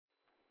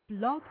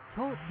Blog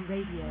Talk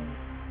Radio.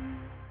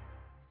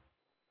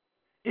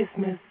 It's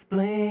Miss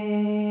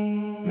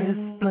Bling, Miss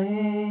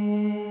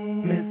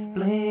Bling, Miss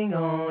Bling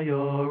on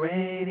your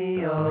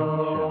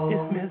radio.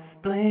 It's Miss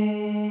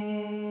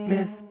Bling,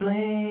 Miss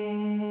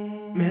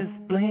Bling, Miss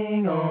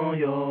Bling on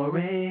your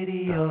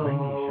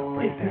radio.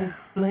 It's Miss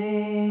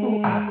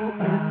Bling,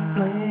 Miss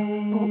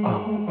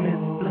Bling, Miss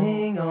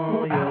Bling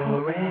on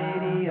your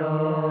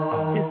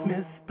radio. It's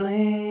Miss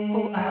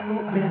Bling,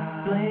 Miss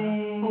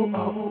Bling,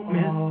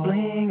 Miss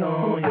Bling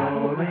on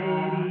your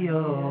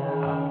radio.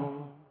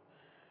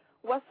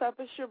 What's up?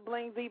 It's your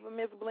Bling, Diva,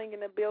 Miss Bling in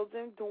the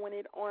building, doing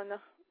it on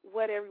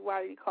what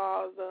everybody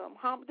calls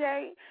Hump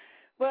Day.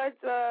 But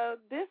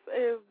this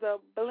is the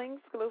Bling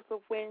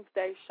exclusive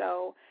Wednesday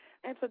show.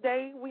 And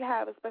today we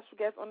have a special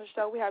guest on the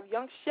show. We have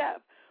Young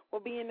Chef will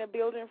be in the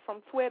building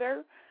from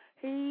Twitter.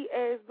 He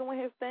is doing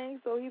his thing,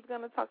 so he's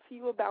going to talk to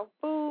you about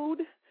food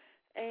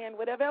and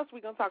whatever else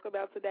we're going to talk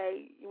about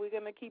today. We're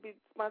going to keep it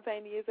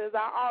spontaneous, as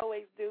I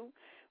always do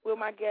with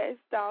my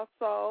guests.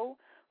 Also,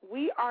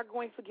 we are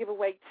going to give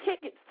away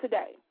tickets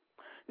today.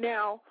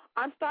 Now,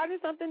 I'm starting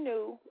something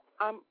new.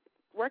 I'm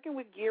working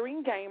with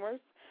Gearing Gamers,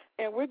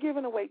 and we're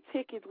giving away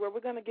tickets where we're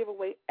going to give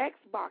away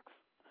Xbox,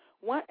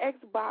 one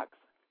Xbox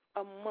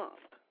a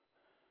month.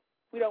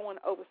 We don't want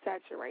to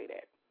oversaturate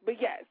it. But,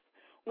 yes,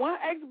 one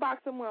Xbox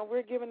a month,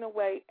 we're giving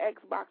away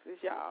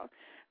Xboxes, y'all.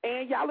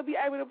 And y'all will be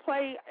able to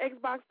play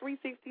Xbox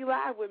 360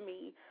 Live with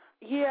me.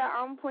 Yeah,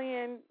 I'm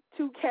playing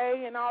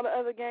 2K and all the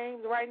other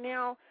games. Right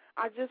now,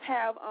 I just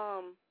have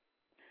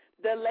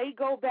the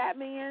Lego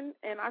Batman,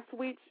 and I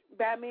switch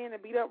Batman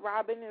and beat up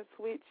Robin and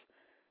switch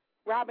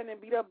Robin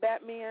and beat up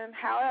Batman.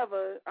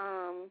 However,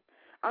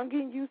 I'm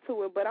getting used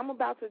to it, but I'm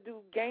about to do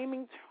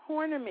gaming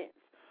tournaments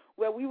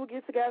where we will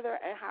get together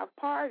and have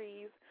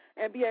parties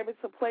and be able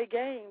to play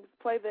games,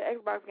 play the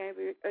Xbox games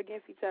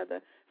against each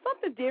other.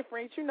 Something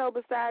different, you know,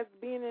 besides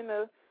being in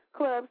the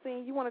club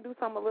scene. You want to do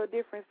something a little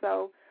different,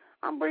 so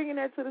I'm bringing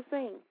that to the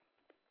scene.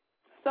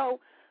 So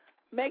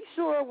make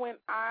sure when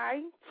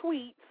I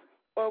tweet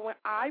or when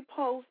I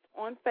post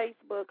on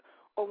Facebook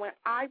or when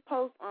I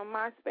post on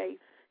MySpace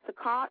to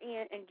call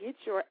in and get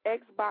your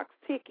Xbox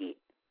ticket.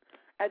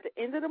 At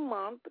the end of the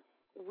month,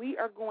 we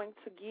are going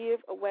to give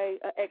away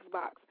an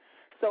Xbox.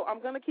 So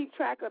I'm going to keep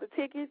track of the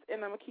tickets,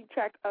 and I'm going to keep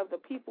track of the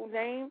people's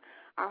name.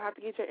 I'll have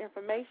to get your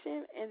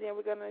information, and then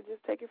we're going to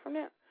just take it from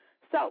there.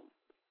 So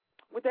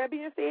with that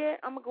being said,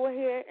 I'm going to go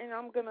ahead and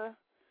I'm going to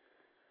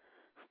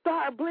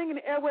start blinging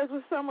the airways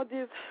with some of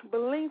this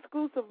Bling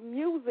exclusive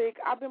music.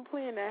 I've been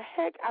playing the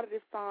heck out of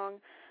this song,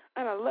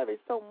 and I love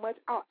it so much.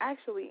 Oh,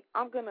 actually,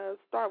 I'm going to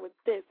start with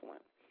this one.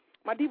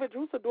 My diva,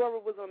 Drew Sadora,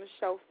 was on the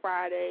show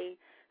Friday.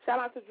 Shout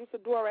out to Drew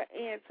Sadora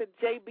and to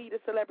JB, the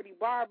celebrity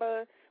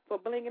barber, for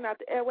blinging out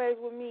the airways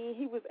with me.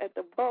 He was at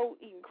the boat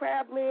eating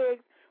crab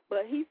legs,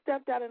 but he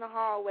stepped out in the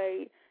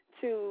hallway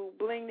to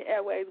bling the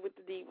airways with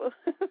the diva.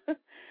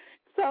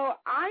 So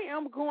I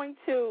am going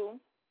to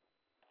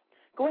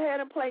go ahead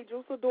and play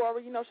Drew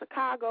Sadora. You know,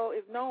 Chicago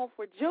is known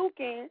for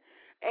juking,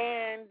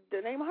 and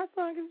the name of her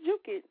song is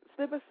Juke It.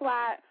 Slip and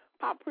Slide,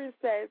 Pop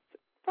Princess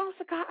from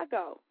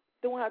Chicago,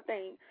 doing her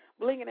thing,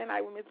 blinging at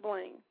night with Miss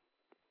Bling.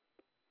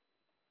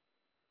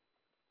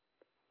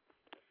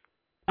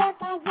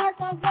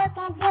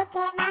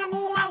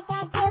 Mommy like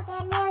that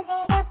juking music.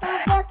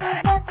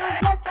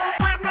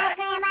 Got my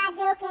grandma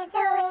juking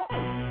to it.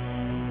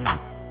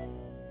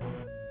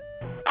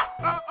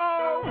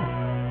 Uh-oh.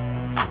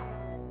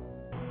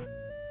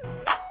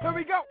 Here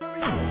we go.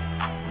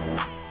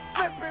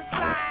 Slip and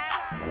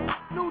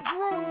slide. New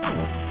Drew.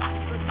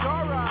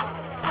 Fedora.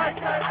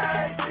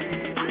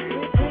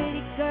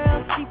 Pretty girl,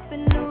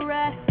 keeping the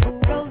ride.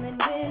 Rolling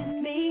with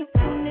me.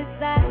 Soon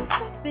as I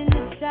step in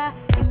the shot,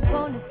 you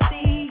wanna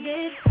see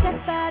it.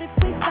 Step out it,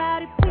 quick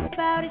out it, quick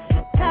out it.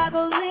 Chicago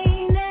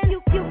leaning.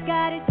 You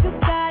got it, you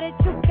got it,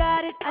 you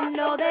got it. I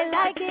know they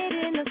like it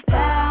in the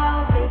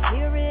South. They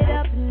hear it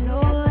up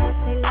north.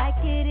 They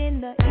like it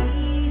in the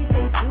East.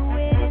 They do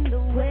it in the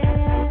West.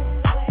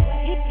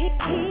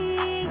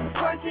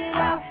 Work it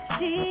out,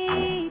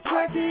 she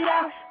work it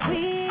out, we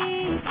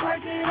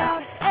work it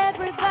out.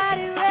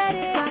 Everybody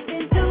ready? Drop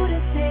and do the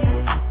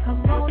thing.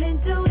 Come on and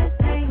do the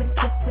thing.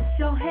 Put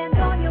your hands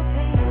on your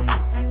pants.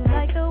 You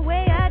like the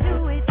way I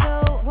do it,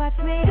 so watch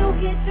me do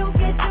it, do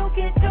it, do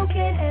it, do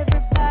it.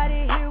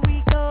 Everybody, here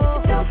we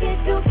go. Do it,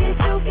 do it, do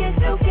it, do it.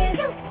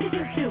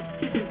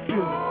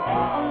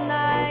 All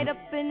night up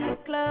in the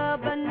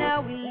club, but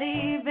now we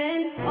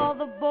leaving. All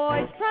the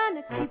boys trying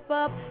to keep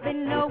up, they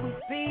know we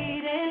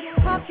speeding.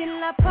 Parking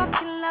lot,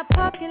 parking lot,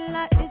 parking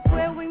lot is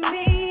where we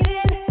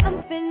meeting.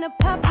 I'm finna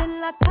poppin'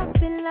 like,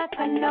 poppin' like.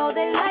 I know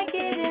they like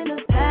it in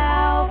the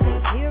South.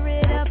 They hear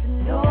it up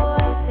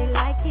north. They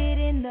like it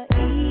in the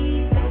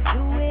East. They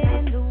do it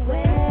in the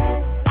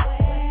West.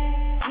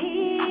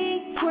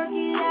 He work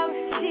it out,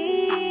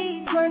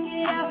 she work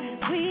it out,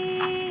 we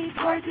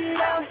work it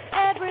out.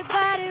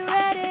 Everybody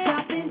ready?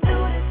 Drop and do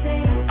the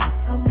thing.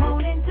 Come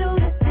on and do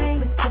the thing.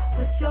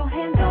 Put your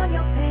hands on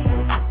your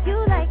pants. You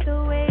like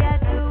the way I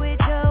do it,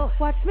 Joe.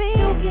 Watch me.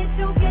 Do it,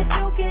 do it,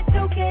 do it,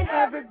 do it.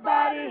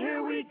 Everybody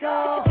we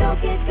go.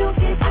 Juke it, juke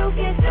it, juke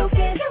it, juke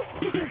it. Juke,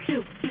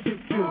 juke, juke,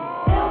 juke, juke.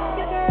 Juke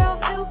your girl,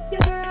 juke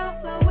your girl.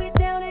 Slow it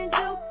down and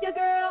juke your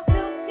girl.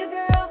 Juke your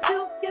girl,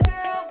 juke your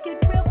girl. Get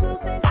real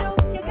close and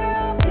juke your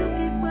girl. Juke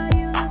it while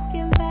you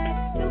looking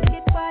back. Juke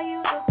it while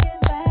you looking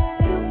back.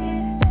 Juke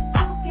it,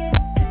 juke it,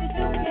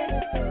 juke it,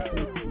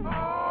 juke it.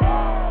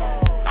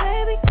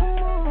 Baby, come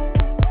on.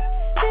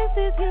 This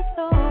is your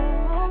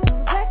song.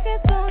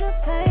 Records gonna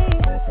play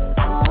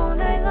all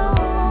night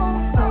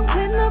long. So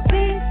when the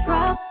beat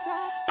drops,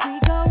 we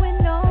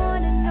going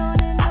on and on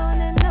and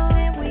on and on,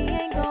 and we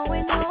ain't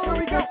going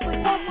nowhere.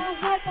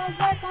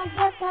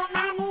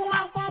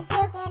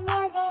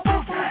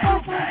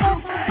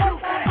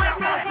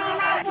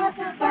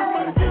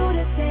 Do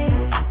the thing,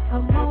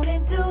 come on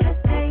and do the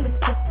thing.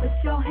 Just put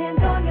your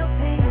hands on your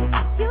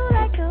pants. You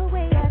like the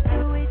way I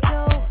do it, so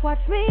watch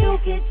me.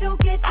 Juke it,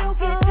 juke it,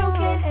 juke it, juke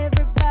it.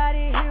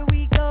 Everybody, here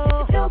we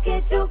go. Juke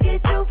it, juke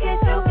it, juke it,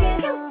 juke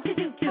it. Juke,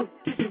 juke, juke,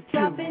 juke.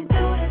 Drop and do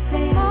the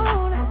thing.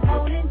 Come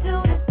on and do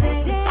the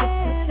thing. Just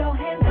put your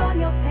hands on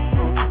your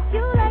pants.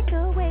 You like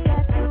the way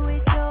I do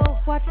it, so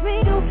watch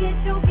me. Juke it,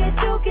 juke it,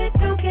 juke it,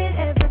 juke it.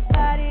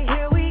 Everybody,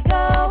 here we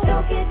go.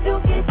 Juke it,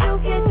 juke it,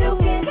 juke it,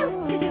 juke it.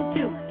 Juke,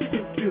 juke, juke,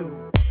 juke, juke.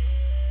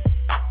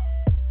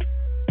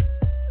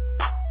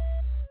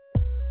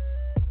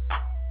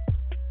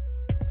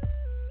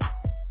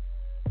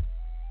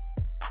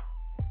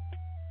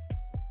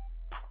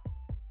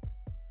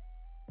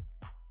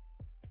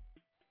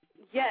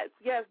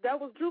 Yes, that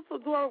was Juice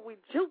Adora with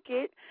Juke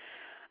It.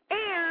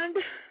 And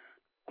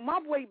my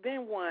boy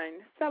Ben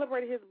One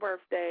celebrated his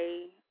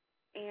birthday,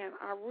 and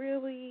I'm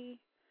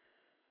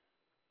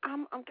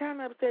kind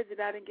of upset that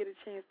I didn't get a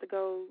chance to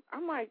go.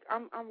 I'm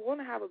going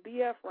to have a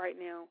BF right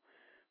now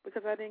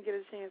because I didn't get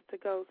a chance to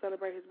go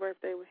celebrate his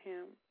birthday with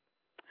him.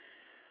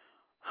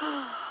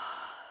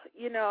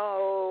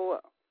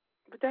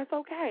 But that's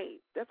okay.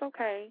 That's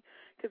okay,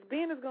 because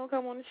Ben is going to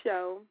come on the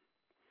show.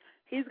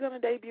 He's going to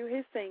debut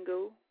his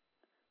single,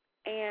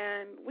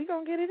 and we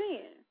going to get it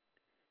in.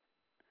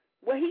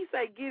 Well, he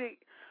say get it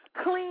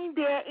clean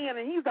dead in,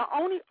 and he's the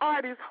only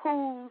artist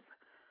whose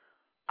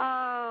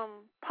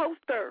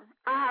poster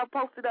I have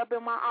posted up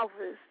in my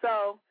office.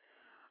 So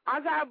I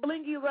got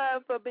Blingy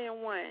love for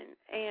Ben One,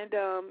 and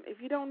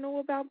if you don't know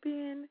about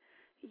Ben,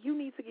 you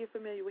need to get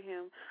familiar with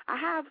him. I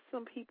have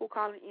some people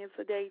calling in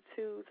today,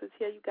 too, to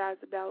tell you guys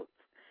about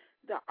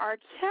the R.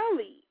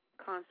 Kelly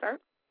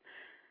concert.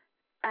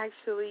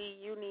 Actually,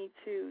 you need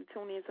to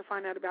tune in to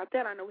find out about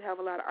that. I know we have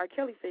a lot of R.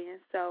 Kelly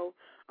fans, so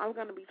I'm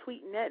going to be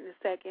tweeting that in a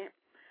second.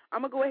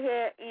 I'm going to go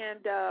ahead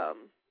and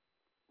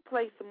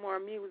play some more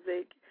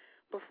music.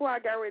 Before I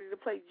got ready to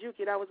play Juke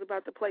It, I was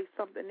about to play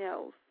something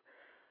else.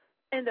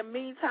 In the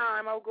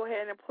meantime, I'll go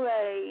ahead and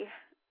play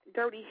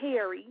Dirty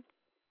Harry,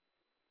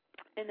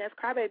 and that's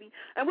Crybaby.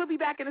 And we'll be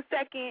back in a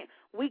second.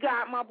 We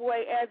got my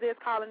boy Azez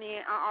calling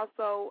in, and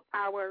also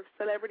our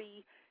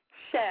celebrity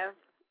chef,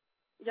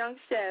 Young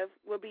Chef,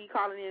 will be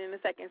calling in a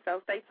second,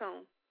 so stay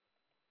tuned.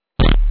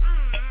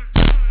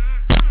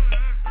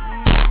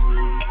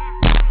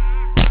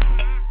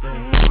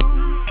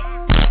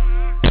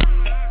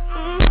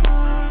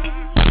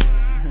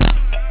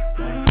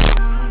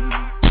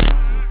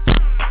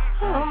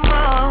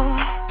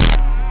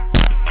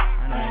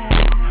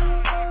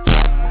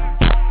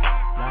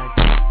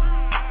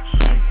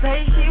 She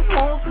say she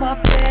wants my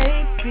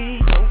baby,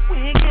 so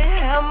we can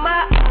have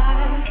my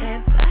eyes,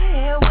 and her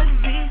hair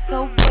would be so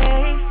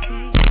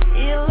wavy.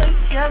 It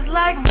looks just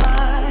like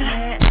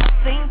mine. I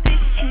think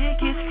this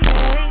chick is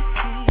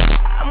crazy.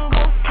 I'm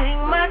gonna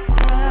take my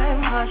time.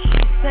 How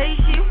she say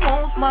she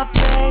wants my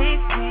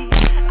baby,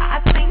 I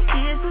think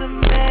it's a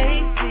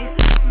maybe,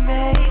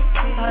 maybe.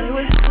 Thought it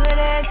was good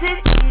as it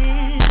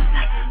is,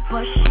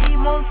 but she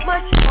wants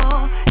much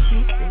more. She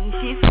thinks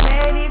she's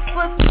ready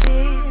for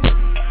this.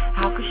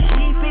 How could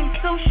she be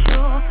so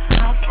sure?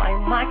 I'll fight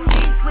my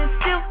teeth with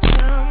still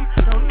come.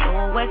 Don't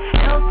know what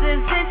else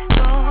is in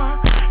store.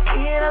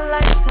 In a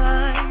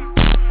lifetime,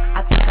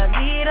 I think I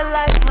need a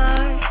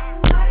lifeline.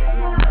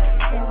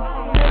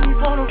 Let me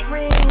phone a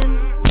friend.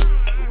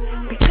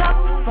 Pick up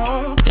the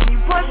phone, tell me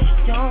what she's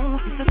doing.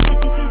 It's a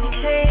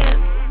 50-50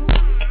 chance.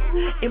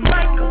 It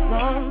might go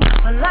wrong,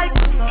 her life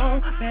is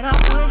long. Man, I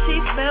wish she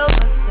felt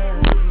the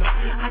same.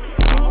 I just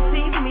don't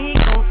see me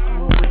go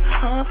through with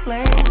her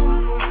flame.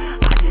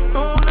 I just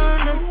don't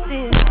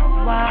understand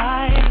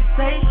why she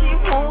say she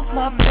wants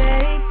my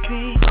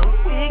baby, so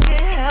we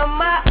can have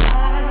my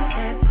eyes,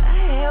 and her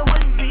hair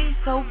would be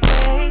so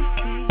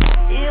wavy.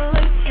 It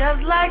looks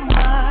just like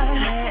mine.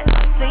 Man,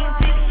 I think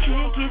this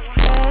chick is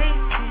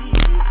crazy.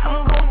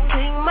 I'm gonna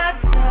take my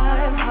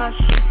time. How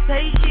she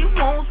say she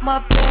wants my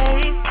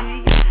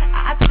baby,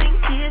 I think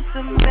it's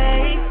a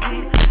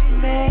maybe,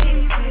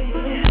 maybe.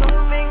 It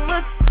don't make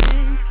much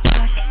sense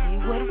why she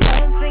would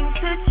want things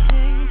to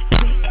change.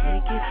 We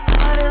take it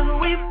hard as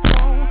we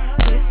want,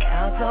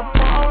 without the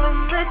ball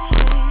and the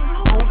chain.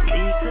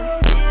 Only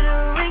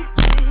considering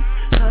this,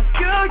 'cause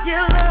girl, you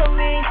love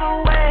me so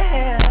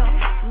well.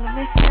 Let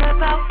me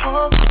step out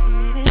for a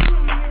minute.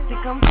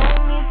 Think I'm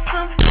gonna need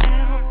some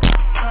help.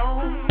 So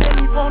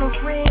baby,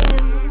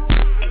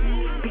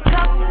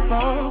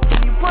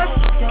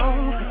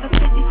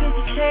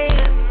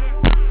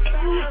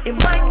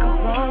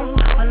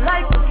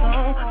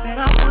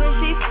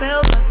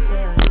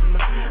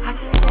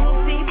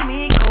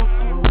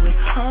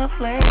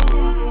 flame.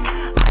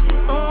 I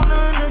just don't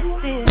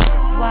understand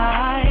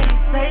why she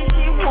say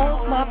she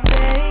wants my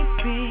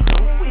baby.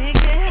 We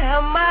can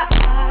have my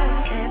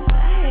eyes and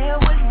her hair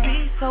would be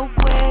so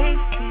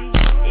wavy.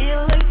 It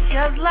looks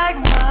just like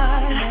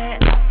mine.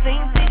 Man, I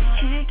think this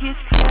chick is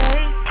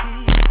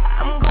crazy.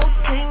 I'm gon'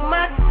 take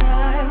my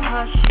time.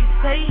 How she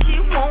say she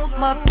wants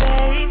my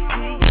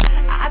baby.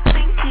 I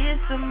think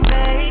it's a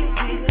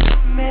maybe,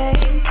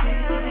 maybe.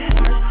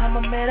 First time I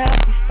met her,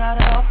 we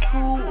started off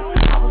cool.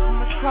 I was in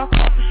my truck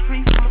off the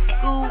street from my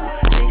school.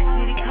 Big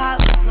city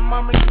college, my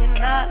mama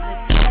cannot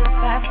let her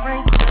five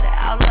friends put it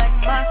out like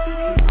my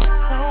sister.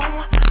 So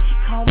she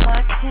caught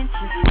my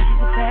attention.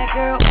 She's a bad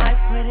girl, might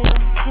put it in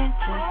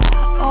detention.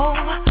 Oh,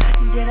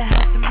 did I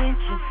have to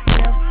mention?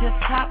 Nails tip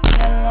top,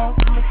 got long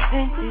from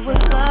extensions.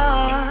 Was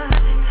lost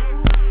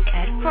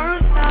at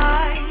first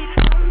sight.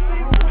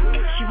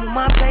 She was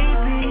my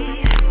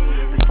baby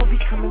before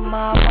becoming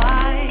my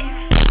wife.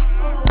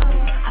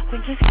 I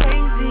think it's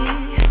crazy,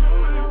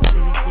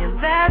 living in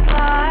that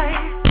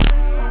life.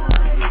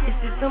 Is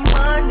it the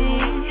money?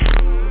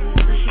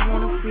 Does she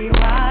want a free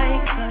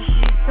ride? Cause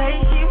she say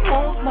she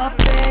wants my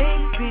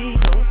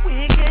baby. So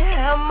we can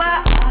have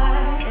my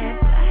eyes and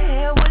her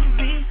hair would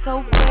be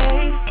so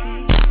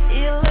wavy.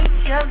 It looks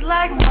just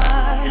like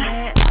mine.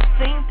 Man, I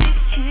think this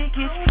chick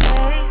is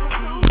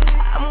crazy.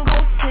 I'm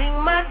gon' take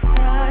my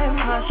time.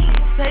 Cause she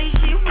say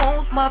she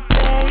wants my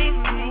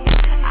baby.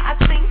 I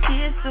think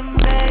it's a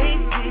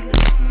maybe,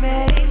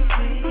 maybe.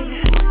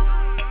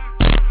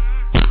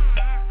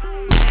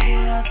 Maybe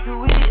I'll do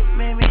it,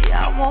 maybe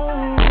I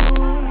won't.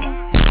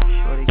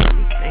 Shorty got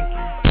me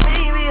thinking.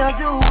 Maybe I'll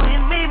do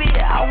it, maybe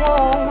I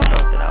won't.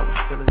 Thought that I would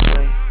feel this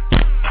way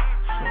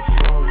so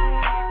slowly.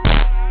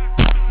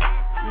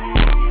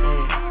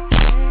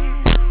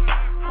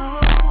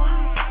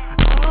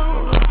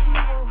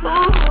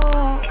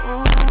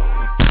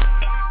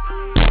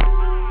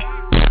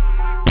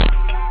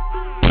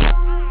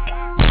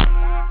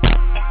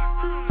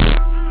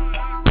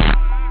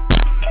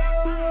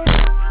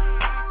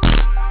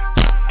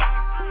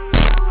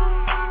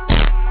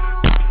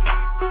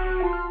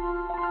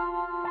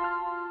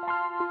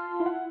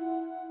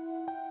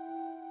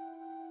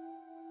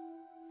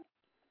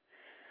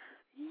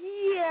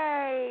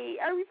 Yay!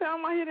 Every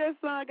time I hear that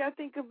song, I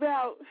think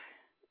about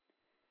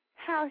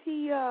how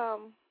he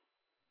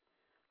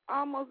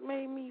almost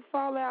made me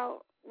fall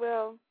out.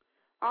 Well,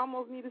 I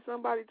almost needed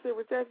somebody to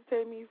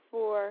resuscitate me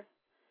for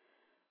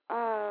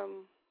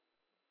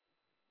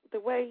the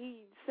way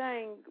he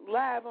sang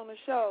live on the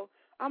show.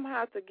 I'm going to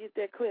have to get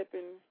that clip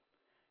and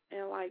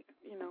like,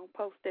 you know,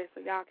 post that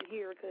so y'all can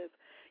hear it, because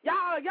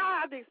y'all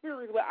have to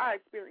experience what I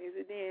experienced.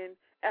 And then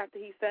after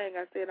he sang,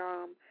 I said,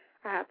 I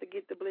have to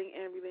get the Bling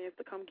ambulance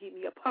to come get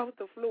me up off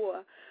the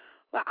floor.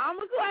 But I'm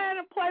going to go ahead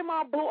and play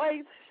my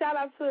boys. Shout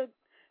out to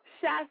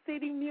Shy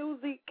City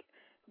Music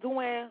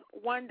doing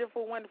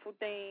wonderful, wonderful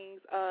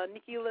things.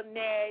 Nikki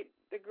Lynette,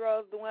 the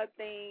girls doing her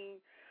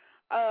thing.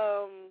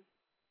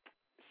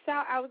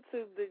 Shout out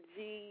to the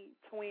G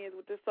Twins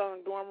with the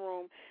song Dorm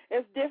Room.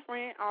 It's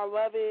different. I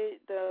love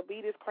it. The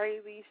beat is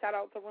crazy. Shout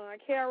out to Ron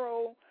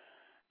Carroll.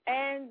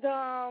 And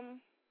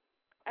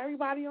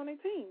everybody on their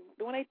team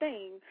doing their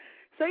thing.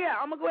 So, yeah,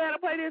 I'm going to go ahead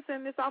and play this,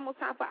 and it's almost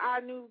time for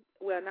our new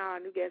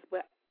guest,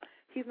 but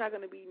he's not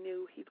going to be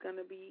new. He's going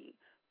to be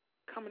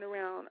coming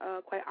around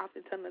quite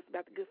often telling us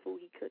about the good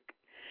food he cooked.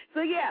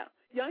 So, yeah,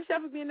 Young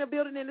Chef will be in the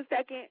building in a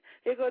second.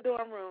 Here go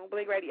Dorm Room,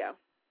 Bling Radio.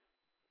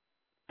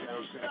 Okay.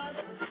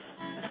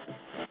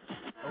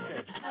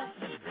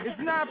 It's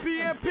 9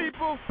 p.m.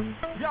 people.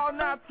 Y'all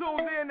not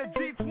tuned in to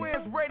G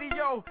Twins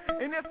Radio,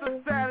 and it's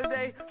a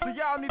Saturday, so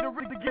y'all need to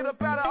really get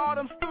up out of all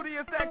them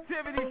studious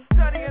activities,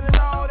 studying and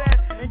all that,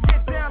 and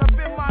get down up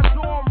in my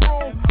dorm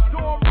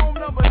room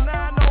number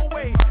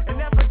 908. And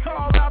that's a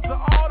call out to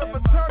all the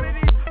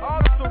fraternities,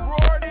 all the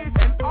sororities,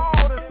 and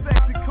all the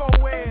sexy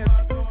co-eds.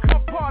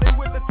 Come party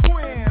with the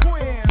twins.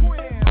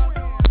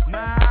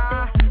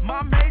 Nah,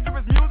 my major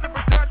is music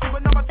production,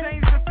 but now my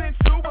change to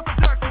sensual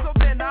production. So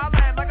then I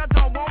laugh like I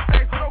don't want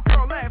sex, so no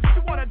girl laugh. What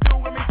you wanna do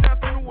with me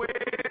just in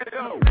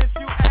well? Since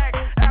you act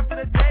after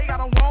the day, I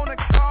don't wanna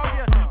call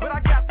you, but I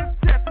got this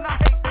test and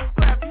I hate this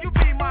class. Can you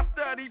be my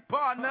study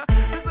partner?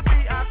 This'll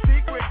be our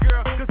secret,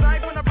 girl, 'cause I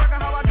ain't gonna brag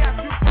on how I got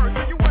you first.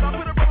 So you wanna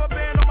put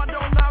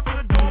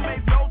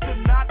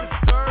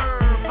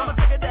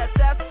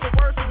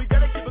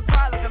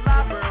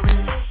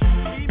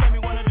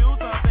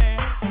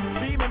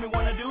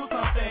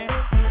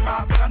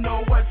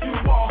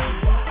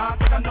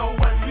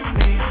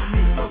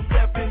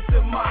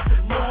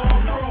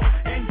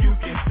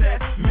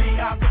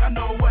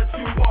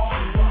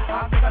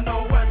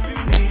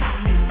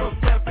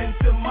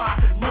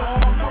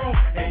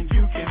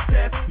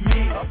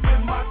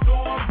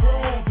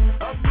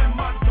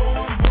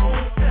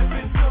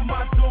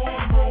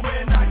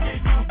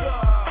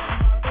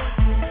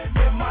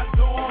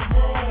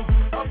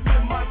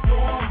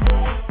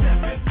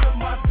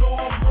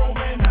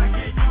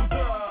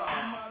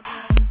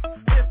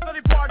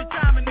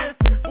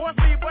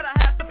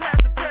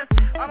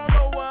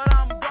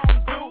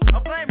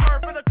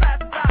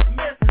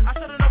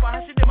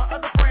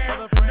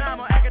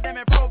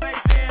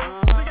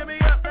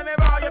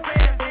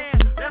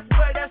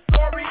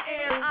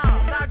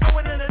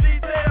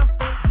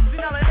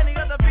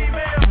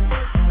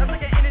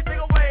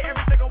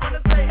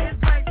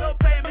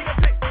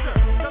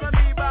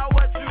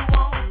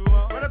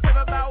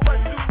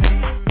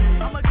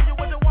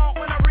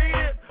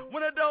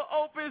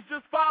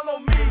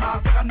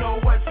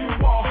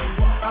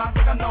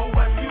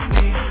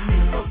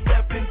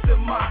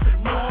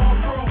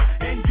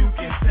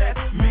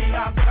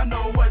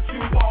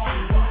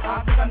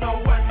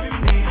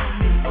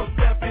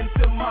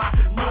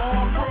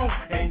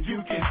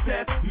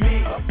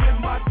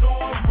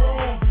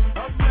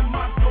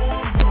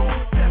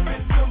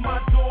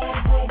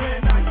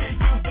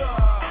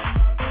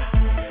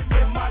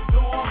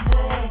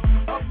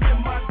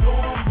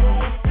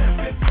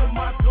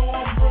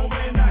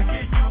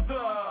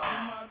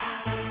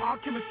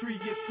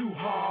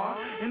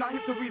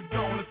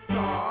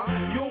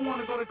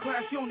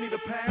class, you don't need a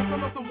pass. I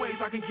know some ways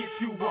I can get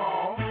you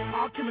all.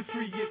 Our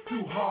chemistry is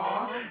too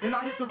hard, and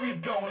our history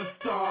is going to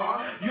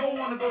start. You don't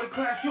want to go to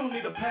class, you don't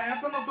need a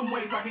pass. I know some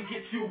ways I can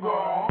get you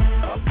all.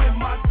 Up in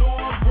my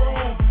dorm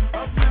room,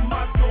 up in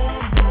my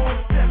dorm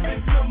room. Step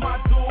into my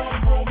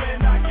dorm room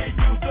and I get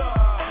you the.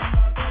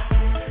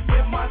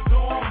 In my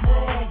dorm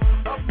room,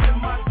 up in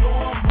my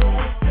dorm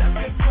room. Step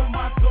into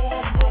my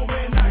dorm room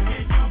and I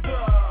get you the.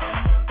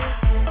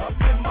 Up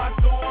in my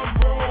dorm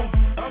room,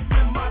 up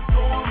in my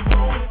dorm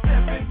room.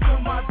 Step into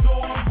my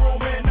dorm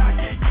room and I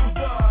get you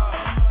the.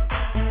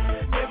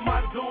 In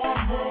my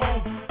dorm room,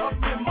 up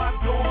in my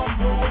dorm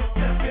room.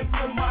 Step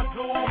into my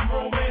dorm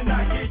room and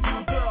I get you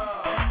the.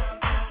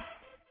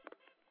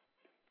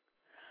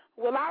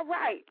 Well, all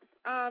right.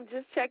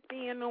 Just checked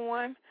in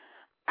on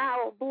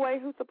our boy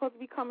who's supposed to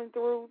be coming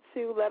through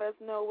to let us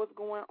know what's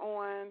going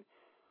on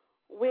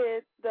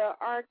with the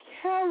R.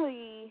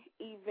 Kelly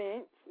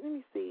event. Let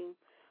me see.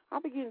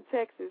 I'll be getting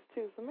texts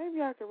too, so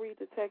maybe I can read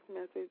the text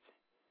message.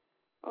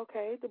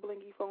 Okay, the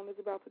Blingy phone is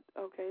about to.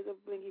 Okay, the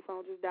Blingy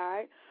phone just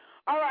died.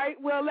 All right.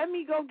 Well, let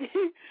me go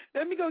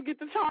get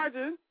the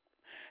charger.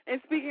 And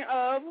speaking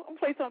of, I'll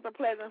play something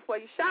pleasant for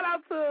you. Shout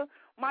out to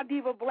my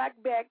diva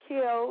Blackback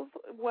Kells,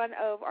 one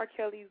of R.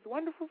 Kelly's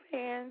wonderful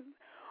fans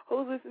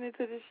who's listening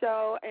to the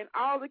show, and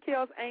all the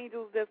Kells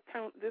Angels that's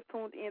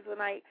tuned in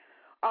tonight.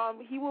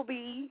 He will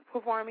be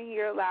performing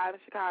here live in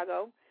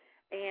Chicago,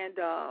 and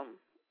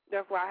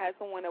therefore I had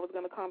someone that was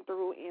going to come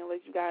through and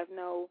let you guys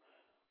know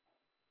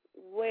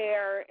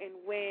where and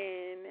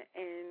when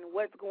and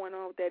what's going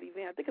on with that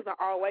event. I think it's an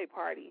all-white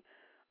party,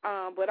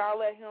 but I'll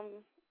let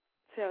him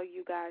tell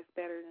you guys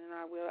better than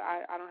I will.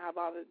 I don't have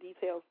all the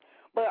details.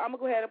 But I'm going to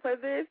go ahead and play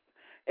this.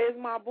 It's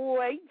my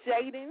boy,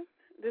 Jaden.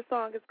 This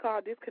song is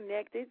called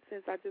Disconnected,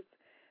 since I just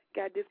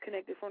got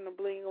disconnected from the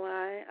Bling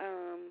line.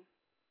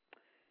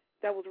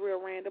 That was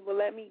real random. But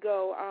let me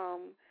go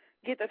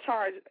get the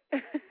charge.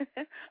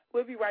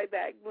 We'll be right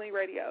back. Bling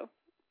Radio.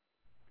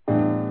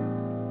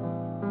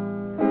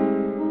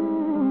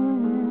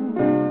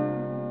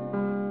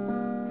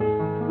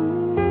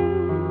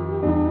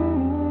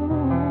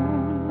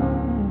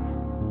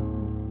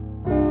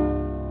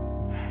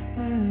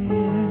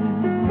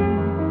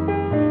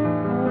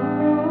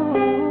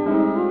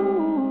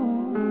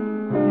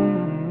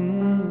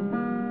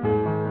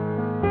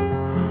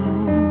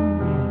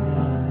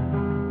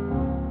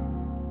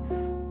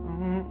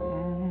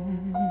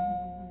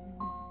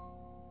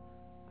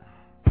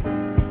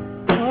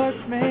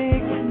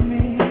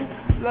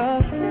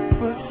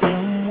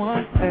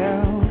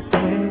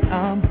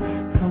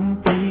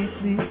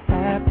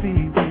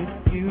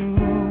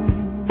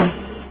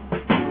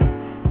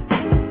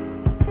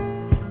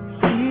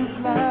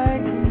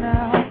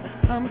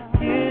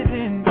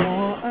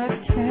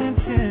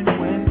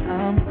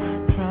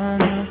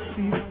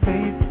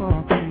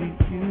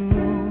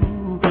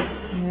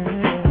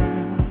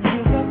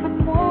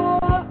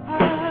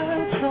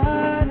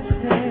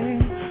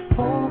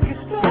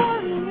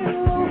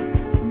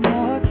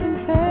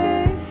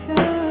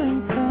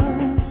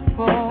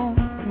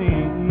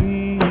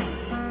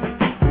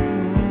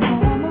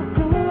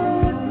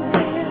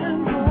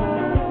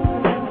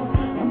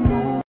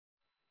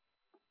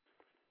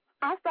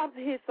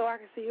 So I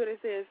can see who this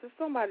is. It's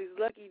somebody's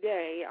lucky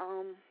day.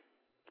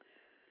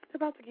 They're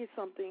about to get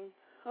something,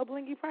 a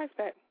Blingy prize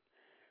pack.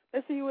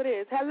 Let's see who it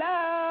is.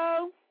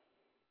 Hello?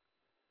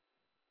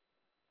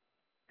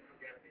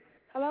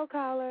 Hello,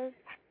 caller.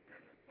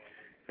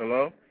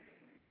 Hello?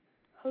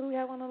 Who do we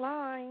have on the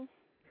line?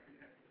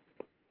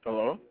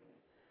 Hello?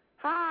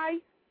 Hi.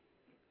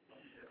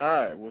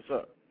 Hi, what's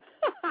up?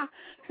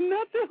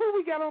 Nothing. Who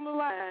we got on the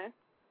line?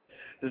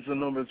 This is the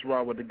number that's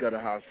Rob with the Gutter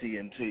House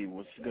CNT.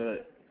 What's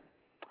good?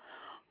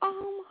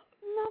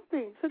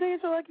 Nothing. Today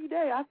is your lucky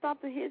day. I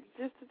stopped the hit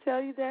just to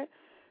tell you that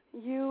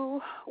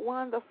you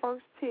won the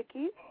first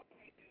ticket.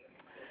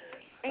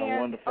 And, I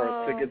won the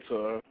first ticket,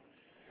 so...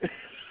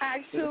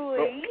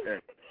 Actually, okay.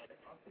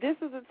 This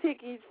is a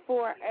ticket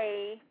for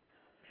a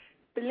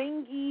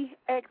Blingy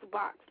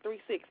Xbox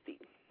 360.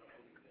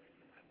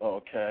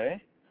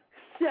 Okay.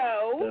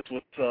 So... That's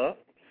what's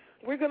up.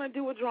 We're going to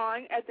do a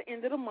drawing at the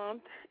end of the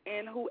month,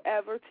 and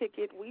whoever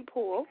ticket we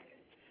pull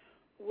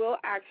will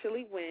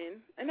actually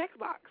win an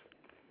Xbox.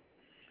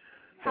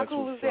 How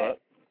cool is that?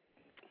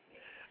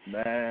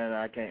 Man,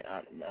 I can't,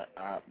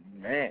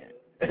 man.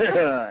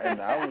 And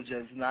I was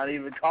just not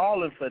even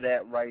calling for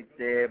that right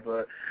there,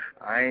 but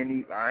I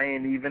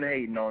ain't even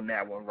hating on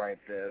that one right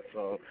there.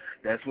 So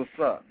that's what's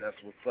up. That's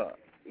what's up.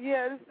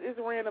 Yeah, it's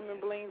random in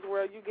Bling's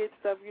world. You get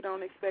stuff you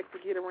don't expect to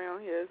get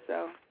around here,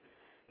 so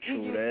get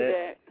used to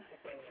that.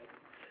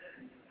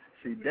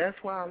 See, that's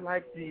why I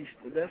like these.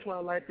 That's why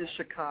I like this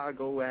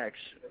Chicago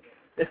action.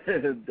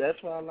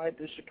 That's why I like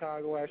this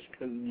Chicago action,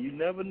 because you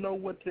never know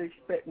what to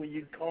expect when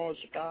you call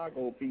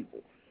Chicago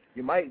people.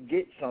 You might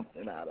get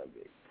something out of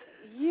it.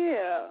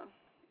 Yeah.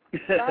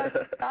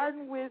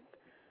 Starting with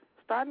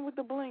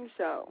the Bling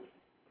show.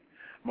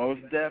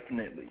 Most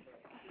definitely.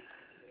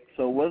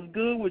 So what's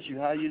good with you?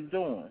 How you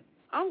doing?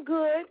 I'm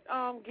good.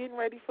 Getting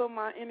ready for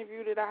my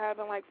interview that I have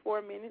in like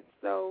 4 minutes.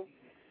 So,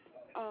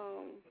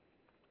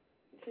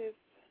 just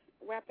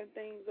wrapping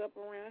things up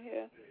around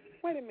here.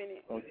 Wait a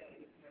minute.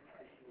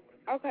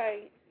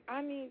 Okay,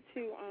 I need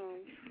to.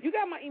 You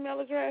got my email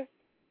address?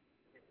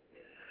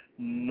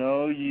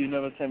 No, you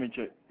never sent me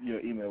your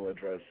email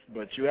address,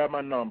 but you have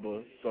my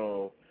number.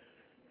 So,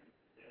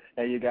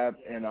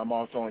 and I'm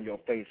also on your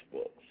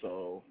Facebook.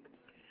 So.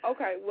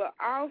 Okay, well,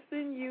 I'll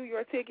send you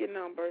your ticket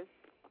number.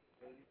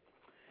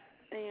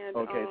 And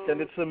okay, send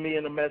it to me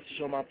in a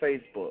message on my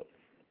Facebook.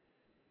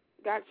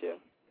 Gotcha.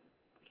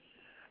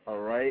 All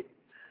right,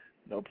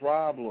 no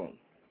problem.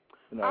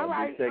 All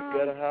right. That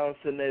Gutter House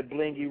and that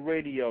Blingy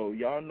Radio.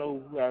 Y'all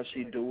know how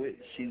she do it.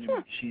 She's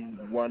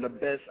one of the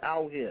best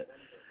out here.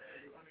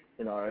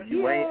 If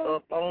you ain't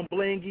up on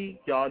Blingy,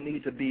 y'all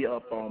need to be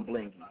up on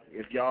Blingy.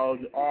 If y'all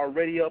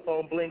already up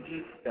on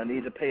Blingy, y'all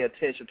need to pay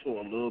attention to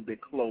her a little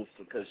bit closer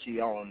because she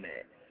on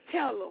that.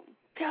 Tell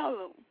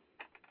them.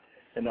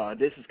 And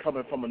this is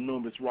coming from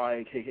Anubis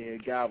Riot, a.k.a.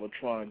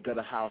 Galvatron,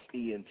 Gutter House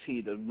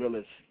ENT, the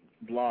realest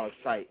blog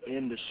site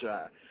in the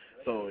Chi.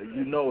 So,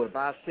 if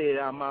I say it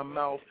out of my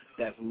mouth,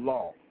 that's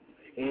law,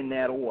 in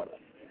that order.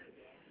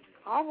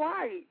 All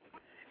right.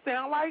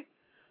 Sound like,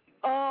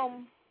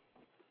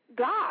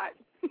 God.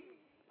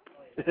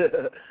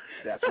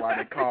 That's why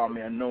they call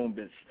me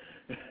Anubis.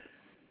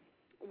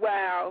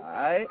 Wow. All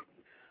right.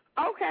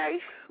 Okay.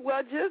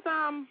 Well, just,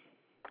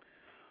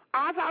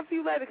 I'll talk to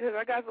you later because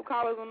I got some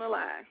callers on the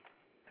line.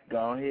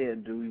 Go ahead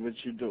and do what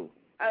you do.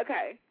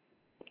 Okay.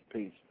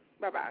 Peace.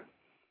 Bye-bye.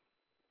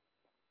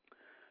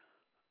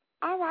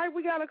 All right,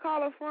 we got a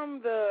caller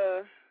from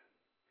the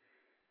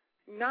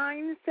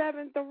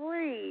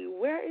 973.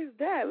 Where is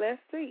that?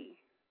 Let's see.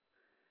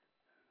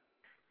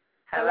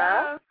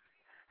 Hello?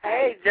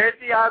 Hey,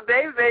 Jersey all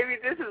day, baby.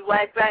 This is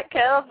Black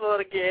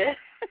California again.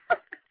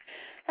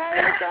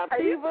 Hey, what's up,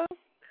 Diva?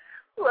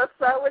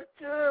 What's up with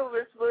you,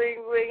 Miss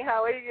Bling Bling?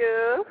 How are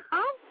you?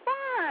 I'm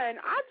fine.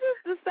 I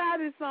just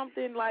decided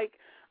something like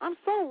I'm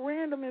so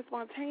random and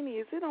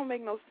spontaneous. It don't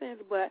make no sense,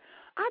 but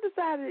I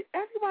decided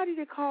everybody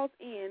that calls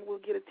in will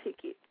get a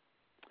ticket.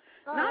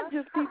 Not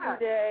just people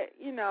that,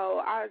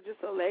 I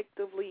just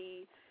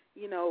selectively,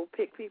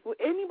 pick people.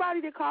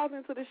 Anybody that calls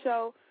into the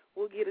show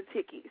will get a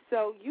ticket.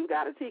 So you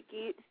got a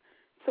ticket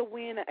to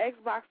win an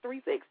Xbox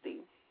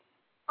 360.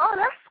 Oh,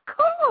 that's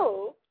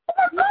cool.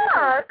 Oh, my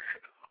God.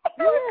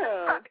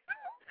 Yeah.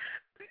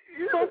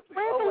 So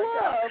spread the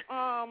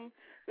love.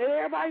 Let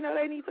everybody know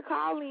they need to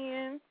call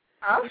in.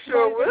 I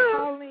sure will.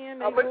 Call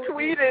in, I'm going to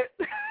tweet it.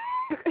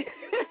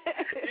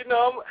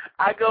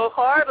 I go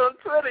hard on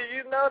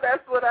Twitter.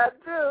 That's what I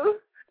do.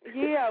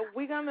 Yeah,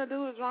 we're going to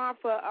do a drawing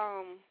for,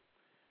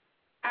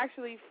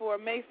 for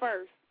May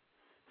 1st.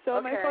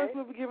 So May 1st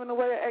we'll be giving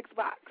away an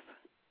Xbox.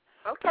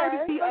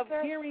 Courtesy of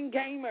Hearing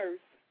Gamers.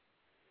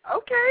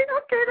 Okay,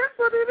 that's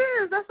what it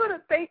is.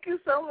 Thank you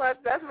so much.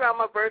 That's around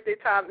my birthday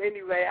time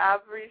anyway. I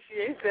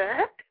appreciate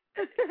that.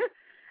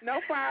 No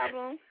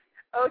problem.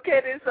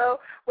 Okay, then, so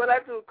what I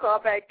do, call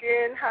back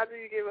in? How do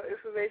you give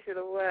information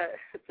or what?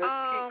 Just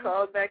keep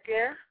calling back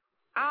in?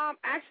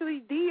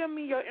 Actually, DM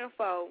me your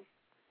info.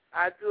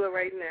 I'll do it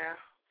right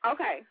now.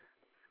 Okay.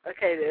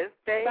 Okay, then.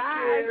 Thank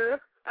you.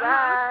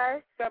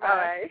 Bye. Bye. Bye-bye. All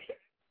right.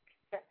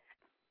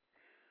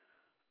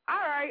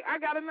 All right, I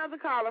got another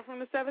caller from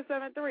the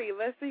 773.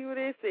 Let's see who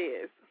this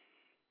is.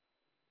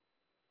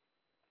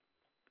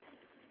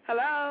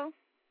 Hello?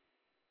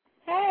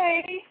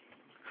 Hey.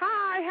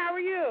 Hi, how are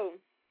you?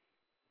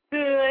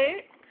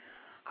 Good.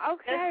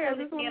 Okay, I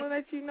just want to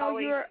let you know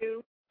you're...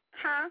 Do.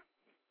 Huh?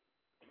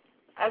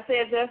 I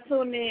said just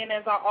tune in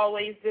as I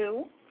always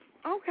do.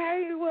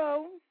 Okay,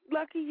 well,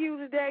 lucky you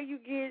today. You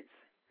get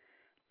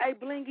a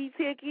Blingy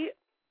ticket.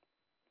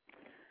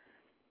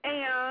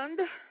 And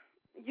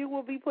you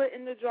will be put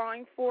in the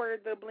drawing for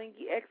the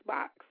Blingy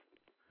Xbox.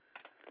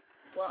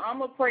 Well, I'm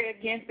going to pray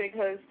against it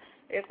because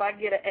if I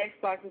get an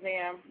Xbox,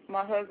 then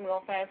my husband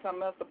going to find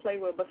something else to play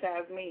with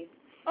besides me.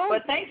 Oh.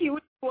 But thank you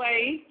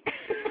anyway.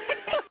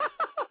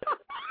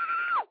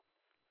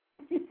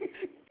 You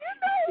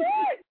know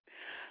what?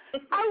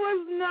 I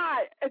was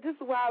not. This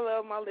is why I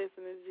love my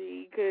listeners,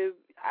 G, because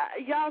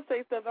y'all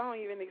say stuff I don't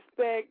even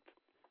expect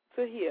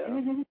to hear.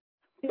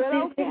 But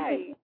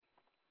okay.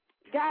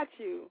 Got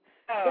you.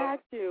 Oh. Got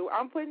you.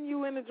 I'm putting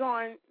you in the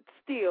drawing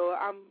still.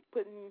 I'm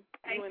putting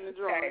you in the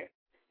drawing.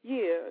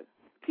 Yeah.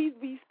 Peace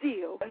be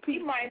still. He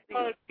might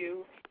love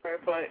you,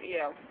 but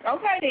yeah.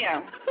 Okay,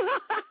 then.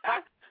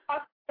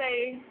 I'll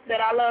say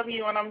that I love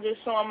you and I'm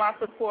just showing my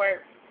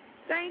support.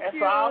 Thank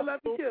you. I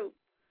love you too.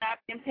 I've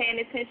been paying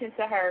attention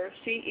to her.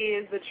 She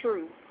is the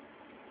truth.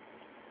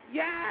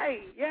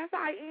 Yay. Yes,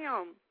 I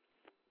am.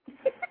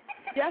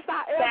 Yes,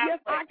 I am. Yes,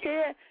 I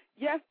can.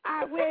 Yes,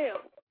 I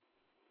will.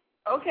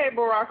 Okay,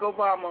 Barack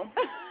Obama.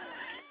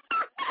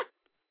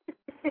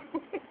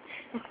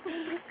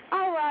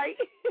 All right.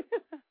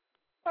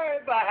 All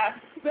right, bye.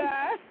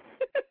 Bye.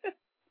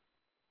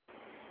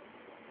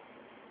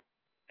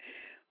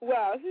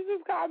 Wow, she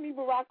just called me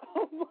Barack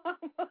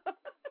Obama.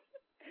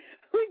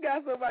 We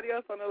got somebody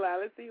else on the line.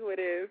 Let's see who it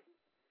is.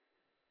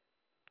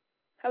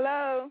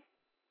 Hello.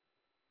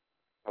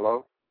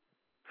 Hello?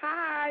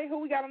 Hi. Who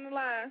we got on the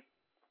line?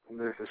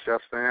 This is Chef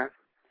Stan.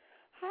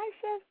 Hi,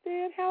 Chef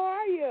Stan. How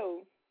are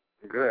you?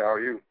 Good, how are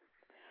you?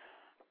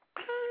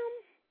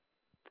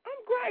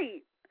 I'm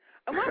great.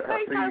 My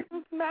face has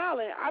been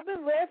smiling. I've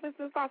been laughing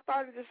since I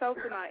started the show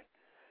tonight.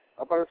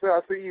 I'm about to say,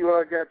 I see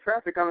you got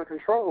traffic under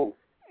control.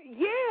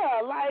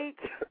 Yeah, like,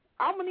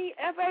 I'm going to need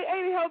FAA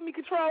to help me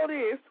control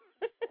this.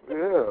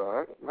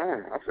 Yeah,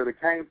 man, I should have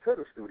came to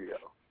the studio.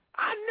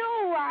 I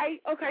know, right?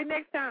 Okay,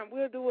 next time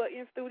we'll do an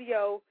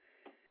in-studio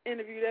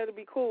interview. That'll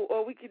be cool.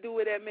 Or we could do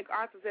it at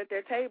MacArthur's at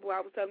that table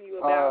I was telling you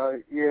about.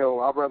 Yeah,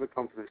 well, I'd rather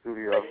come to the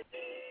studio.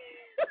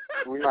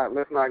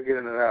 Let's not get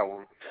into that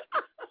one.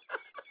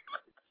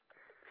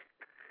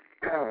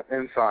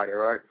 Insider,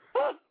 right?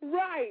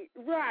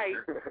 Right.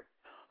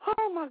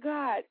 Oh, my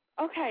God.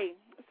 Okay,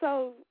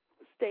 so,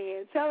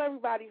 Stan, tell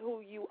everybody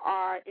who you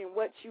are and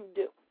what you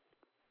do.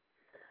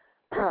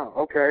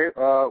 Okay,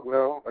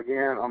 well,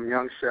 again, I'm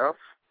Young Chef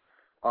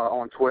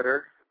on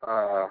Twitter,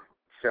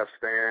 Chef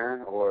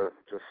Stan, or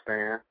just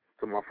Stan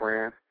to my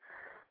friends.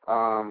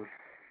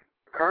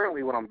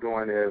 Currently what I'm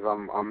doing is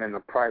I'm in the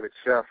private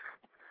chef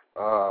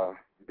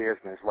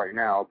business right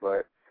now,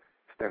 but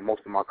spent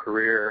most of my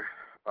career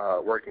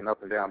working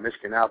up and down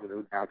Michigan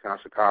Avenue, downtown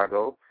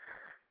Chicago,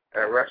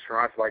 at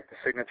restaurants like the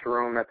Signature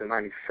Room at the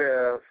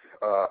 95th,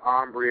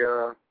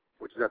 Umbria,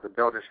 which is at the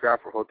Belgian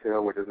Stratford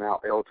Hotel, which is now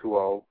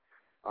L2O,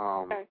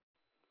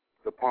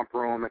 the Pump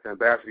Room at the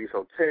Ambassador's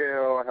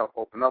Hotel. I helped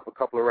open up a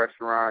couple of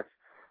restaurants,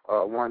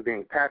 one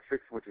being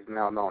Patrick's, which is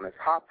now known as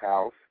Hop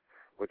House,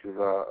 which is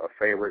a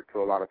favorite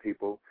to a lot of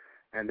people,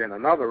 and then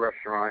another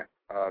restaurant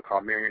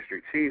called Marion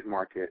Street Cheese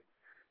Market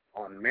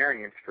on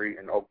Marion Street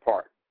in Oak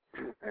Park.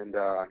 And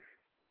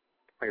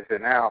like I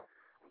said, now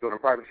I'm doing a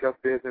private chef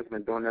business.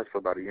 Been doing this for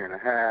about a year and a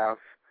half.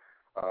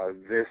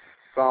 This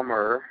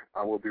summer,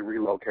 I will be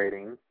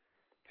relocating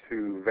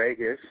to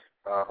Vegas,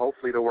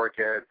 hopefully to work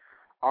at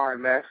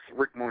RMS,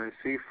 Rick Moonen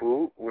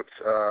Seafood, which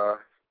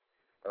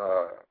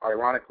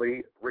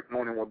ironically, Rick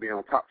Moonen will be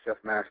on Top Chef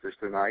Masters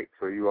tonight,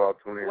 so you all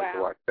tune in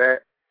to watch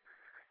that.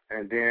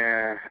 And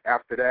then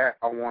after that,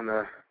 I want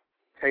to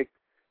take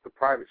the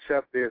private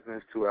chef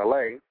business to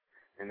L.A.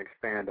 and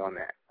expand on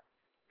that.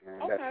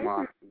 And that's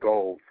my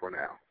goal for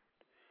now.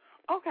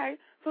 Okay,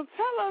 so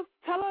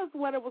tell us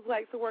what it was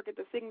like to work at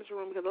the Signature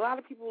Room, because a lot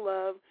of people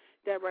love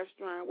that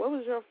restaurant. What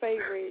was your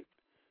favorite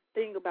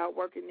thing about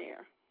working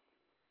there?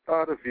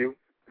 The view.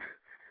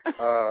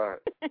 Other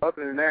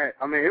than that,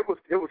 I mean, it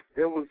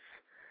was.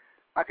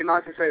 I can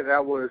honestly say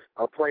that was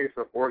a place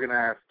of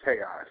organized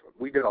chaos.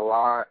 We did a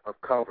lot of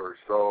covers,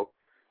 so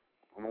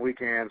on the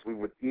weekends we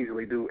would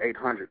easily do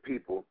 800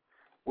 people,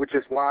 which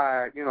is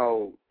why, you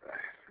know,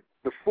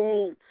 the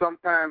food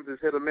sometimes is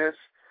hit or miss,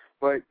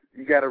 but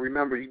you got to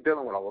remember you're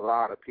dealing with a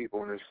lot of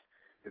people, and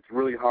it's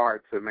really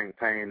hard to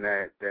maintain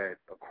that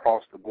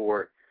across the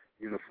board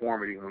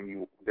uniformity when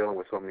you're dealing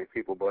with so many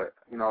people. But,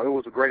 you know, it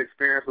was a great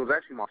experience. It was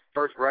actually my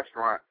first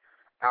restaurant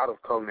out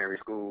of culinary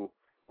school.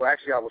 Well,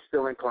 actually, I was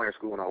still in culinary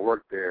school when I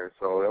worked there,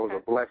 so it was a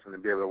blessing to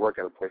be able to work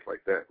at a place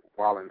like that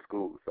while in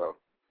school. So.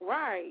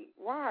 Right.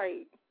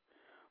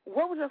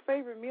 What was your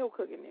favorite meal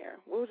cooking there?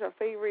 What was your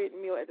favorite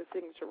meal at the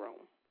Signature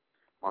Room?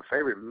 My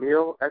favorite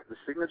meal at the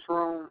Signature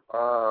Room?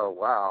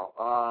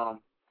 Wow.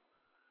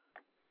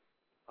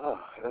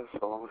 That's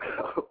so long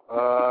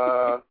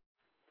ago.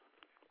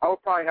 I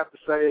would probably have to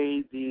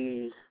say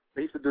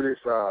they used to do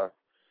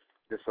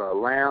this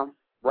lamb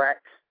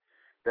rack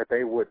that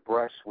they would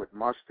brush with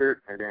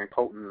mustard and then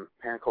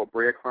pan-coat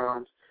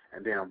breadcrumbs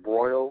and then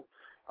broil.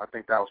 I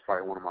think that was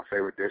probably one of my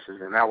favorite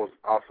dishes, and that was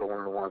also one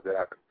of the ones that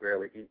I could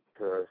barely eat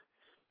because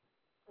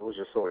it was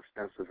just so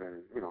expensive,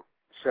 and, you know,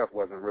 the chef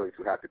wasn't really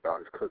too happy about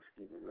his cooks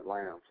eating the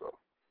lamb, so.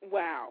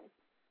 Wow.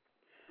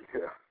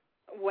 Yeah.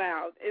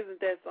 Wow, isn't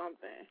that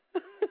something?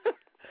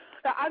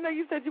 Now, I know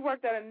you said you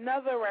worked at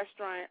another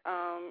restaurant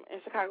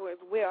in Chicago as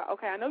well.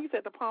 Okay, I know you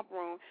said the Pump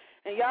Room.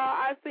 And, y'all,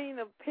 I've seen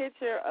a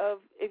picture of,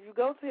 if you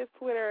go to his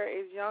Twitter,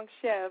 it's Young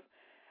Chef,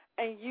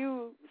 and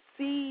you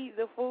see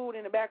the food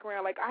in the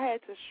background. Like, I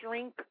had to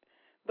shrink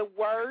the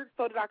word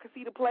so that I could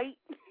see the plate.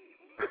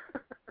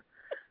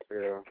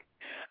 Yeah.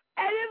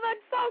 And it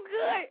looked so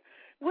good.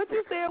 What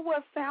you said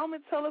was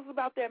salmon. Tell us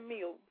about that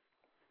meal.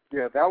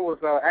 Yeah, that was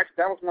actually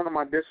that was one of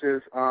my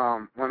dishes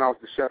when I was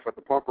the chef at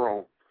the Pump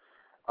Room.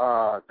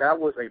 That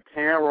was a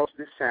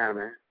pan-roasted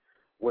salmon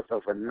with a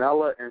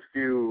vanilla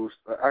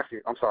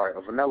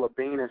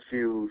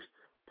bean-infused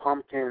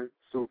pumpkin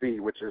sous vide,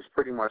 which is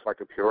pretty much like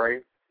a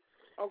puree.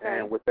 Okay.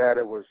 And with that,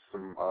 it was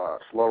some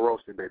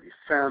slow-roasted baby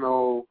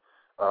fennel,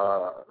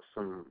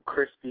 some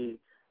crispy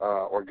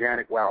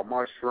organic wild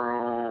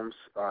mushrooms,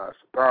 some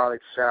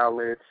garlic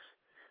shallots,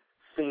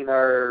 seen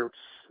herbs.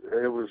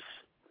 It was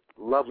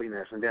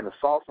loveliness. And then the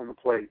sauce on the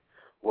plate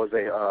was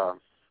a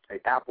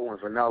apple and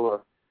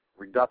vanilla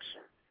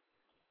reduction.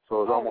 So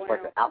it was almost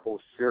like an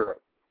apple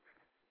syrup.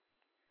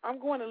 I'm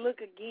going to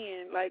look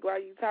again, like, while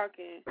you're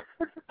talking.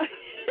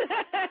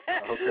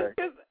 Okay.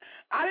 Because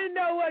I didn't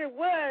know what it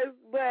was,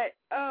 but,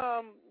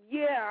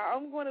 Yeah,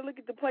 I'm going to look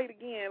at the plate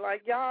again.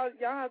 Like y'all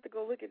have to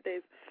go look at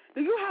this.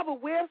 Do you have a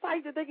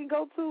website that they can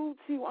go to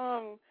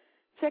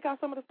check out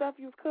some of the stuff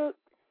you've cooked?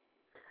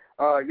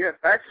 Yes,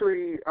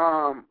 actually,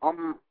 I'm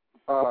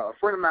a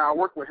friend of mine. I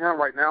work with him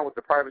right now with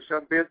the private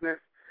chef business,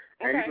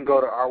 and you can go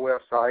to our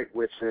website,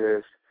 which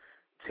is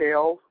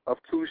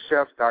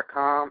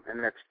taleof2chefs.com,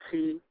 and that's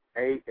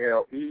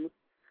TALE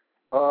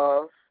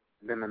of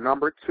then the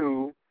number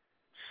 2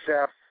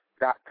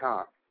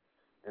 chefs.com,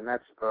 and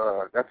that's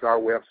our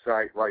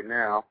website right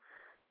now.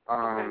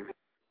 I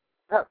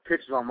have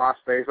pictures on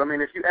MySpace. I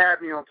mean, if you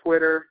add me on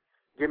Twitter,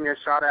 give me a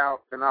shout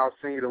out, then I'll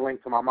send you the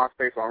link to my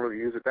MySpace. I don't really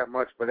use it that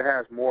much, but it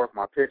has more of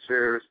my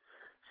pictures,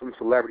 some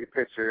celebrity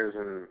pictures,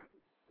 and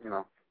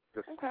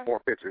just more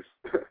pictures.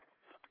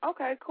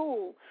 Okay,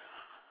 cool.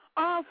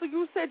 So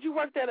you said you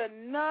worked at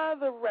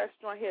another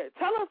restaurant here.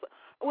 Tell us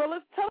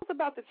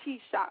about the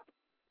cheese shop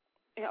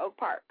in Oak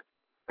Park.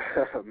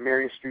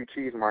 Marion Street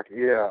Cheese Market.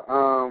 Yeah.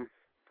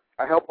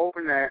 I helped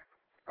open that.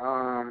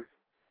 It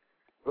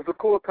was a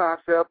cool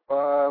concept. It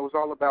was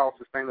all about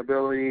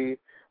sustainability,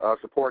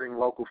 supporting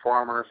local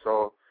farmers.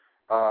 So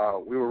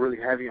we were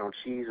really heavy on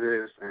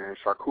cheeses and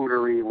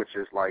charcuterie, which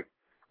is like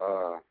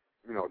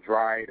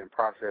dried and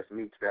processed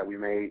meats that we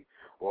made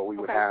or we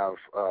would have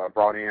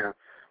brought in.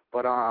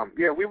 But,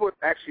 we would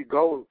actually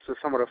go to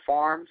some of the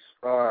farms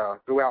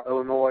throughout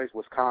Illinois,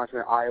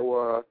 Wisconsin,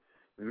 Iowa,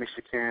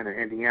 Michigan, and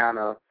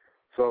Indiana.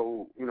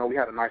 So, we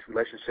had a nice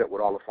relationship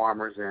with all the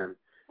farmers. And,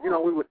 we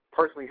would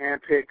personally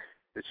handpick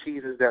the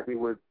cheeses that we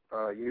would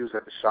use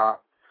at the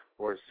shop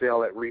or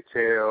sell at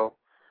retail.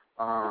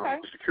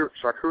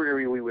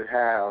 Charcuterie we would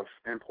have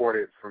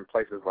imported from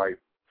places like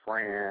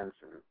France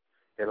and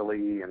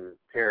Italy and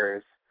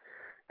Paris.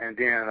 And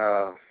then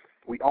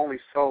we only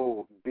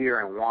sold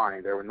beer and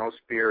wine. There were no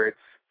spirits.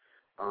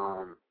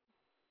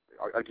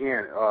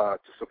 Again, to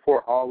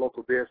support all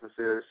local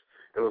businesses,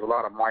 there was a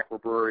lot of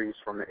microbreweries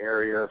from the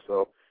area.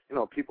 So,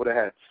 people that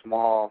had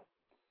small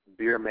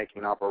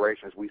beer-making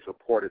operations, we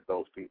supported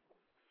those people.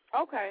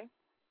 Okay.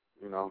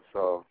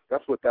 So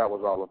that's what that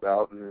was all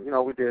about. And,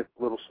 we did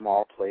little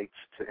small plates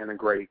to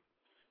integrate,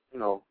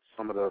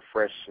 some of the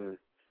fresh and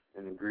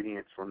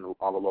ingredients from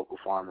all the local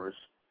farmers.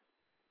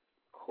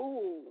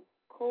 Cool.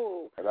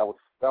 And that was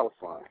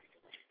fun.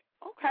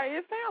 Okay,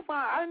 it sounds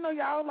fun. I didn't know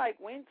y'all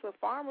went to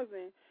farmers,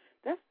 and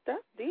that's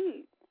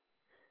deep.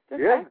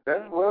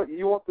 Well,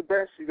 you want the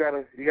best, you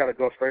gotta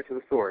go straight to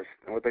the source.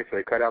 And what they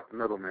say, cut out the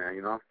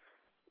middleman,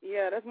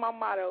 Yeah, that's my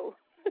motto.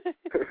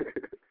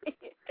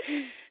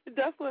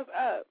 That's what's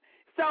up.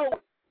 So,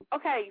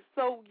 okay,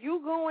 so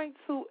you going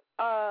to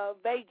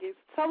Vegas.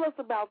 Tell us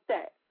about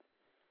that.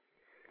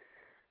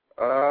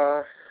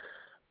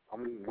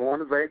 I'm going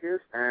to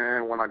Vegas,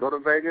 and when I go to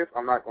Vegas,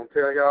 I'm not going to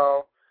tell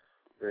y'all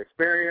the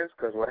experience,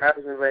 because what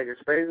happens in Vegas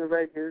stays in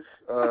Vegas.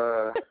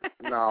 No,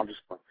 I'm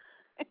just playing.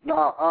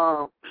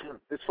 No,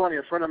 it's funny.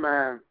 A friend of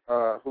mine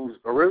who's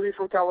originally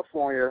from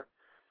California,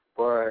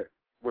 but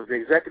was the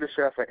executive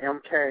chef at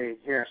MK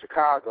here in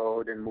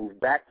Chicago, then moved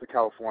back to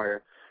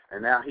California,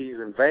 and now he's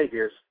in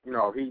Vegas.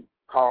 He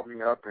called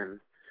me up and,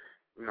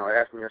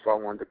 asked me if I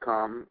wanted to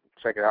come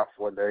check it out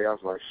for a day. I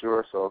was like,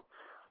 sure. So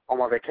on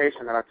my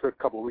vacation that I took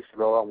a couple of weeks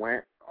ago,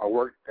 I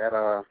worked at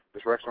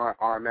this restaurant,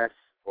 RMS,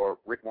 or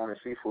Rick Morning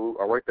Seafood.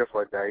 I worked there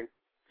for a day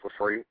for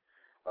free,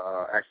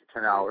 actually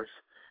 10 hours.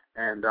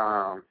 And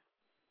I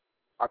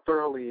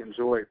thoroughly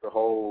enjoyed the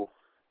whole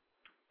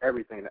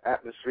everything, the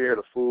atmosphere,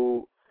 the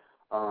food.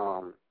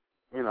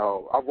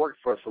 I've worked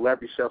for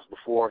celebrity chefs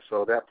before,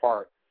 so that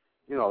part,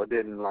 it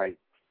didn't it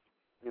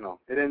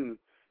didn't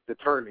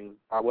deter me.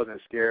 I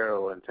wasn't scared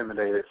or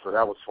intimidated, so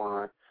that was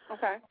fun.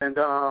 Okay. And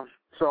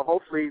so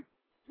hopefully,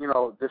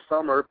 this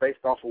summer,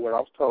 based off of what I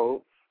was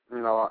told,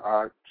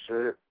 I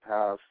should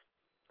have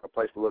a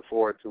place to look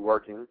forward to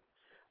working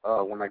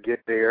when I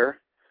get there.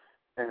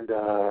 And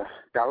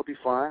that'll be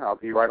fun. I'll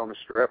be right on the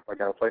Strip. I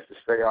got a place to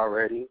stay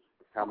already,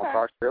 have my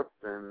car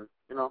stripped, and,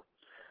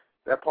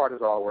 that part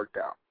is all worked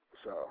out.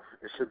 So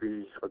it should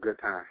be a good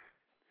time.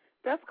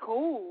 That's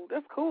cool.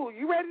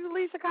 You ready to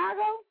leave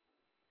Chicago?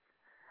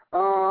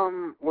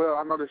 Well,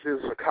 I know this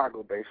is a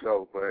Chicago-based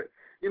show, but,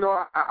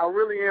 I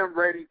really am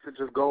ready to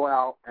just go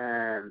out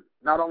and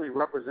not only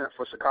represent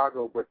for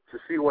Chicago, but to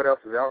see what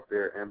else is out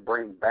there and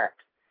bring back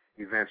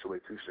eventually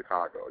to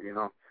Chicago,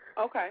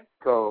 Okay.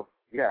 So,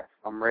 yes,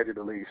 I'm ready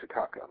to leave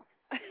Chicago.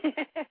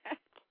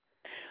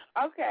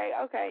 Okay.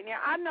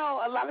 Now, I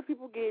know a lot of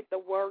people get the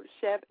word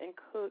chef and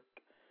cook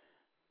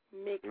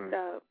mixed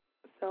up.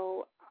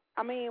 So,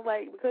 I mean,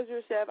 because you're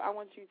a chef, I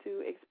want you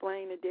to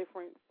explain the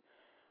difference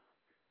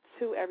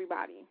to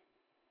everybody.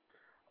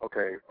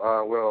 Okay.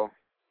 Well,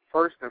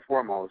 first and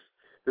foremost,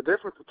 the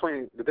difference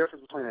between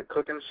a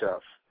cook and a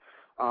chef.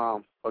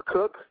 A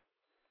cook,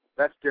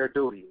 that's their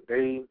duty.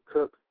 They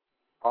cook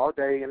all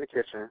day in the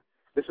kitchen.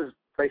 This is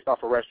based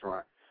off a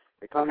restaurant.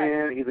 They come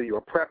in, either you're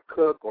a prep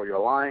cook or you're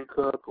a line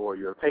cook or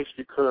you're a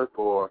pastry cook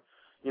or,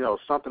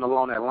 something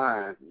along that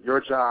line. Your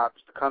job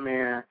is to come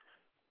in,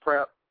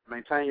 prep,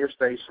 maintain your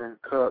station,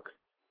 cook,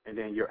 and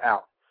then you're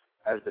out.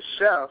 As the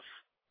chef,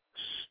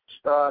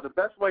 The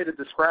best way to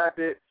describe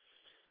it,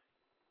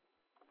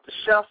 the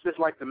chef is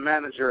like the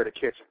manager of the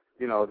kitchen.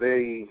 You know,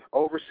 they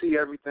oversee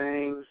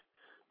everything,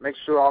 make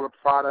sure all the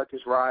product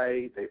is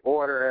right, they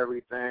order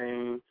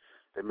everything,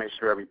 they make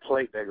sure every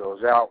plate that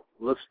goes out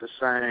looks the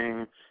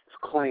same, it's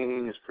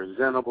clean, it's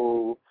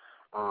presentable.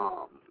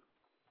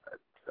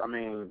 I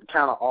mean,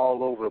 kind of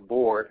all over the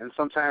board. And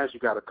sometimes you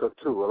got to cook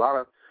too. A lot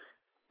of,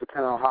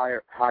 depending on how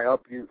high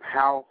up you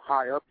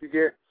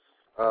get,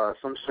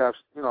 some chefs,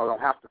 you know,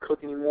 don't have to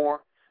cook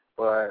anymore.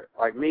 But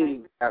like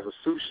me, as a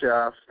sous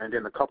chef, and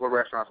then a couple of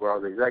restaurants where I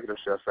was the executive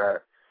chef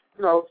at,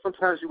 you know,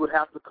 sometimes you would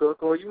have to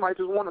cook, or you might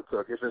just want to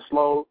cook. If it's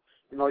slow,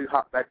 you know, you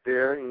hop back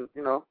there and,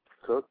 you know,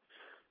 cook.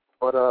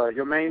 But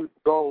your main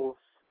goal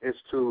is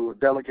to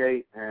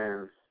delegate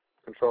and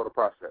control the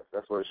process.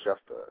 That's what a chef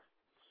does.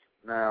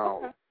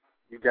 Now,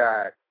 you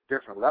got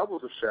different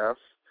levels of chefs.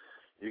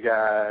 You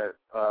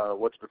got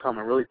what's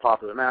becoming really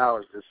popular now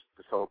is this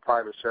whole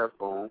private chef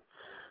boom.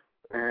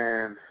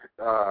 And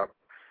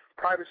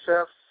private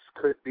chefs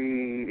could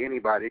be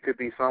anybody. It could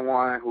be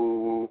someone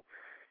who,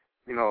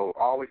 you know,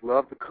 always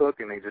loved to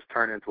cook and they just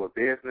turned into a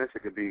business.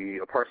 It could be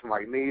a person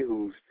like me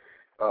who's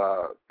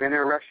been in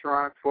a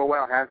restaurant for a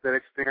while, has that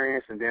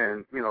experience, and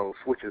then, you know,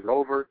 switches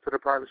over to the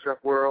private chef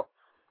world.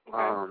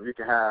 You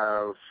can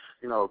have,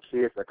 you know,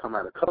 kids that come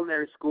out of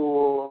culinary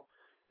school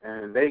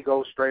and they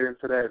go straight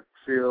into that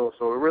field.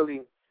 So it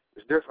really,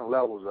 there's different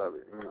levels of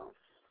it, you know.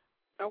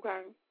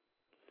 Okay.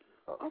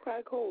 Okay,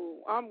 cool.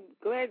 I'm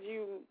glad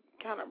you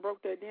kind of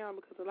broke that down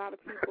because a lot of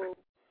people,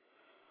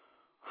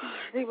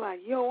 they be like,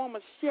 yo, I'm a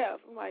chef.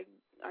 I'm like,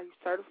 are you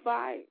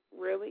certified?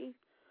 Really?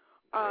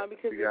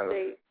 Because if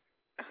they,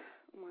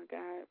 oh my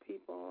God,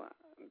 people,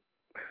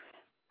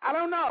 I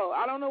don't know.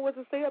 I don't know what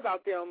to say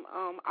about them.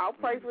 I'll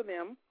pray for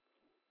them.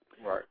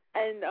 Right.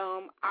 And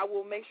I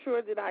will make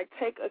sure that I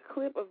take a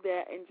clip of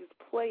that and just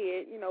play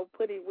it, you know,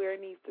 put it where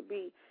it needs to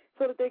be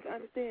so that they can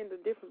understand the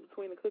difference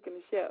between the cook and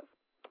the chef.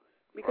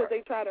 Because they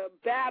try to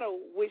battle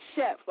with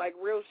chefs, like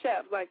real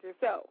chefs like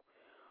yourself.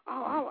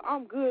 Oh,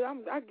 I'm good.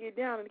 I get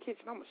down in the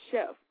kitchen. I'm a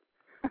chef.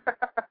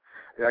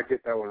 Yeah, I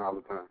get that one all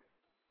the time.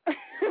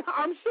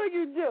 I'm sure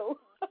you do.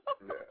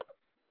 Yeah.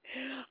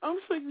 I'm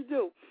sure you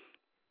do.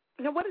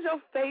 Now, what is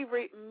your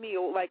favorite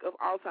meal, like, of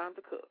all time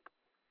to cook?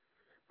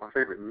 My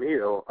favorite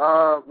meal?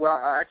 Well,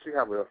 I actually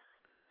have a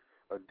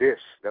dish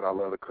that I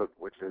love to cook,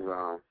 which is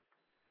a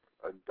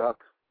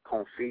duck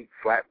confit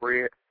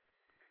flatbread.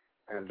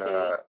 And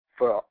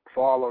for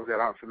all of that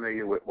aren't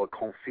familiar with what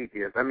confit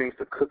is, that means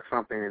to cook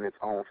something in its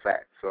own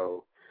fat.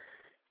 So,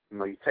 you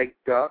know, you take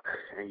duck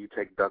and you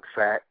take duck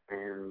fat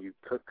and you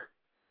cook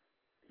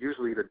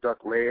usually the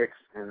duck legs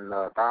and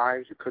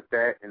thighs. You cook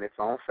that in its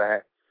own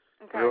fat,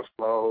 real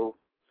slow,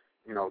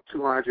 you know,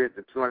 200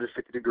 to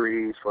 250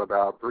 degrees for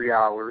about 3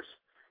 hours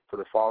till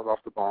it falls off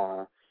the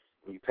bone.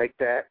 And you take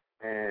that,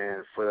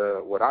 and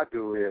for what I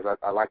do is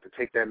I like to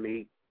take that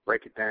meat,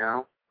 break it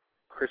down,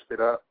 crisp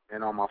it up,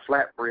 and on my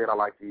flatbread I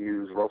like to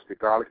use roasted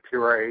garlic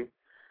puree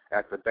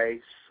at the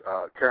base,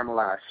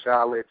 caramelized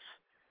shallots.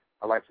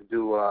 I like to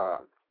do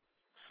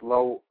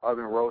slow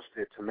oven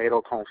roasted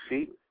tomato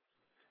confit,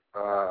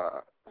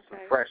 some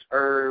fresh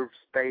herbs,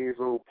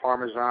 basil,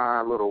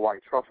 parmesan, a little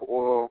white truffle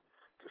oil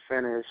to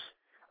finish.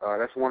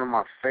 That's one of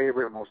my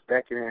favorite, most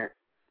decadent,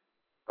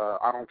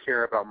 I don't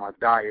care about my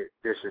diet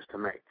dishes to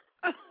make.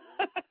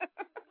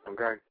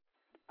 Okay?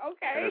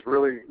 Okay. And it's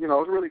really, you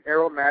know, it's really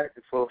aromatic.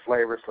 It's full of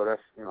flavor, so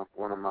that's, you know,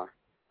 one of my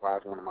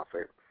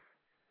favorites.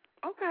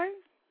 Okay.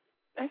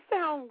 That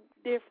sounds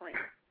different.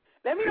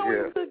 Let me know when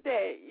you cook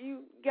that. You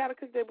got to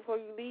cook that before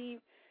you leave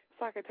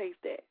so I can taste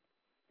that.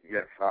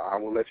 Yes, I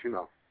will let you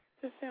know.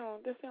 That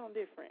sound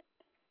different.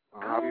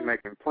 I'll be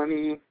making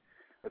plenty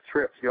of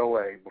trips your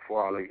way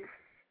before I leave.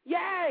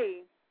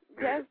 Yay!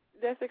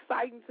 That's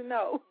exciting to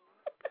know.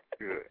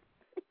 Good.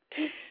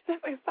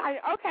 That's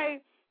exciting.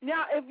 Okay.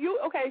 Now, if you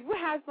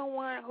have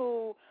someone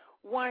who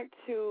want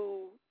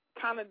to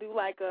kind of do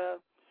like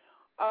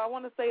I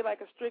want to say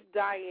like a strict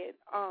diet,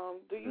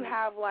 do you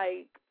have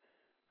like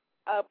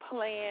a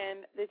plan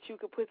that you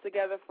could put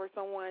together for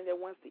someone that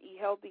wants to eat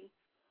healthy?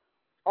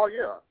 Oh,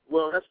 yeah.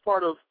 Well, that's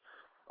part of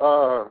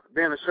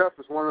being a chef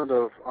is one of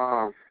the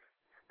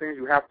things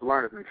you have to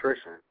learn is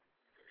nutrition.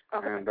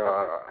 Okay. And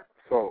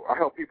so I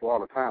help people all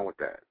the time with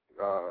that.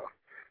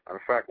 In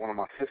fact, one of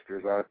my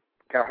sisters, I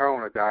got her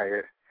on a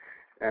diet,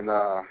 and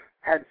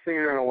hadn't seen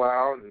her in a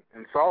while,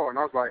 and saw her, and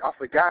I was like, I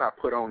forgot I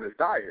put on this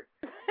diet.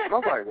 And I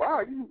was like,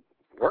 wow, you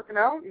working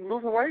out? You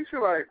losing weight? She's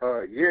like,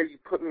 yeah, you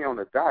put me on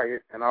a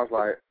diet. And I was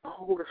like,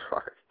 oh, that's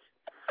right.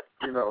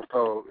 You know,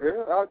 so,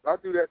 yeah, I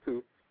do that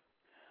too.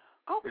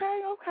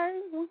 Okay.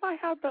 We might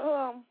have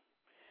to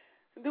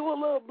do a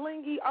little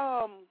blingy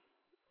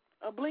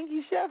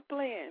chef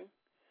plan.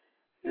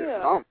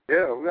 Yeah. We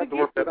have to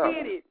work that out.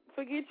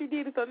 Forget you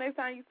did it, so next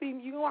time you see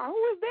me, you go, who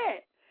is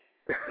that?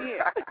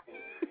 Yeah.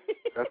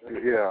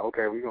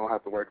 Okay, we're going to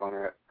have to work on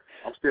that.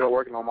 I'm still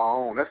working on my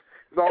own.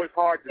 It's always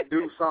hard to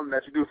do something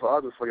that you do for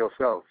others for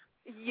yourself.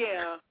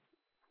 Yeah,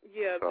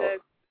 so.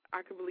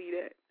 I can believe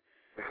that.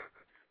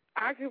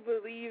 I can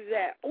believe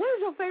that. What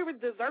is your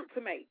favorite dessert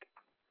to make?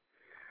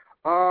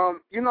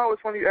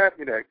 It's funny you ask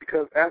me that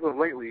because as of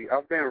lately,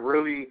 I've been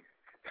really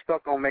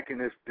stuck on making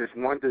this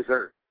one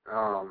dessert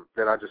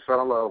that I just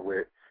fell in love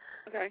with.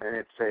 Okay.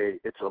 And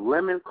it's a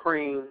lemon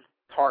cream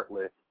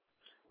tartlet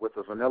with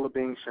a vanilla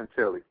bean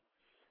chantilly.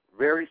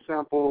 Very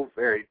simple,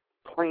 very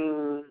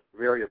clean,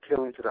 very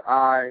appealing to the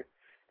eye.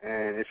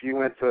 And if you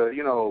went to,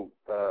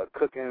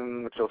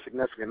 cooking with your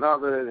significant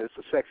other, it's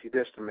a sexy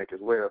dish to make as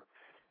well.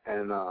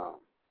 And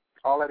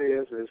all it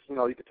is, you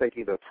can take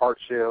either a tart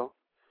shell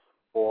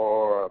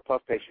or a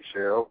puff pastry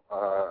shell.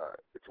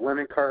 It's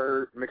lemon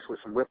curd mixed with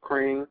some whipped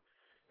cream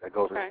that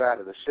goes inside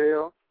of the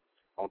shell.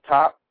 On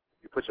top,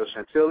 you put your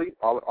chantilly.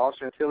 All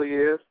chantilly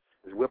is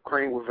whipped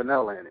cream with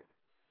vanilla in it.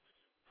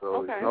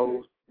 So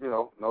there's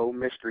no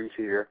mysteries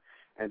here.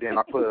 And then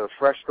I put a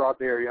fresh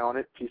strawberry on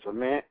it, piece of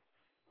mint.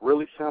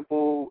 Really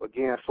simple,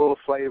 again, full of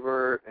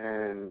flavor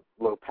and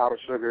a little powdered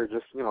sugar,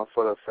 just,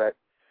 for the effect.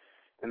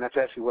 And that's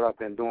actually what I've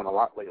been doing a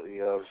lot lately.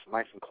 It's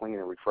nice and clean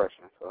and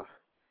refreshing. So.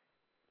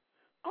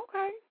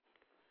 Okay.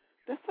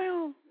 That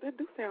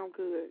do sound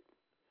good.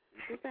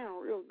 It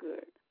sound real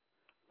good.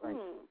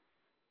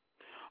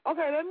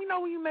 Okay, let me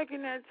know when you're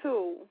making that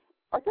too.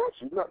 I got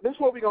you. No, this is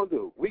what we're going to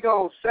do. We're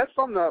going to set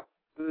something up,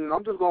 and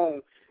I'm just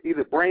going to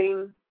either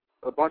bring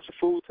a bunch of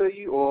food to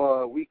you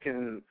or we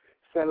can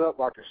set it up.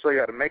 I can show you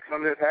how to make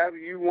something. However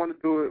you want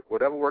to do it,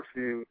 whatever works for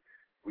you,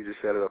 we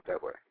just set it up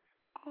that way.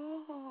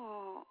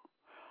 Oh,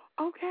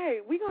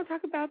 okay. We're going to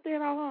talk about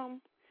that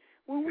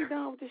when we're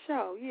done with the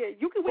show. Yeah,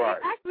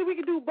 actually, we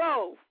can do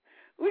both.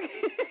 We can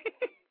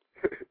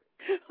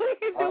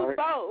do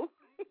both.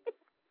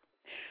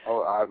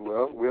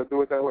 We'll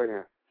do it that way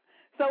then.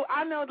 So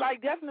I know,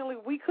 definitely,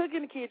 we cook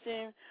in the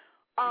kitchen.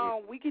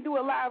 We can do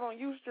it live on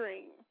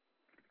Ustream.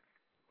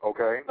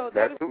 Okay. So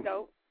that is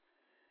dope.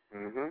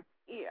 Mm-hmm.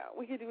 Yeah,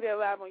 we can do that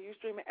live on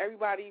Ustream, and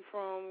everybody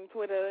from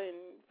Twitter and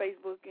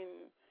Facebook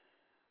and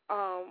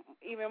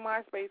even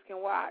MySpace can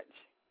watch.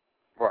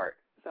 Right.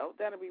 So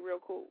that'll be real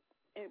cool.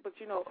 But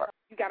you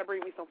got to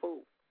bring me some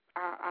food.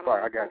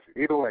 I got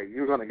you. Either way,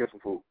 you're gonna get some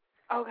food.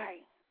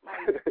 Okay.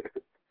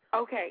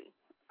 Okay.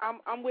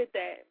 I'm with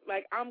that.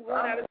 I'm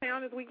going out of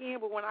town this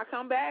weekend, but when I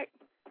come back,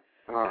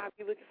 I'll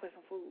be looking for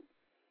some food.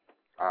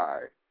 All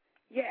right.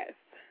 Yes.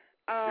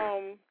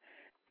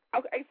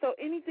 Okay, so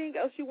anything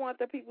else you want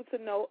the people to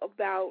know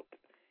about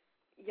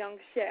Young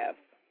Chef?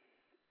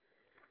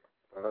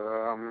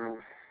 You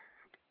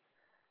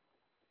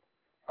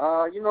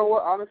know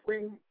what,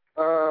 honestly,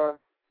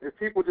 if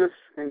people just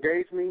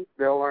engage me,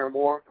 they'll learn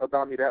more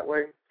about me that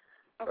way.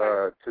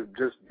 Okay. To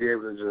just be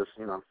able to just,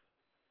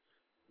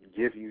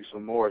 give you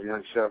some more of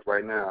Young Chef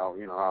right now,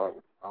 I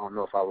don't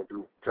know if I would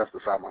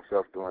justify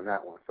myself doing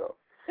that one. So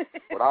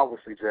what I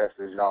would suggest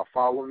is y'all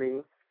follow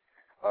me.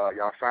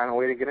 Y'all find a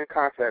way to get in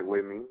contact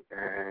with me,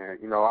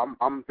 and I'm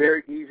a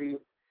very easy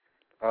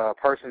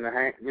person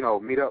to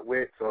meet up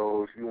with.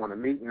 So if you want to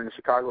meet in the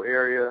Chicago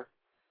area,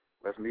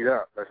 let's meet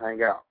up. Let's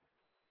hang out.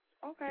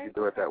 Okay. You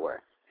can do it that way.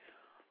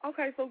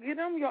 Okay, so give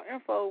them your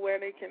info where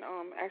they can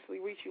actually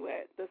reach you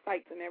at, the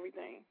sites and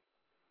everything.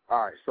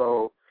 All right.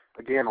 So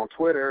again, on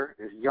Twitter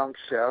is Young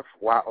Chef,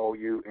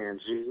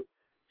 YOUNG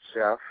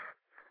Chef.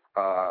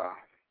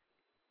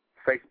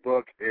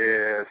 Facebook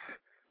is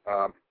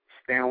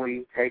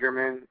Stanley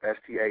Hagerman,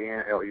 STANLEY,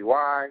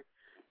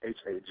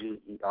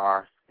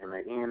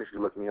 HAGERMAN, if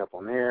you look me up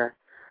on there.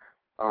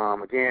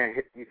 Again,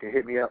 you can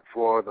hit me up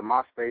for the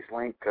MySpace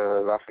link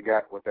because I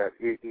forgot what that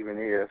even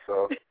is,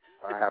 so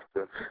I have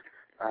to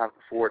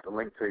forward the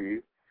link to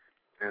you.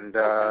 And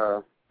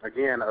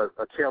again, A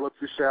Tale of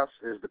Two Chefs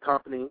is the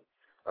company.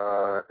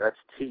 That's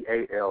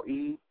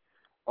TALEOF,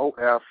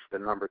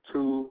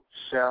 2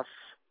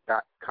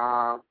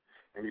 chefs.com,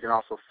 and you can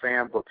also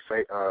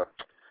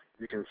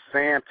you can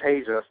fan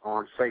page us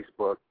on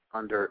Facebook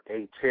under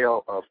A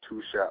Tale of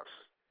Two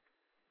Chefs.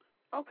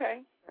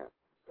 Okay. Yeah,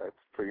 that's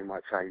pretty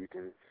much how you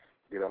can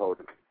get a hold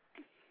of me.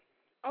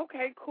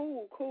 Okay,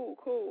 cool.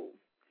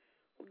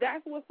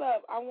 That's what's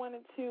up. I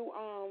wanted to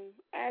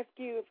ask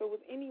you if there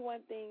was any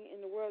one thing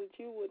in the world that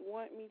you would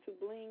want me to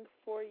bling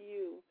for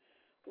you.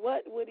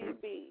 What would it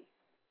be?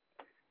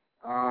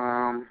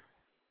 That's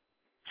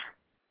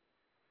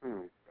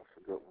a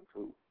good one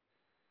too.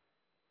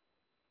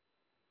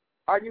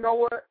 You know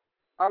what?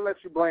 I'll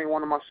let you bling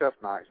one of my chef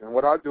knives, and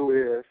what I'll do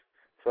is,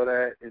 so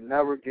that it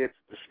never gets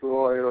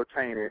destroyed or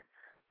tainted,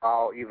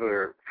 I'll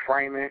either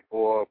frame it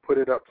or put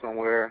it up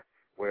somewhere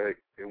where it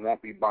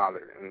won't be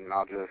bothered, and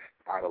I'll just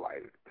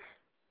idolize it.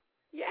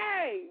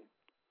 Yay!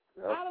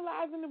 Yep.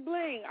 Idolizing the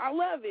bling. I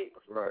love it.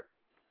 That's right.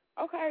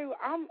 Okay,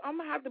 I'm going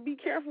to have to be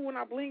careful when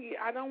I bling it.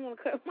 I don't want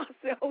to cut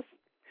myself.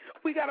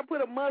 We got to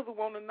put a muzzle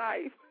on the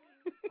knife.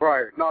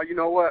 Right. No, you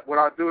know what? What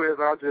I'll do is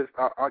I'll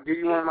give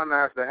you one of my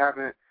knives that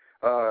haven't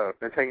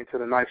been taken to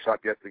the knife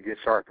shop yet to get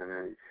sharpened,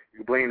 and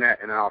you bling that,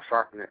 and then I'll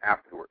sharpen it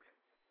afterwards.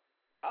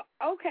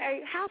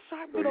 Okay. How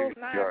sharp do those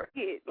knives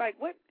get?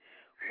 What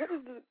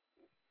is the...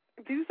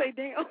 Do you say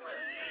damn?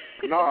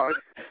 No,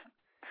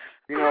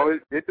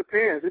 it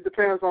depends. It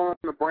depends on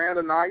the brand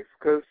of knife,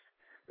 because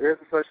There's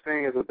a such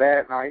thing as a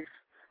bad knife.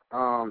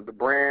 The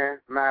brand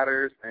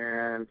matters,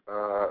 and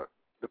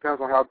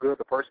depends on how good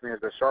the person is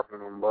that's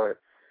sharpening them. But,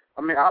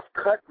 I mean, I've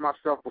cut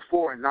myself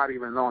before and not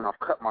even knowing I've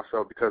cut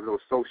myself because it was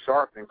so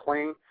sharp and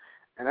clean.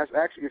 And that's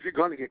actually, if you're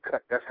going to get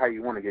cut, that's how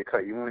you want to get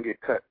cut. You want to get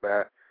cut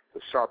by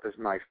the sharpest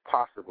knife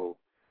possible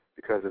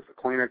because it's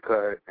a cleaner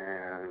cut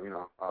and, you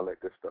know, all that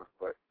good stuff.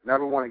 But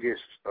never want to get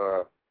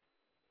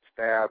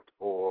stabbed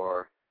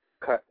or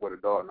cut with a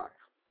dull knife.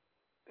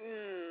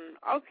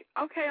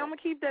 Okay, I'm going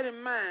to keep that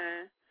in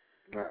mind.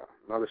 Yeah,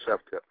 another chef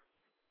tip.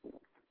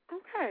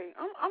 Okay,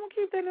 I'm going to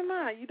keep that in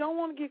mind. You don't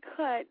want to get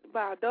cut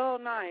by a dull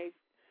knife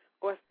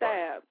or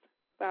stabbed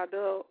by a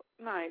dull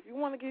knife. You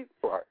want to get,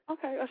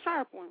 okay, a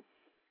sharp one.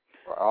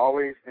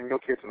 Always, in your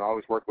kitchen,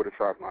 always work with a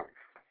sharp knife.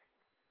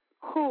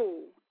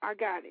 Cool, I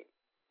got it.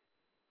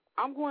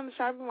 I'm going to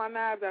sharpen my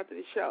knives after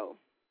the show.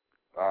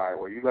 All right,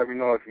 well, you let me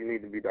know if you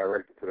need to be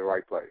directed to the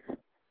right place.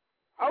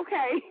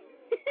 Okay.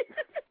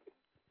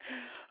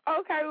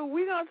 Okay, well,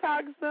 we're going to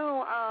talk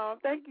soon.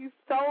 Thank you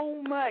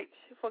so much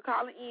for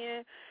calling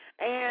in.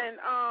 And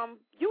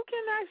you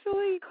can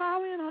actually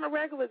call in on a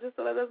regular just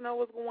to let us know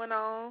what's going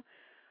on.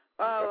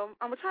 I'm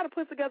going to try to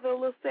put together a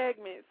little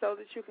segment so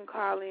that you can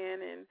call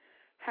in and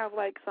have,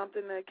 like,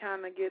 something to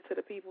kind of get to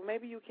the people.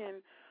 Maybe you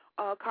can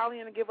call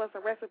in and give us a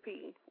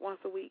recipe once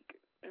a week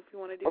if you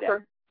want to do that.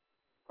 Okay.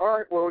 All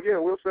right, well, yeah,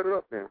 we'll set it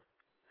up then.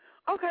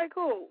 Okay,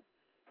 cool.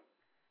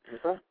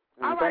 Okay.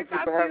 All right, thank you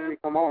for having me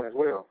come on as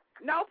well.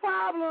 No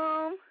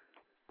problem.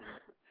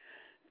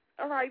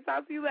 All right,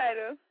 talk to you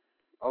later.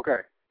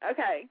 Okay.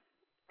 Okay.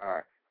 All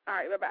right. All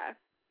right, bye-bye.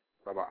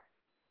 Bye-bye.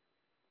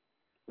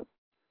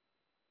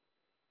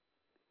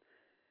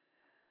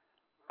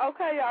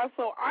 Okay, y'all,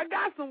 so I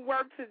got some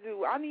work to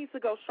do. I need to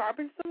go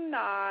sharpen some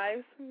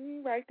knives. Let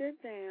me write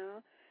that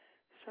down.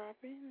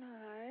 Sharpen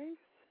knives.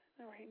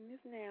 I'm writing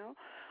this now.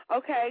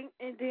 Okay,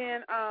 and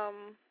then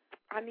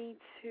I need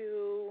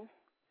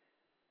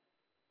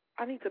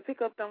to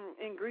pick up them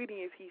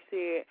ingredients he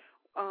said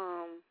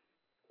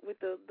with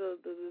the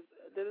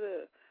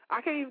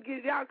I can't even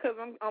get it out because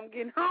I'm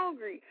getting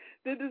hungry.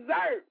 The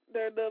dessert,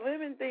 the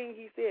lemon thing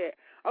he said.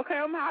 Okay,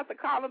 I'm going to have to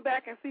call him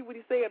back and see what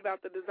he said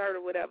about the dessert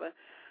or whatever.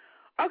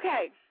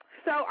 Okay,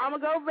 so I'm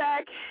going to go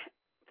back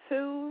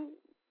to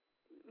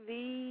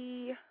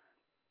the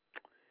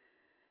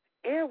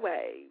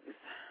airwaves.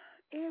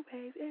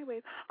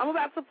 I'm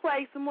about to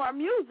play some more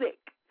music.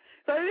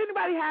 So if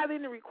anybody has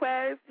any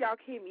requests, y'all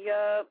can hit me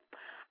up.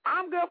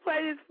 I'm going to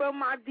play this from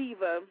my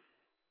diva,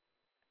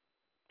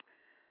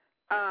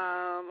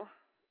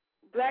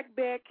 Black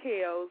Bear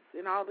Kales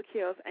and all the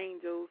Kales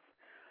Angels.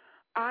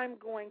 I'm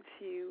going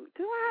to,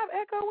 do I have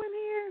echo in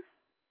here?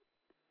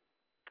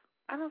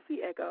 I don't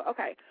see echo.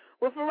 Okay.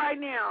 Well, for right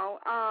now,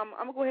 I'm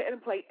going to go ahead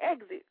and play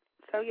Exit.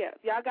 So, yeah,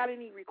 if y'all got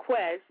any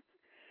requests,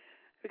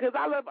 because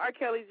I love R.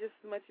 Kelly just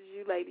as much as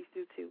you ladies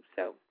do, too.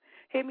 So,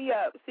 hit me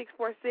up,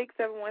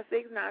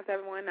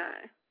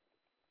 646-716-9719.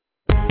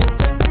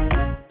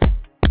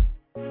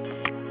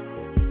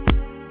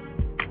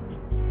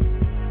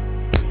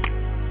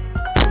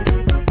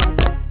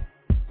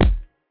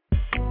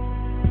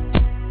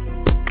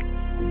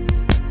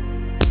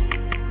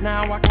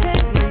 Now I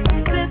can't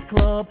leave this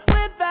club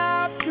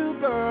without you,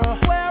 girl.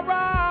 Where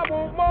I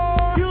want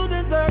more, you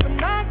deserve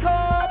an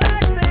encore.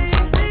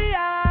 Backstage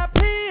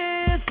VIP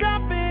is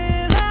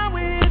jumping, how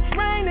it's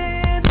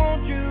raining.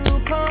 Won't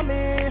you come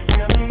in?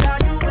 Tell me how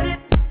you with it.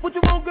 What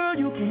you want, girl?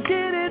 You can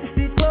get it.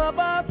 These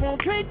clubbers won't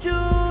treat you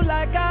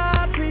like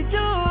I treat you.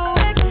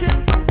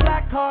 Action,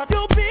 black card,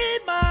 you'll be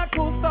my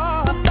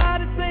co-star.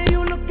 Somebody say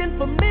you looking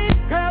for me,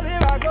 girl. Here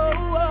I go.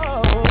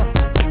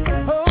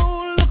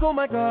 Oh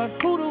my God,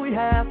 who do we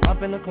have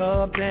up in the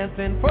club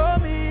dancing for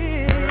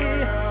me?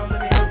 Girl,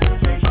 let me have some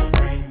chase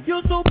dreams.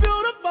 You're so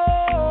beautiful.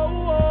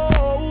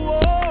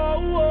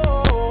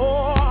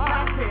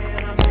 How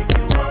can I make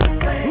you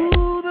understand?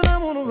 Ooh, that I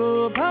wanna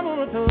rub, I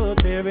wanna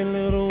touch every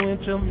little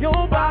inch of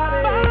your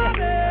body.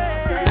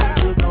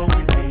 Girl, go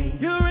with me.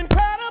 You're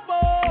incredible.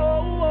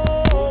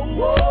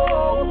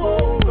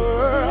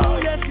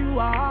 Girl, yes you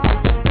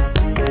are.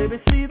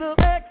 Baby, see the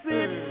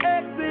exit,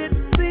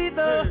 see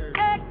the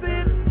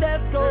exit.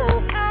 Let's go.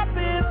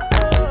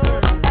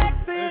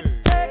 Exit,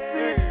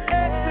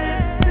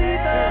 see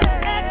the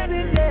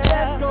exit, yeah.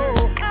 Let's go.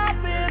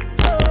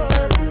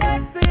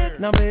 Exit.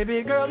 Now,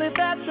 baby girl, if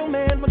that's your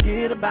man,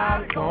 forget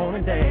about it, go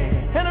and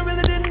dance. And I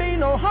really didn't mean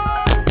no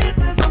harm. This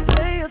is a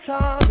player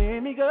charm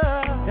in me,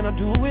 girl. And I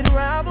do it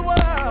around the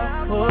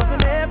world, clubs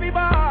in every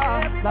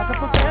bar, like a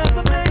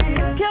professor, baby.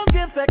 Kills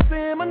get sexy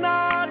in my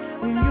nod.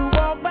 When you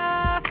walk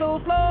by so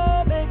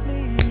slow, make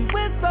me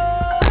whistle.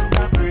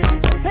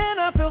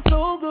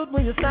 So good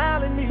when you're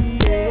smiling at me,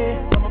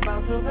 yeah. I'm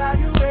about to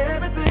value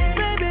everything.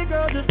 Baby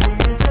girl, just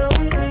please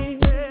come with me.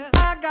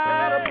 I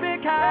got a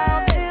big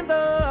house in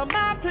the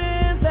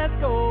mountains, let's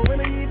go.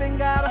 And I even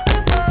got a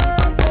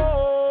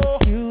purple.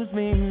 Excuse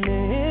me,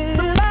 miss.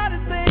 Somebody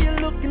say you're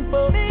looking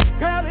for me.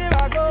 Girl, here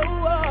I go.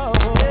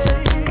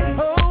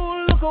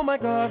 Oh, look, oh my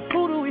God,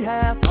 who do we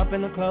have up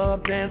in the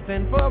club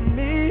dancing for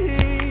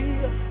me?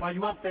 While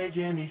you up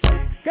staging these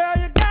chicks? Girl,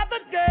 you got the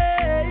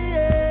game.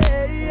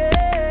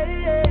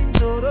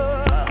 So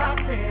how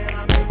can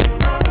I make you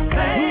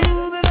understand?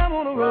 Ooh, that I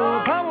wanna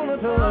rub, I wanna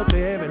touch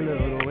every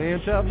little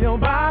inch of your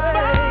body.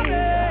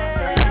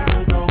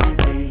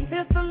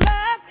 It's the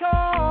last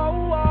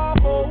call,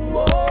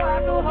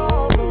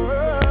 alcohol,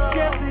 girl.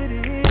 Yes, it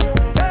is.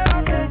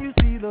 Girl, can you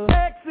see the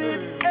exit,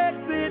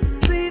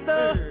 see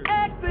the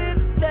exit,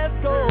 let's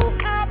go.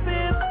 Out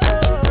this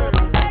club,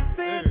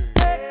 exit,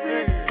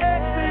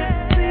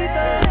 see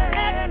the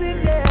exit,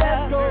 yeah,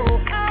 let's go.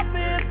 Out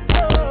this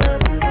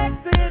club,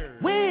 exit,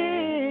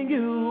 when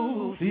you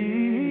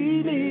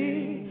see me.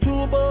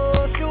 Tuba,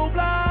 shoe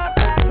block,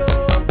 back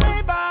up,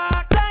 way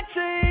back, that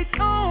chase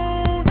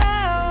on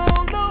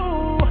down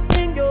low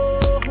in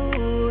your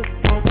hood.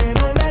 Smoking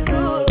on that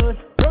good.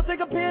 Go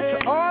take a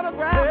picture,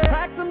 autograph,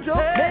 pack some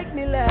jokes, make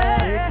me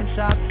laugh. Take some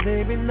shots,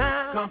 baby,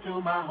 now. Come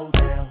to my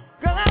hotel.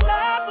 Girl, I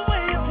love the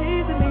way you're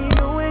teasing me,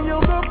 knowing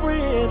your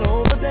girlfriend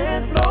on the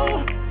dance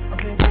floor. I'm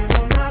thinking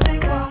of nothing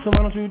wrong. So why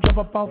don't you jump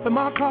up off in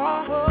my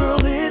car?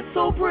 Girl, it's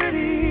so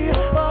pretty.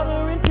 All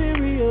the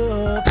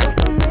interior,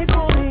 custom made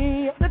for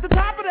me. Let the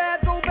top of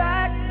that go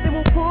back, then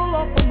we'll pull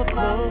off on the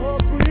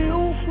club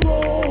real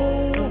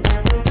slow.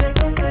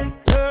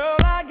 Girl,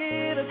 I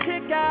get a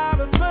kick out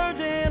of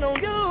splurging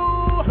on you.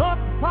 North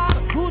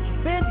Prada, Gucci,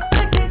 Fendi,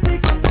 take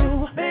it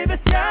through. Baby,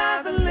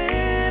 sky's the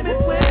limit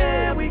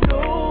where we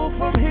go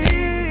from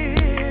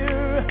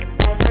here.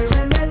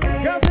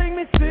 Girl, take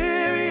me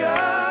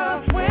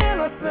serious when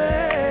I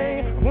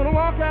say I wanna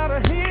walk out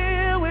of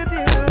here with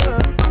you.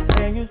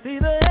 Can you see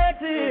the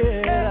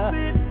exit?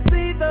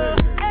 See the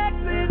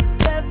exit,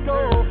 let's go.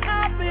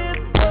 Out this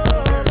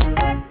club,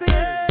 exit,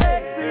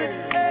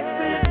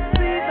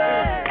 see the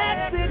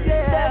exit,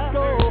 yeah, let's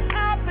go.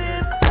 Out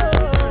this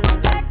club,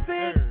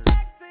 exit,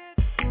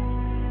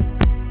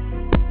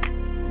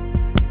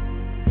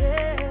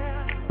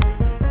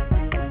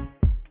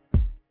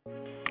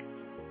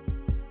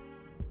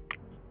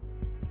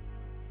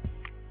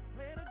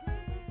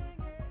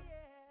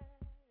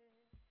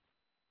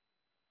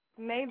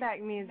 Maybach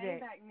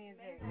music.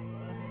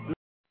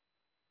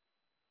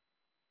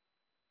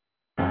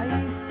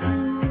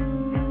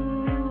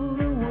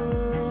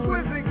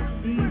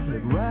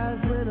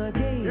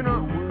 You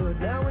know,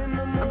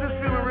 I'm just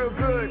feeling real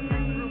good.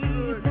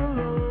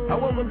 I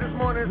woke up this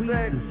morning and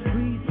said,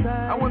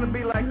 I want to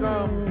be like,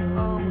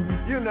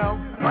 you know,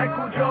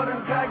 Michael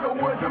Jordan, Tiger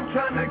Woods. I'm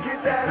trying to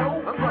get that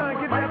over. I'm trying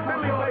to get that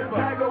Billy paper.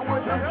 Tiger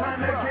Woods, I'm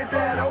trying to get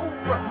that over.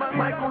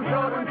 Michael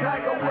Jordan,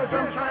 Tiger Woods,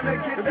 I'm trying to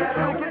get that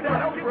over.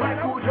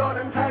 Michael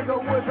Jordan, Tiger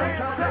Woods, I'm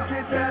trying to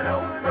get that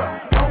over.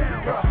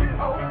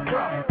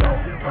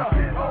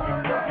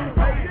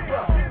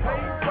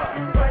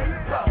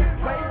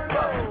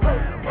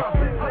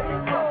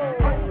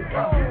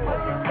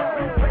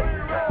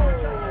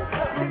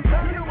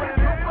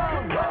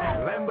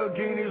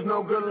 Lamborghinis,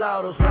 no good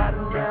louder,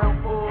 sliding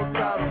down full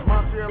throttle.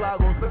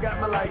 Murcielagos, look at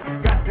my life.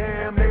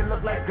 Goddamn, they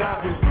look like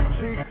goggles.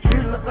 She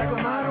look like a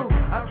model.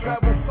 I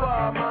travel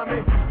far,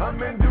 mommy.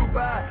 I'm in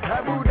Dubai,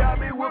 Abu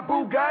Dhabi with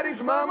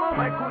Bugattis, mama.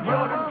 Michael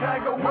Jordan,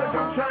 Tiger Woods,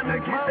 I'm trying to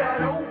get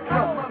that over.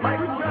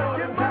 Michael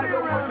Jordan,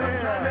 Tiger Woods, I'm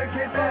trying to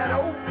get that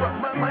over.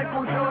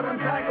 Michael Jordan,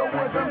 Tiger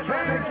Woods, I'm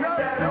trying to get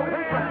that over.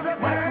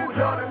 Michael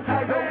Jordan,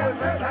 Tiger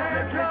Woods, I'm trying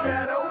to get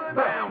that over.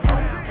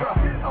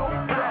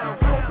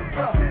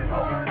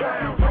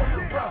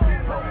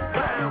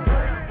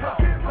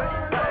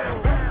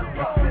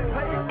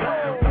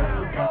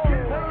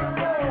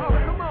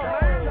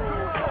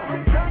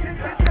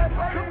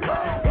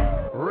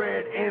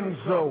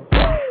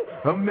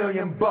 $1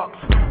 million.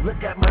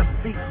 Look at my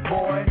seats,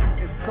 boy.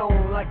 It's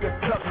sewn like a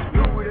tux.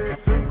 Louis this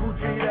and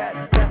Gucci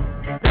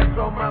that's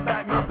on my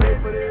back. My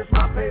paper this,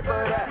 my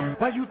paper that.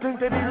 Why you think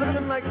they be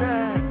looking like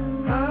that?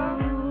 Huh?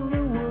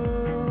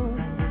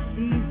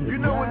 You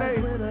know when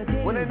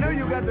they know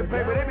you got the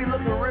paper, they be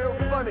looking real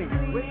funny.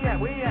 Where you at?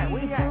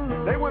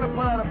 They want to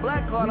pull out a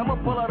black card. I'm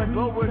gonna pull out a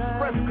Global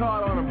Express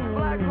card on them.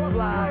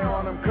 Fly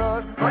on them,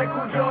 cuz.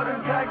 Michael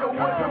Jordan, Tiger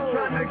Woods, I'm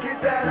trying to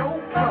get that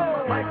over.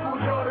 Michael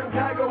Jordan,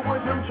 Tiger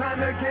Woods, I'm trying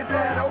to get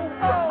that over.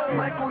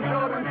 Michael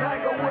Jordan,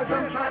 Tiger Woods,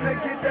 I'm trying to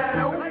get that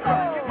over.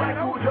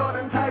 Michael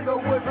Jordan, Tiger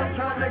Woods, I'm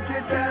trying to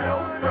get that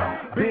over.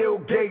 Bill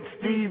Gates,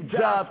 Steve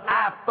Jobs,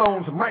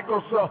 iPhones,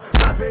 Microsoft.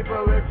 My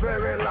paper is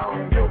very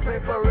long, your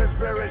paper is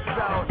very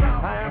short.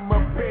 I am a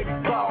big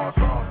boss,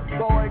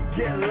 boy,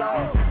 get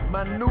lost.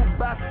 My new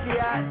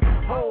Basquiat,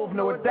 Hove,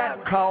 know what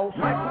that costs.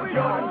 Michael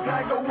Jordan,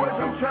 Tiger Woods,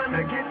 I'm trying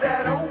to get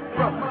that over.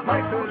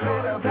 Michael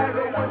Jordan,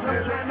 Tiger Woods,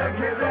 I'm trying to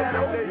get that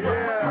over.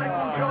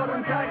 Michael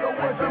Jordan, Tiger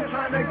Woods, I'm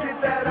trying to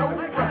get that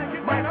over.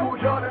 Michael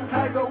Jordan,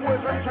 Tiger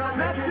Woods, I'm trying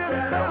to get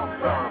that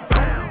over.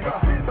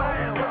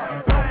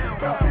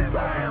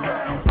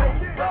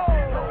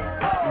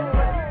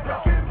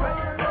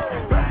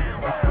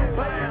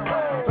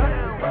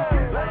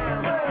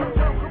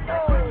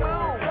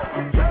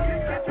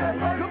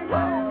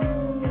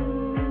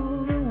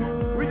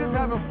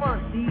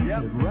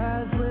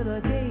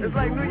 It's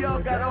like New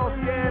York got all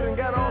scared and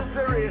got all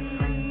serious.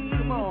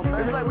 Come on,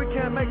 man. It's like we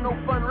can't make no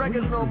fun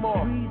records no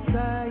more.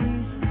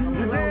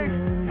 You dig?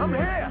 I'm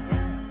here.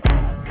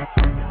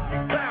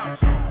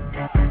 Bounce.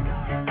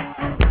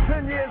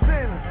 10 years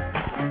in,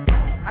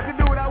 I can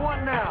do what I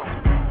want now.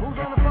 Who's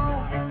on the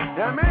phone? You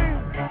know what I mean?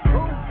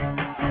 Who?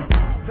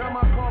 Tell him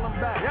I'll call him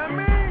back. You know what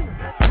I mean?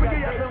 Let me get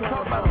y'all something to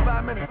talk about in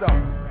 5 minutes though.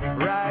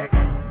 Right?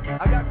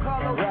 I got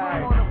Carlos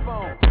Slim on the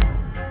phone.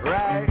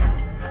 Right?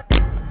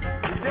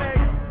 You dig?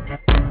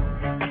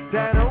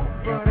 That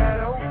Oprah.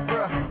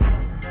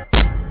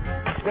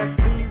 That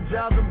Steve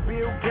Jobs and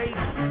Bill Gates.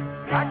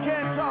 I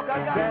can't talk,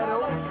 I got that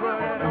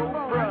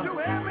Oprah. You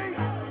hear me?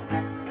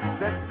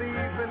 That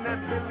Steve and that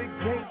Billy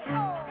Gates.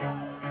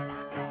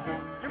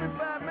 Give me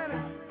 5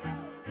 minutes.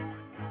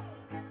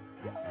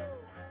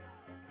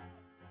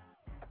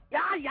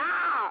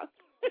 Yeah.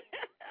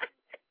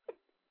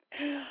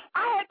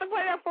 I had to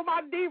play that for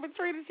my diva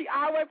Trina. She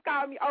always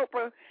called me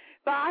Oprah.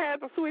 So I had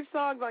to switch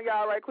songs on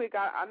y'all right quick.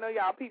 I know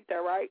y'all peeped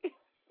that, right?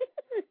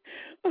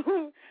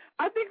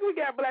 I think we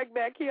got Black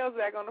Back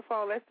Killsack on the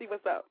phone. Let's see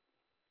what's up.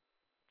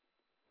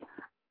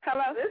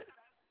 Hello?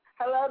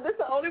 Hello, this is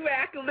the only way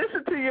I can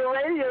listen to your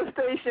radio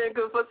station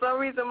because for some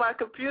reason my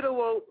computer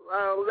won't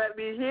let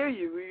me hear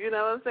you. You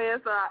know what I'm saying?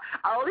 So I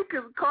only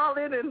could call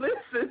in and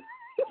listen.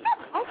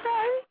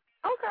 Okay.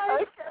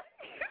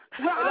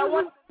 Well, I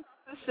wasn't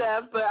the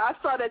chef, but I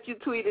saw that you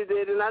tweeted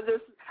it, and I'm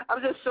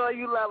just showing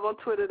you love on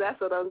Twitter.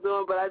 That's what I'm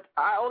doing. But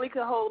I only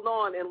can hold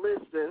on and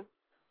listen.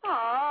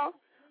 Oh,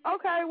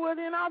 okay. Well,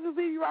 then I'll just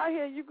leave you right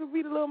here. You could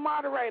be the little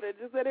moderator.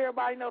 Just let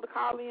everybody know to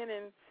call in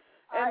and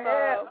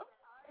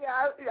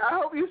I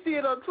hope you see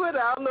it on Twitter.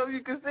 I don't know if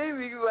you can see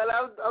me, but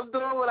I'm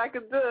doing what I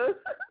can do.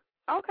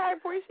 Okay,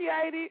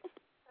 appreciate it.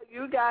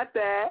 You got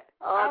that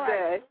all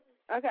day.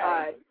 Okay. All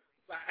right.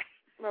 Bye.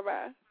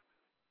 Bye-bye.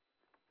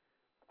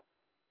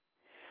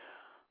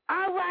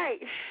 All right.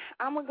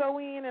 I'm going to go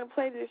in and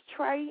play this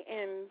Trey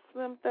and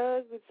Slim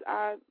Thug, which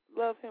I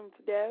love him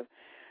to death.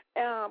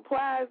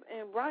 Plies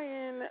and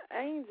Brian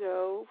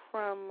Angel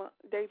from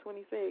Day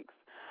 26.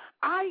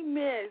 I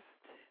missed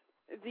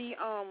the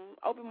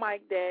open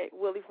mic that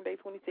Willie from Day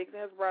 26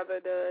 and his brother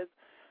does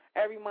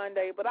every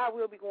Monday, but I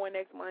will be going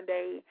next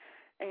Monday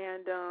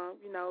and,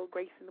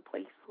 gracing the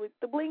place with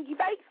the blingy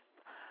face.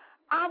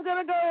 I'm going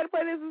to go ahead and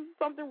play this is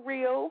something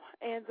real,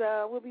 and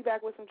we'll be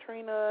back with some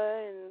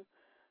Trina and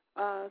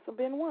some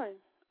Ben 1.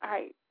 All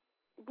right.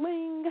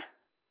 Bling.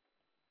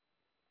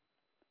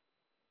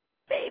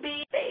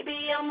 Baby,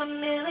 I'm a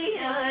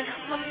million,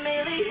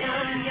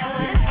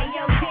 Hey,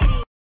 yo, Diddy.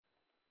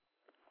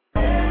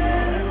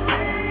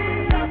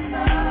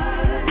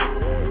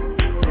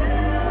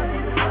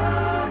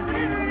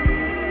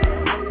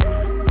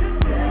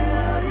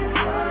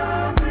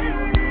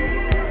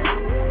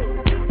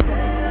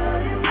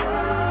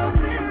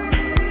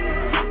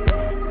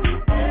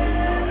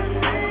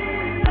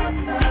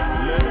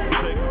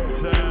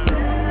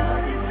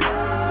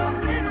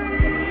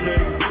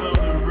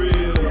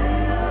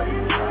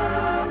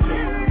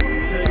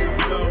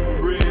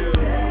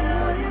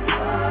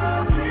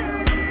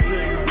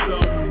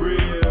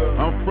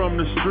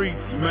 Streets,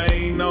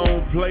 man, I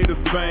don't play the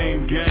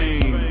fame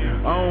game.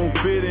 I don't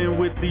fit in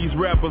with these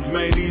rappers,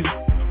 man, these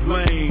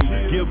lame.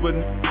 Give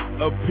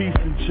a piece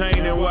and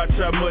chain and watch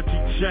how much he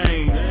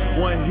change.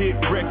 One hit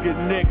record,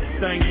 next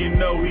thing you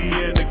know he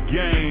in the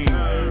game.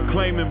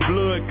 Claiming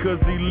blood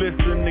cause he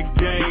listen to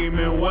Game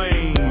and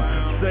Wayne.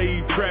 Say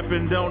he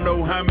trapping, don't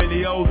know how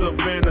many O's up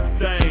in the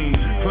thing.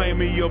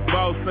 Claiming your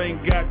boss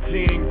ain't got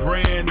 10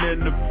 grand in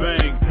the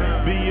bank.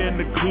 Be in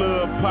the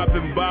club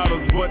popping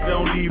bottles but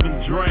don't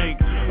even drink.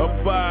 A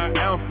 5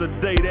 ounce a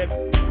day, that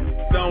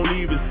don't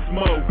even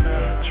smoke.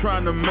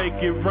 Trying to make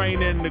it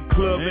rain in the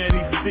club and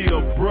he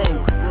still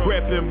broke.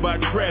 Rapping by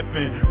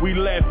trapping, we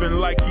laughing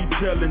like he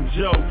telling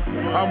jokes.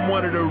 I'm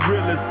one of the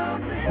realest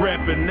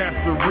rapping,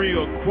 that's a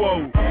real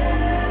quote.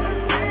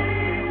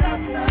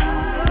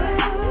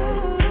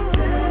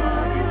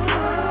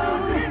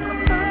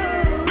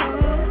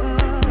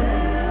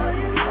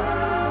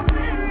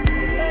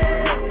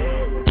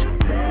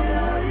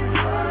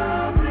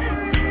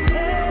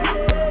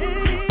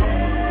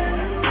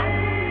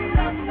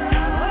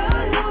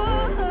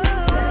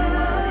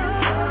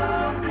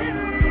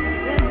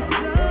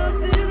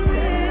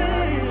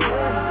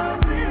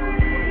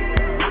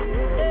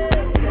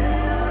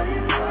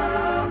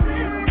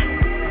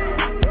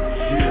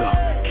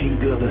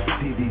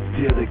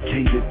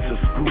 Dedicated to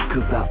school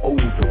cause I owe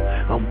them.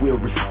 I'm well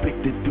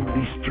respected through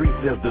these streets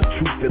as the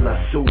truth and I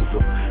show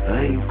them.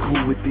 I ain't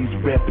cool with these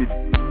rapid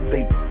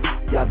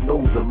y'all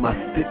know them. I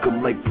stick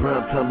them like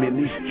prime time in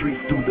these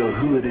streets through the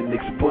hood and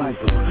expose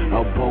them.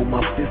 I'll ball my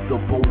fists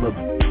up on the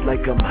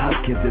like I'm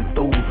Hopkins and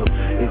throws them.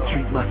 And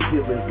treat my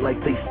feelings like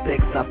they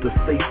stacks out the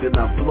safe and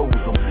I blows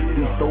them.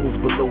 These stones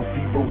below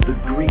 0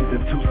 degrees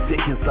in 2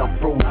 seconds I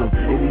froze them.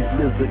 And these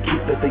lizard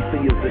kids that they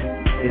say is the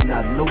and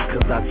I know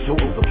cause I chose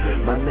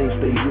them. My name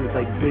stay here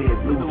like bad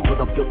blues, but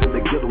I'm felt in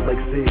the ghetto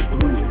like sad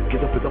blues.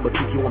 Get up and I'ma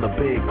take you on a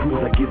bad cruise.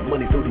 I get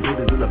money, 30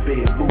 minutes in a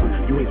bad mood.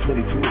 You ain't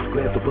 22 inch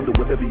glass up under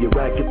whatever you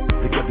ride. Get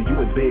together, you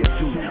in bad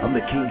shoes. I'm the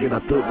king and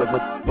I thug like my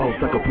boss.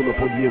 I can pull up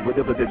on you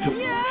whatever that you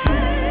choose.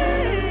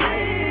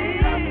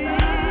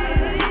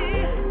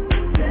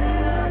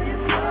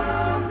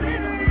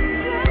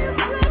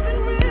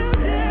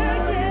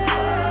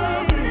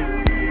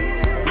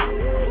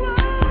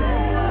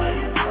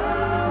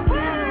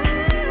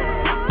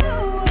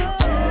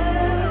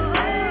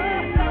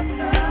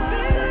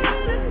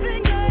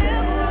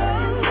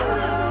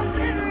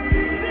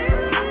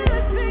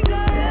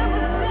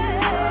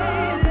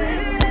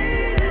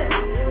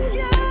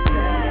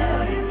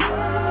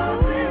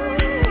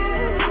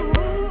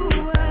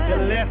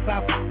 less I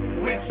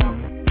with you,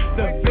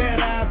 the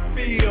better I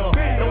feel.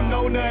 Don't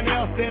know nothing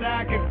else that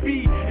I could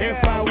be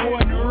if I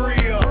wasn't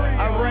real.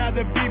 I'd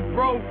rather be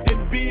broke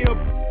than be a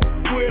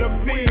with a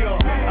meal.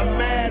 A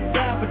mad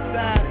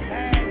appetite,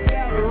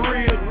 the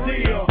real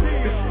deal.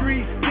 The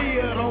streets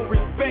still don't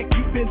respect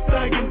you, been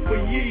thugging for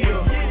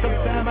years.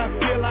 Sometimes I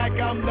feel like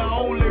I'm the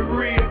only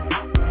real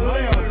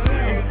left.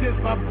 And since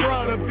my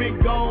brother been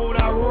gone,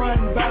 I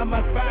run by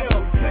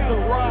myself. There's a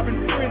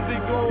robbing frenzy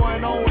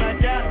going on, I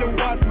got to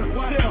watch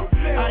myself.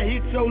 I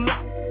hit your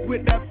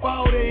with that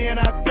 40 and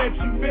I bet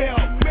you fell.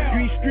 You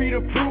ain't street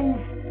approved,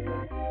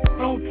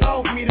 don't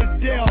talk me to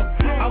death.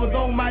 I was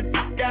on my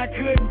I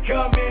couldn't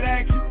come and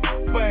ask you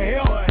for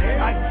help.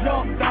 I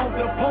jumped off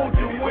the porch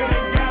and went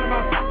and got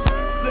myself.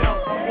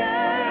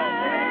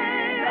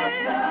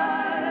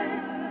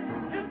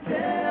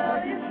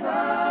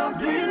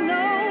 Do you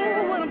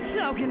know what I'm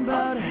talking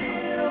about? Do you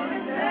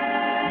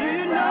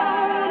know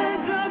what I'm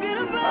talking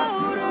about?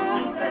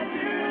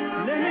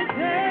 Let me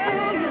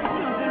tell you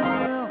something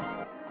real.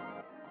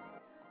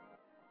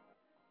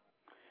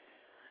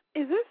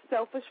 Is it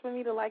selfish for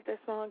me to like that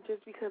song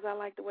just because I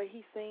like the way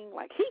he sings?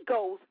 Like, he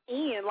goes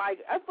in. Like,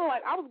 I feel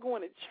like I was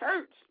going to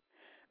church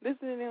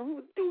listening to him. He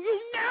was, do you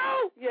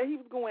know? Yeah, he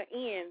was going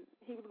in.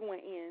 He was going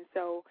in.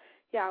 So,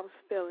 yeah, I was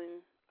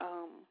feeling,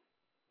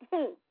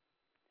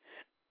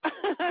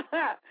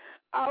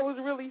 I was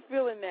really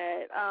feeling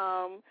that.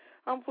 I'm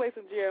going to play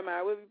some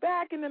Jeremiah. We'll be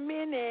back in a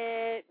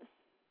minute.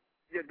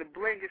 Yeah, the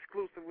Bling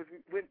exclusive with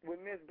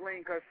Miss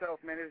Bling herself,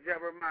 man. It's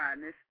Jeremiah.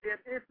 And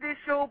if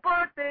it's your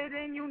birthday,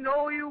 then you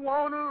know you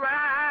want to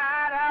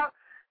ride out.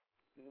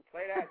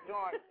 Play that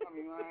joint for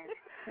me, man.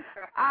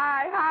 All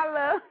right,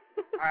 holla.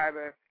 All right,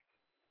 man.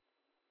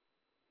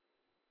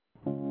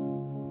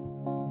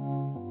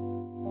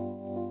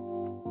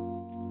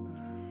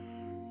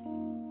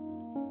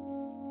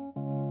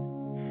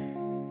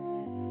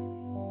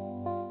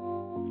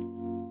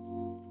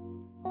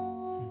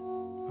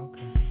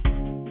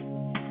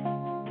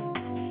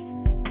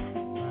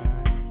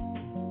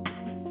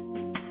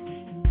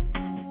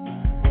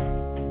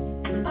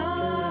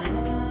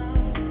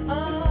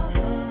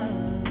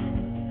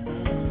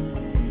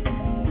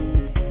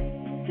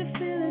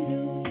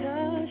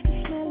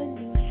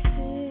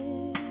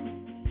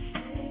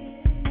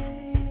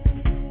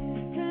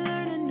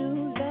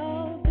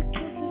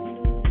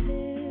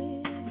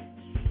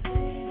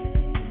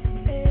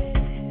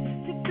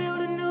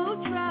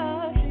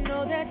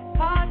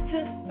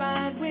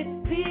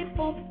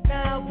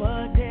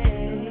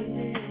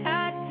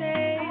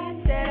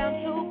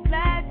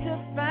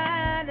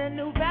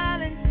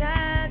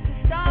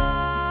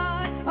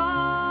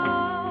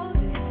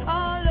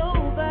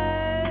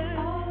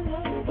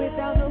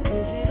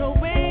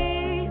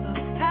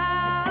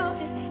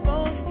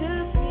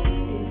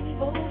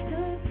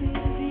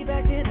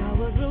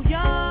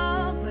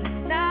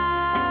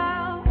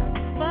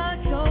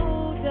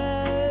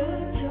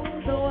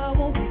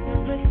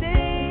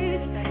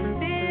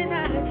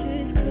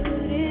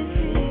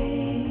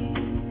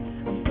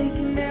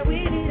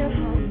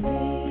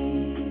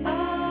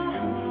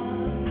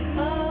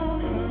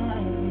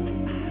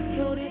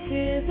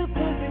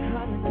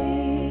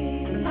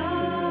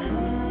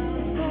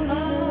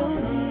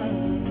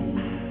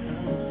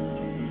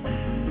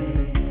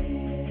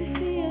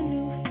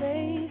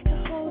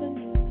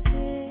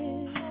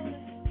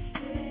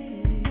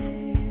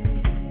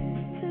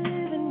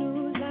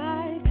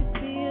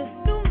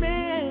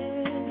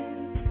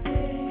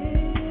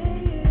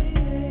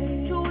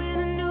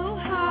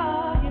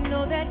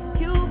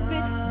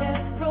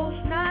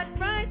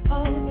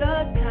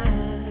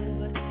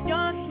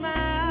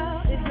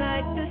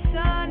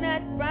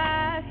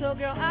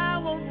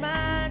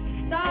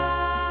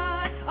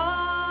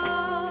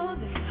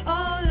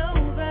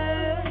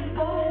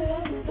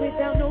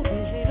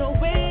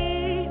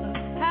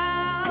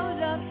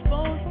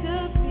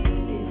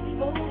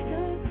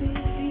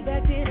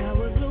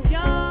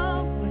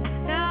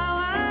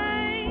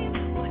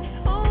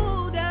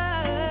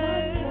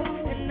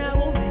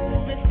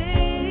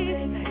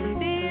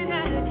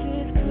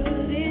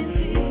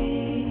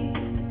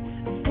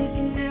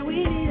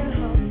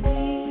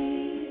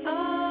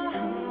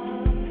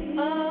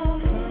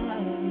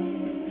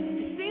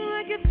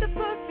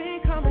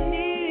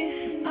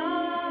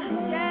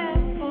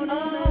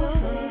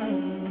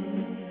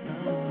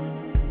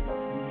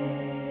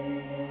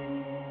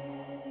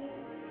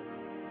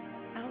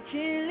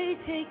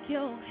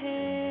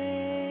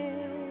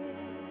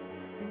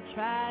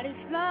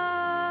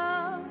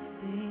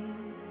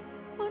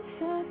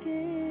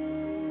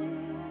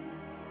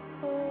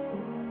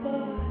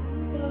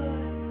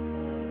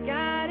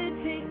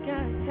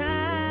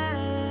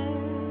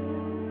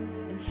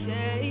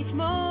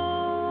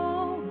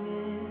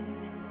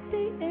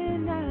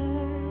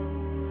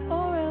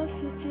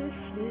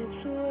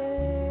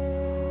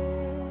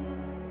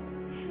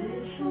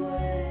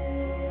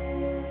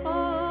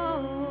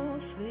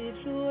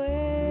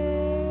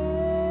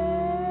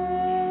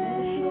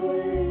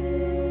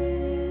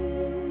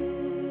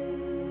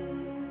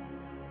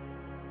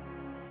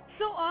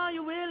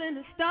 and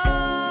the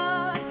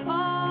stars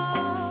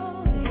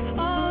all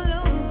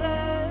over,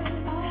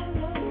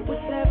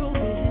 with several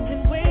visions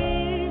and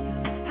ways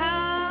of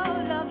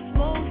how love's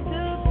supposed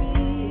to be.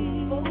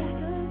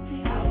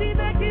 See,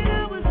 back then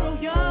I was so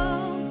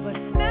young, but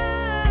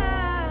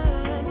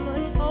now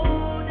much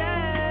older,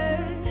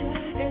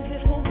 and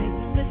just won't make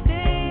no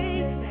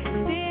mistakes.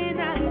 Then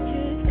I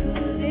just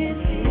couldn't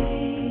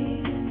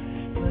see,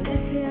 but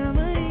this year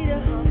I'ma need a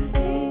hump.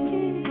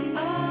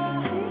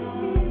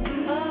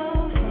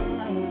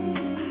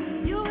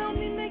 You help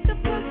me make the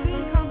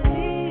perfect comedy.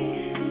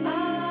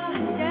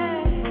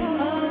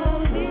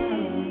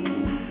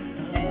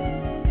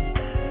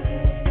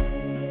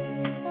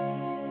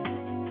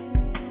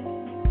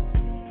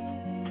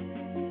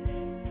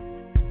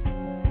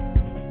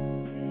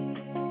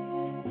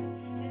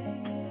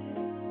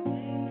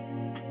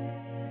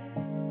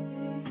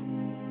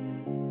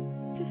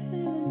 To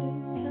feel a new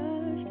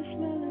touch, to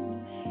smell a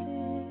new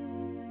scent,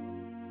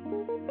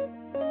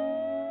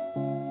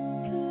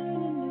 to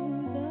learn a new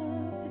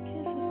love, to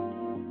kiss a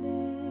new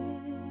man.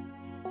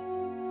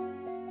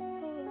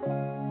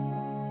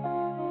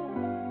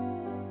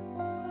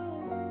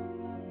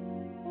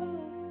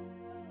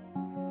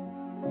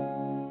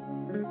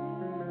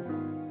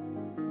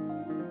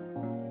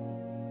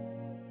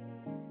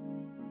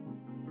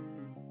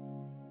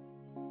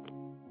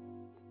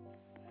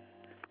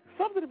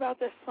 Something about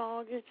that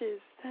song, it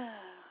just, I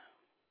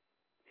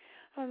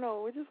don't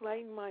know, it just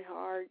lightened my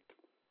heart.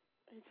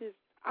 It just,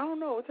 I don't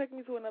know, it took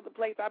me to another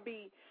place. I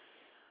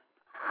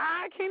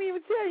can't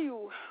even tell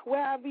you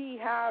where I be,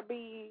 how I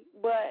be,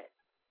 but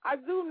I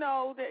do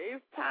know that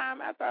it's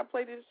time after I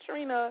play this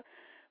Trina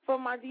for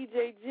my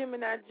DJ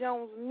Gemini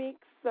Jones mix,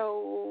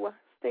 so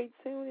stay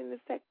tuned in a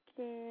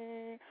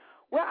second.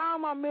 Where are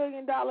my $1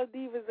 million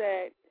divas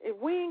at? If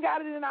we ain't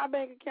got it in our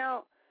bank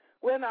account,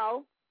 well,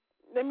 no,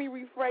 let me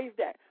rephrase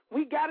that.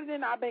 We got it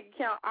in our bank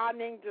account. Our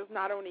name just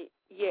not on it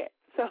yet.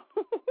 So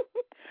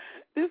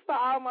this for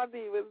all my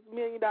divas, $1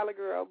 Million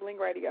Girl, Bling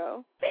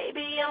Radio.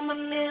 Baby, I'm a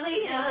million.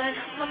 Hey,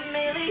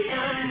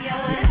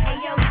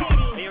 yo,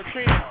 Diddy. Hey, yo,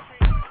 Trina.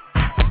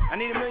 I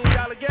need $1 million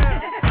girl.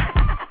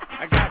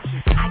 I got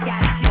you.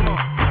 Come on.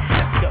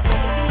 Let's go.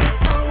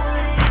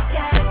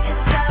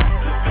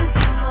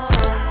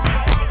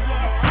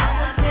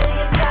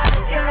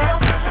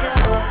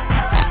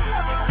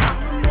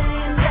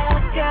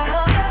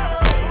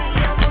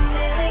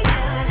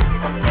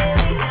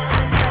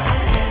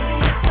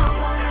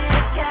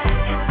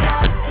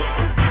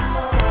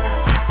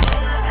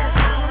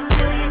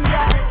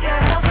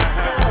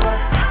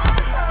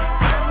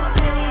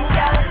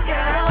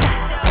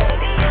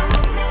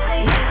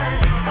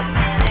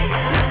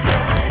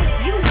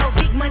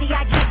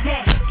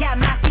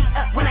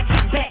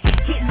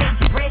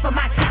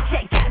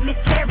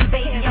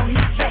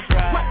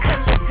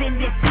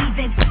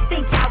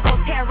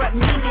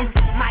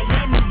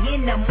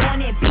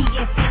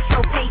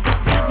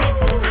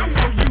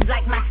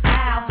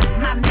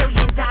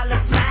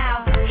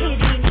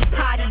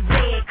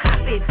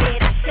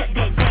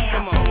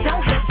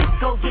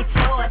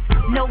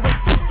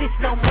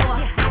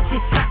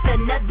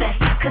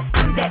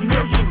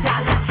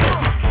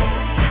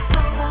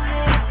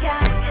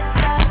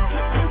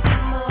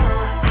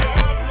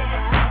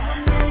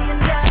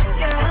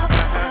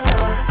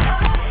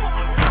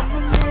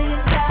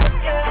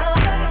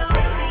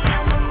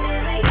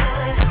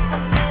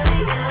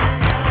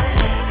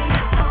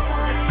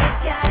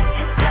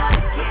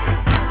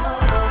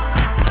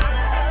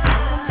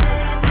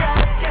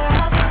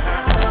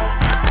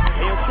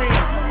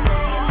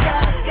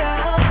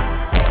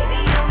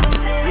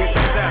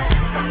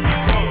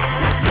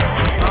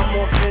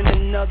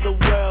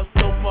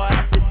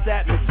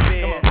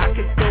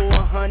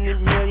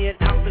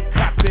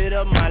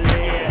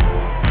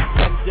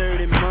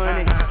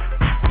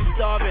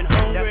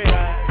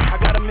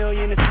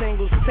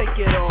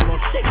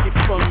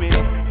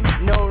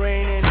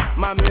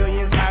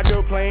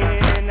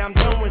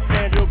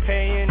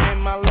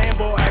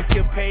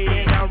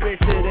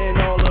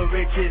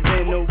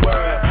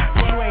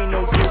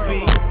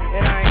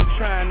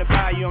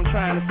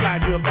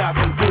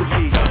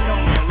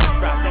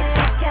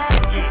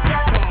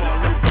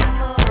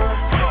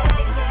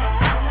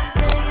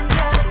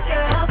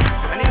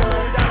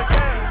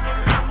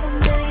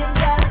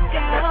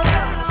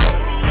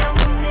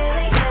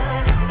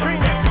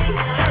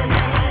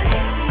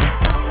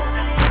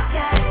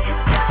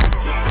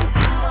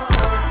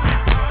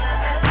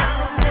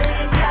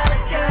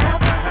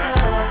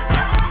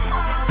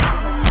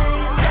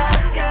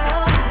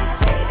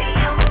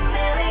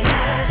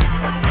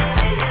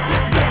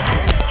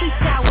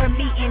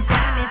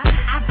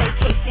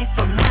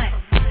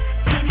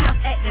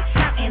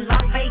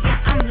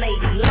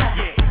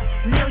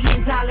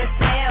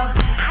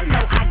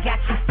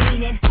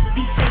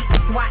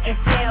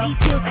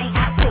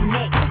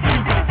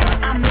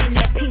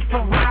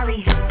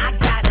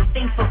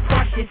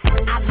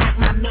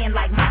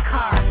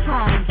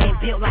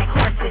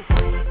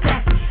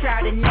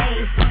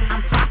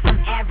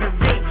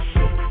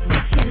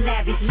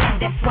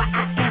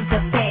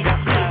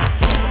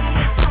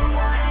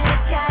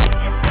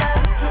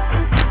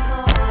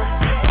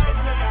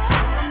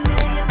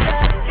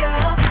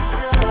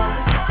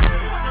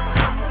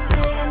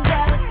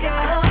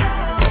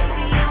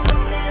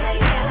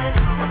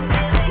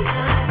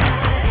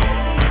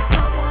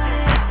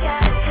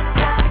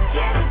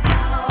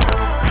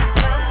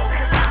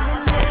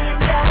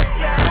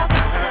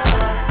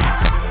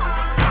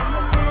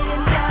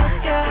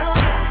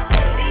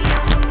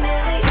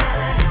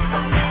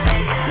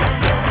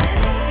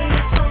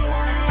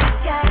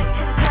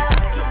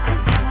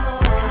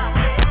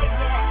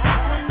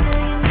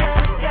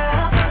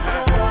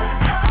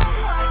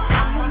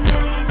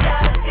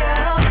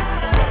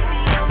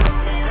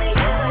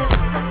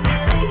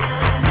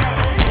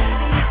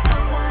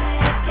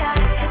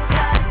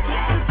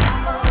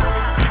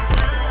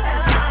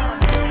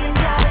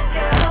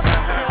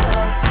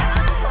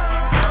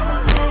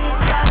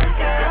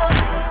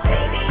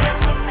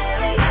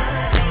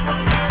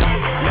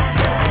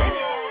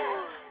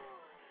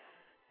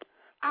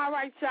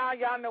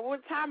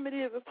 what time it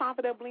is. It's time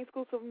for that Bling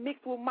exclusive mix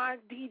with my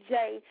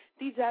DJ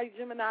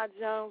Gemini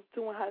Jones,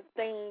 doing her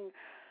thing,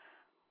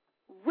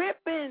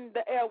 ripping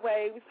the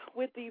airwaves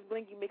with these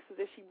blingy mixes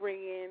that she bring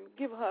in.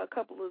 Give her a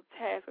couple of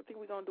tasks. I think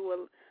we're going to do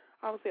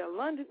a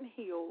London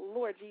Hill,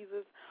 Lord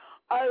Jesus,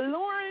 a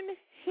Lauryn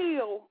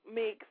Hill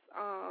mix,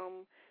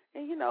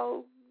 and, you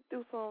know,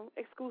 do some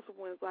exclusive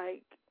ones.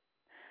 Like,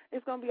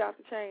 it's going to be off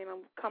the chain.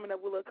 I'm coming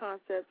up with little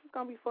concepts. It's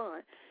going to be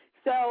fun.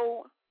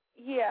 So,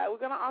 yeah, we're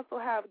going to also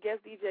have guest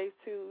DJs,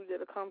 too,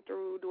 that'll come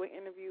through, do an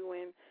interview,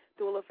 and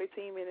do a little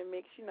 15-minute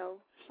mix, you know,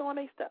 showing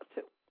their stuff,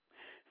 too.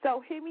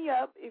 So hit me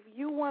up if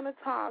you want to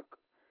talk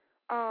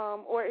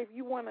or if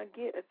you want to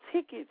get a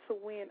ticket to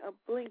win a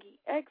Blingy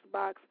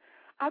Xbox.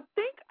 I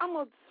think I'm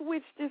going to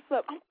switch this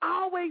up. I'm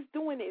always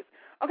doing this.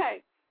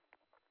 Okay,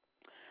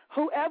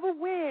 whoever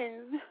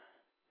wins,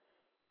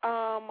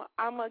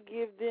 I'm going to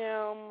give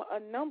them a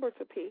number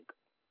to pick.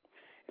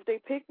 If they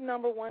pick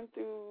number 1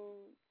 through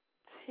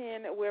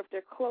 10, where if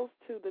they're close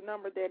to the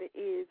number that it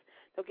is,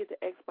 they'll get the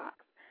Xbox.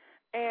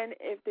 And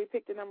if they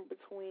pick the number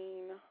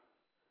between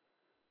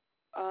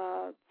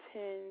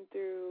 10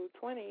 through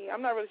 20,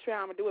 I'm not really sure how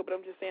I'm going to do it, but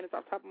I'm just saying it's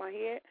off the top of my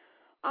head.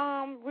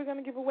 We're going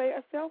to give away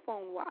a cell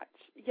phone watch.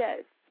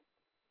 Yes.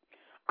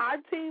 I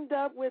teamed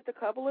up with a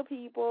couple of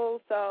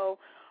people, so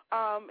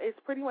it's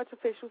pretty much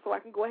official, so I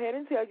can go ahead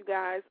and tell you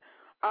guys.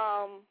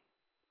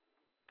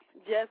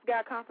 Just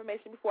got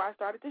confirmation before I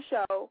started the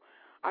show.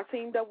 I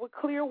teamed up with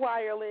Clear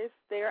Wireless.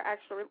 They're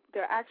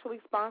actually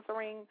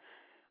sponsoring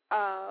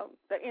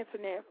the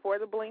internet for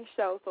the Bling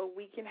show, so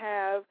we can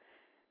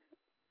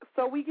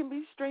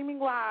be streaming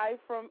live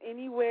from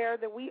anywhere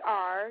that we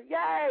are.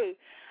 Yay!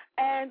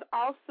 And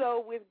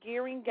also with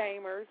Gearing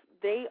Gamers,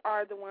 they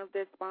are the ones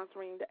that's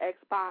sponsoring the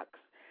Xbox.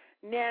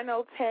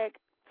 Nanotech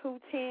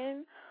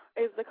 210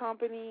 is the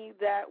company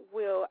that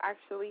will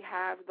actually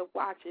have the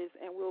watches,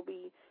 and we'll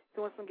be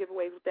doing some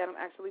giveaways with that. I'm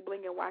actually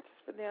blinging watches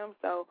for them,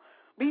 so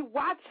be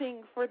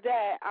watching for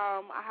that.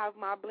 I have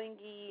my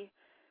blingy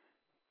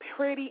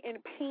Pretty in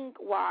Pink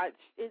watch.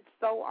 It's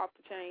so off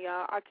the chain,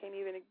 y'all. I can't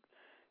even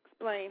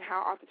explain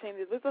how off the chain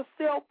it is. It's a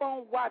cell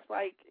phone watch.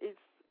 Like,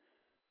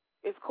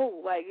 it's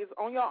cool. Like, it's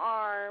on your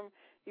arm.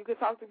 You can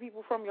talk to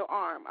people from your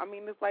arm. I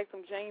mean, it's like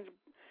some James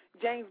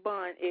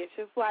Bond-ish.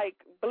 It's like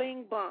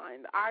Bling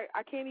Bond.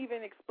 I can't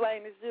even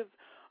explain. It's just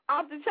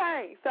off the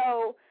chain.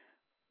 So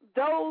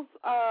those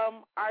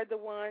are the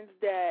ones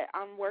that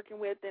I'm working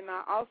with. And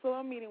I also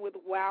am meeting with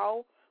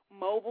Wow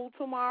Mobile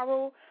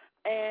tomorrow.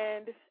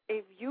 And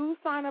if you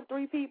sign up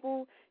 3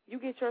 people, you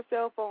get your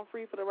cell phone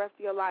free for the rest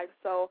of your life.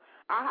 So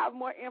I'll have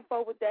more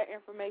info with that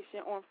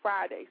information on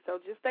Friday. So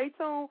just stay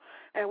tuned,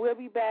 and we'll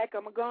be back.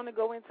 I'm going to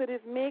go into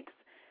this mix,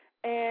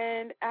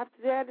 and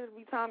after that, it'll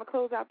be time to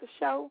close out the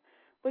show.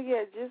 But,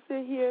 yeah, just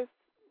sit here,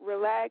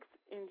 relax,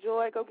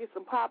 enjoy, go get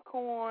some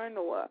popcorn,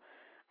 or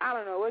I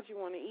don't know what you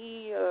want to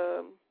eat.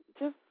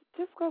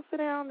 Just go sit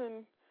down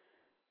and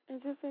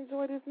just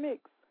enjoy this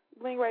mix.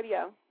 Bling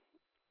Radio.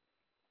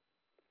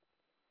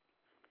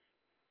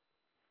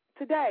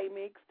 Today,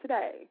 mix,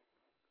 today.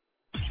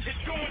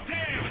 It's going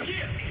down,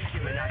 yeah.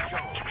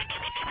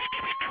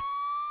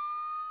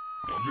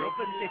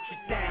 Never let you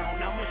down,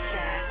 I'ma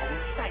shine on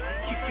sight.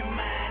 Keep your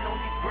mind on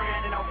your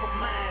grind and off of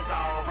mine's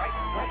alright.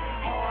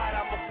 Hard,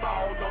 I'ma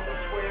fall on the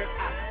square.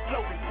 I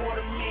float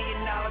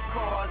 $250,000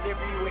 cars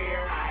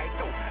everywhere.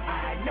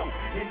 I know,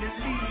 in the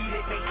lead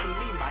it may see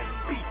me might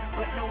be,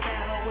 but no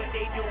matter what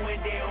they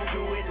doing, they don't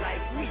do it like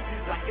me.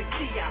 Like a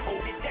G, I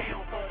hold it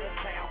down for the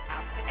town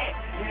I'm at.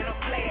 In a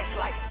flash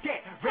like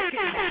that,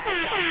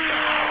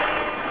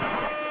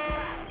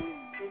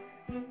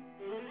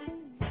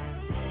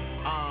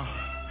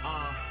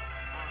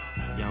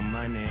 Young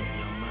money,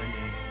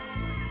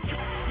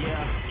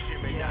 yeah.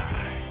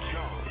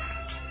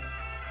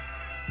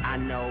 I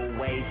know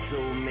way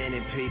too many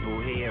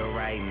people here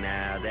right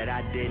now that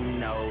I didn't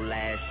know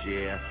last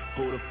year.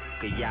 Who the f***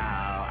 are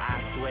y'all?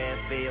 I swear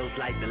it feels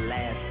like the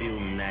last few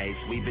nights.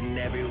 We've been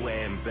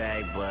everywhere and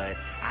back, but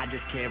I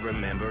just can't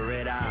remember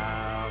it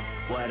all.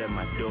 What am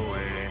I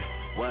doing?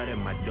 What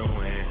am I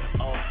doing?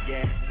 Oh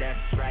yeah,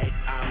 that's right,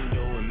 I'm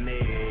doing me.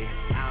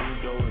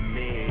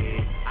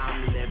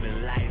 I'm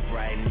living life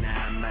right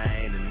now,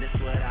 man. And this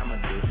what I'ma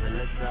do till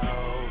it's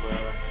over.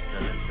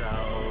 Till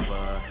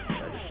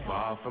it's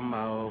far from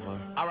over.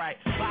 Alright,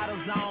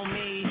 bottles on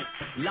me,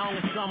 long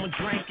as someone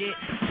drink it.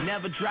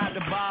 Never drop the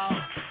ball.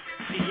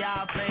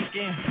 Y'all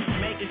thinking,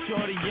 making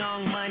sure the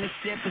young money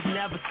ship is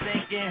never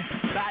sinking.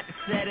 About to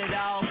set it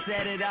all,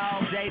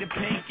 day to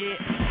pink it.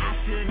 I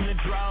shouldn't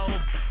have drove,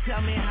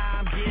 tell me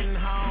how I'm getting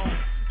home.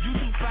 You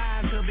too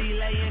fine to be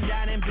laying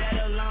down in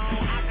bed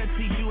alone. I can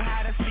teach you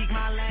how to speak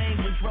my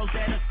language,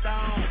 Rosetta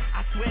Stone.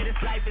 I swear this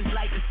life is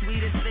like the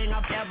sweetest thing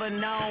I've ever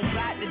known.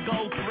 Got to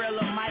go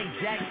Thriller, Mike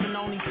Jackson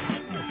on these.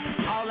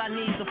 All I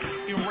need is a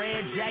fucking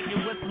red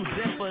jacket with some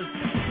zippers.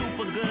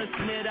 Super good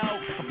Smitho,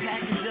 a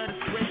package of the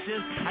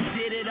switches. I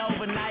did it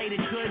overnight, it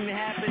couldn't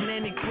happen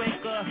any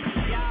quicker.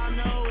 Y'all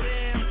know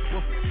them,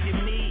 well fucking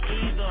me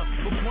either.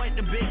 But point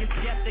the biggest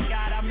skeptic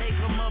out, I make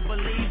him a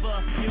believer.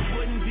 It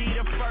wouldn't be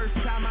the first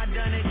time I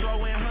done it,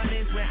 growing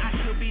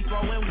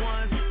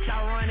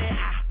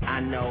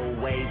know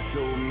way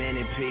too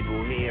many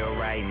people here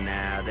right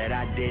now that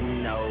I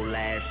didn't know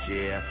last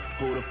year.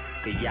 Who the f***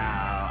 are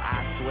y'all? I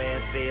swear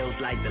it feels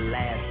like the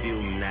last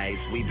few nights.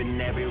 We've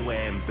been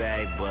everywhere and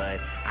back, but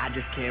I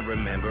just can't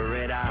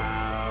remember it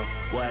all.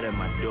 What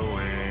am I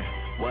doing?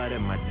 What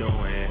am I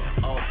doing?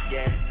 Oh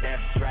yes,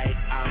 that's right,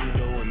 I'm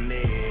doing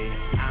me.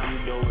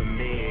 I'm doing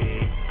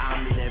me.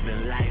 I'm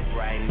living life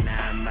right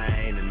now,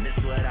 man. And this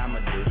what I'ma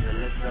do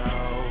till it's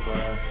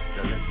over.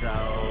 Till it's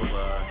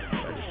over.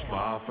 But it's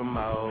far from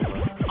over.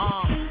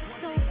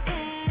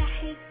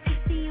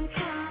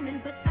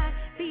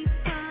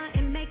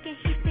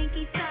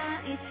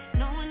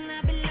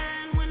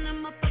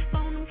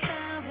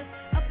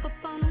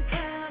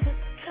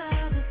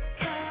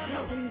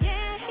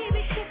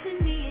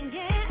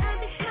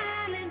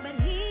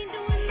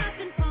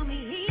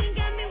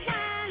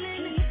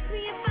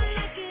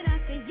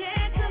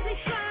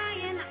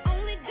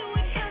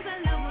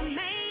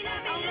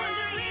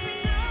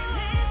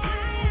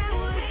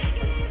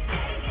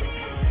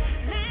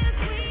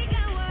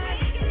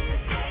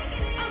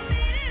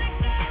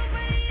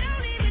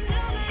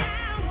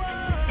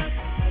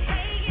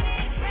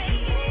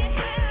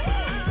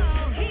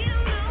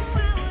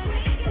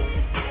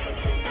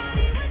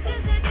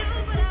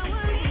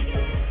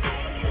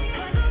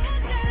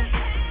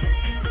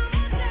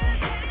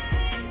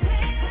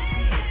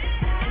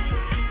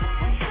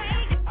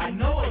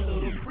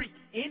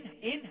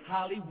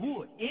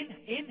 Hollywood,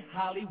 in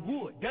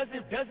Hollywood, does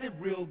it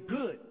real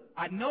good.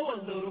 I know a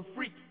little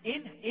freak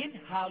in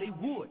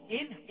Hollywood,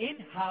 in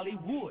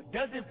Hollywood,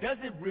 does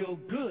it real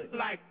good.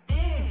 Like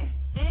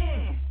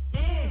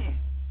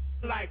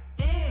like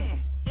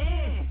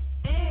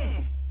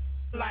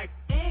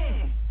like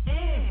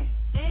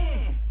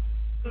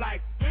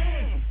like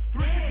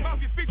 3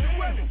 Mafia feature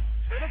wedding.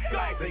 Let's go.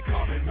 Like they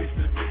call me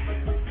Mr.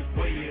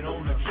 Weighing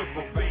on a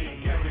triple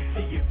vein,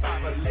 guarantee you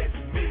 5 or less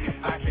million,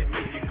 I can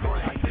make it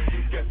cry. I see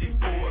you got these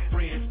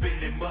boyfriends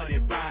spending money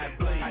buying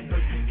bling. I know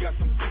you got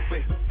some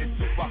super and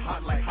super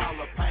hot like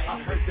jalapeno.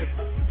 I heard that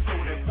so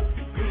that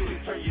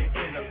good turn you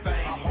in a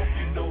thing. I hope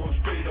you know I'm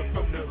straight up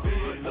from the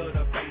hood, love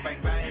the bang bang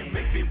bang.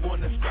 Make me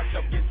wanna scratch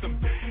up, get some.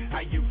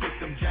 How you get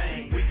them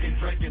Jane? We can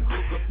drink and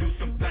hook up, do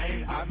some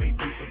things. I mean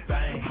do some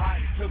things. Hot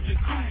tub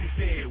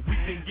jacuzzi, we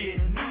can get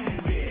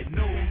nude.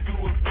 No, you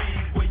agree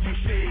when you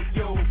shake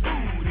your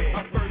booty.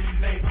 My first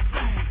name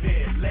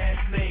Susan,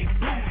 last name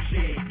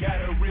Bougie.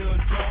 Got a real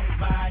drunk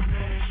mind,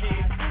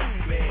 shit.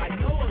 I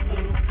know a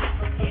little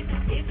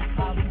in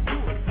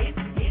Hollywood,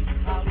 in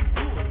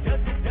Hollywood.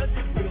 Does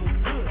it real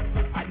good?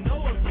 I know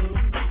a little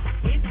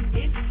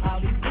in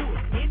Hollywood,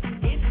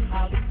 in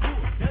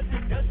Hollywood.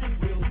 Does it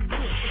real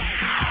good?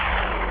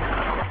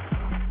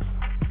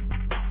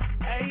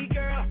 Hey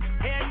girl,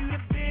 hand you the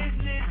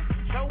business.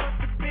 Show us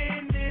the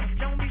business.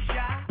 Don't be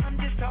shy. I'm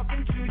just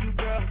talking to you,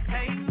 girl.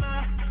 Hey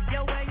ma,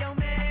 yo where your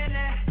man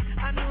at?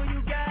 I know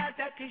you got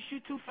that 'cause you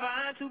too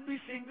fine to be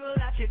single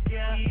out your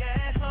girl. He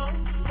at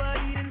home, but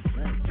he didn't f***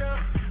 up.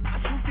 I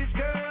shoot this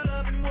girl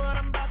up and what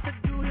I'm about to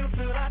do, he'll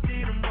feel I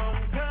did him wrong.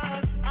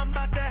 'Cause I'm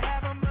about to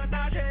have a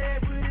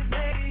menage with his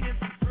lady and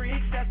some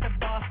freaks at the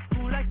bar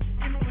who like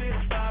f***ing with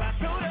a star. I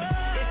showed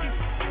up. If you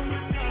f***ing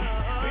with me,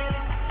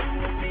 really f***ing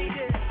with me,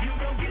 yeah, you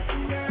gon' get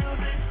some girls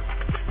and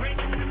bring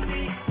them to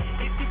me.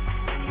 If you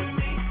f***ing with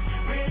me,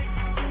 really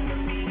f***ing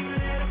with me, you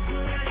let her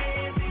put her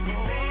hands in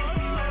your face.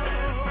 Be my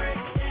little friend,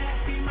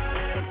 be my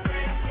little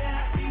friend,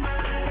 be my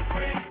little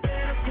friend.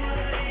 Let her put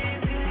her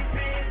hands in your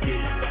face. Be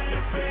my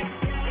little friend.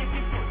 If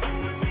you f***ing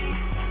with me,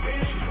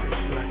 really f***ing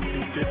with me.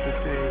 He did the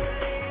thing,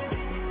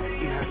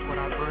 and that's what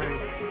I bring.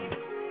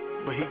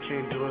 But he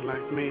can't do it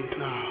like me,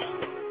 no.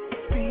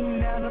 Speeding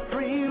down the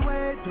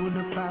freeway, doing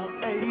about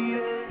 80,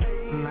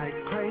 like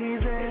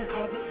crazy.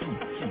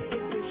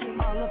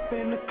 All up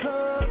in the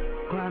club,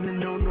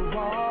 grinding on the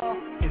wall,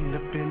 end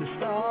up in the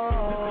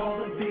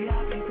stall.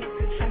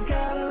 I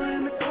got her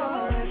in the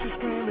car and she's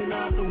screaming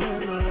out the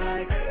window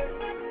like,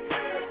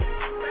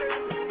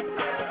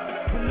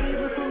 we're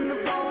leaving from the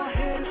bar,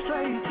 headed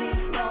straight to the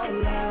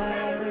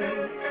starlight.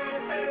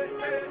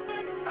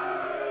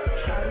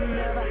 Shawty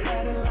never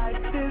had it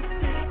like this,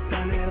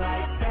 done it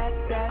like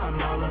that.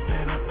 I'm all up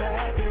in her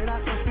back and I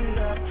switched it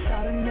up.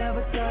 Shawty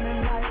never done it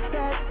like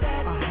that.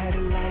 I had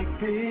it like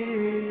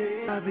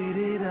this, I beat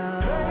it up.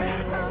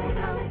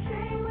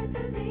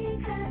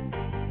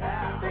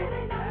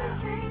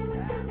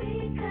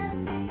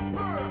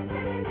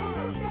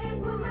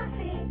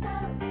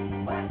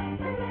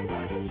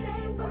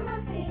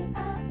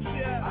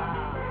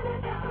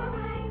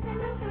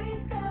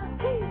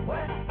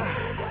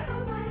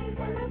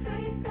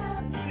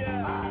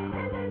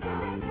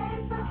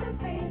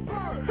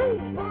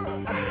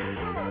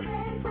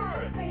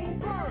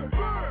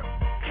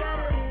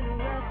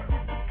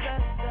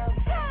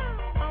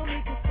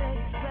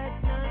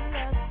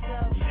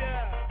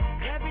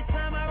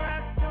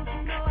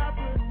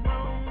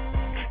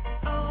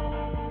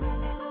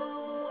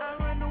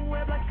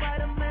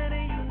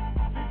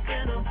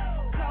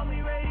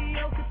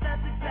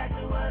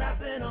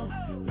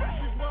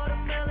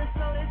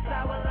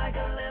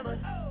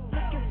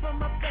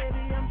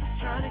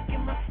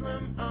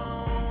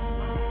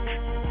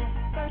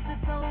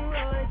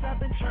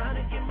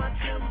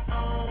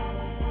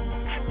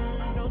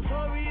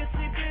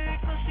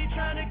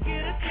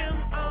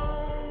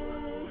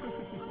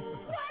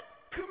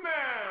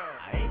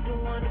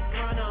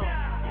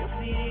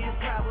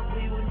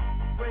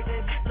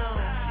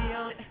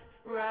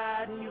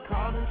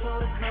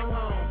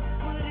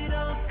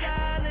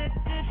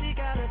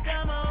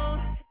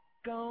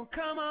 on,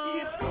 come on.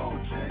 It's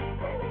gold chain.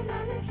 Living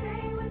on the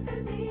train with the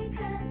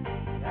beacon.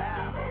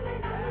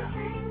 Living on the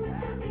train with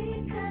the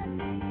beacon.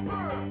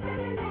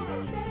 Living in the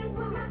shade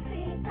with my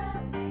feet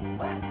up.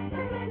 Living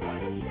in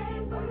the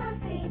shade with my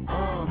feet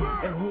up.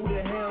 And who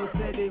the hell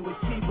said it was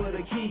cheaper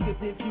the key?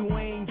 Cause if you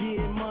ain't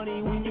getting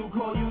money when you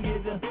call, you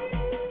get the...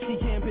 She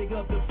can't pick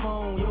up the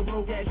phone, your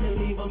broke ass should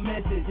leave a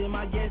message. And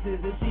my guess is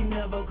if she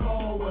never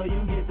call, well,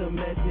 you get the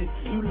message.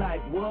 You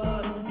like,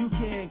 what? You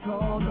can't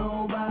call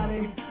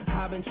nobody?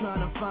 I've been trying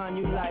to find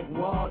you like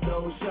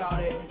Waldo,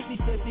 shout it. She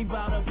said she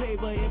bout a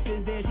paper, if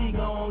it's there, she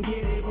gon'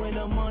 get it. When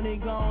the money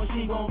gone,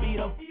 she gon' be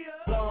the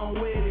gone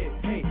with it.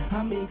 Hey,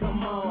 I mean,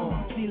 come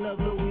on, she love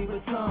Louis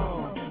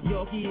Vuitton.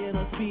 Yorkie in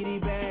a speedy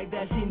bag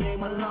that she named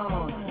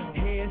Malone.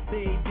 Hair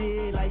stay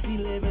dead like she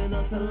live in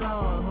a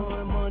salon. Her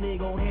and money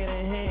go hand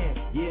in hand,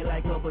 yeah,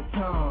 like a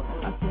baton.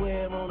 I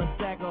swear on a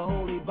stack of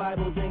holy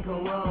Bibles and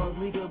Qurans,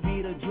 we could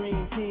be the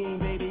dream team,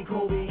 baby,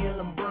 Kobe and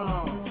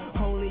LeBron.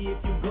 Only if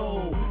you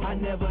go, I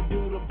never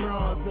do the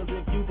bronze. Cause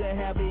if you could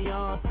have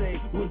Beyonce,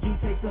 would you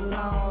take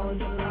Solange?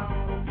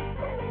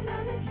 Living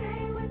on the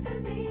train with the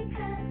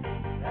beacon.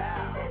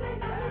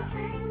 Living on the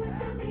train with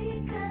the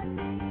beacon.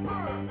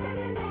 Living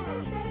in the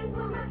shade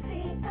with my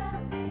feet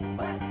up.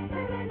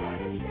 Living in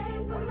the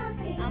shade with my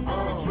feet up. I'm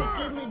on a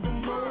tricky little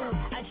move.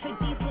 I trick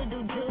these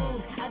little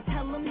dudes. I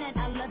tell them that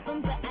I love them,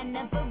 but I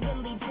never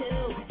really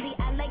do. See,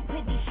 I like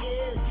pretty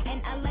shoes, and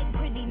I like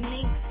pretty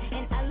minks,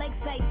 and I like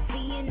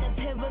sightseeing the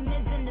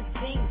pyramids and the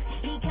Sphinx.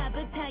 He cop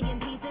Italian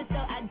pieces, so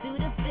I do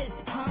the fist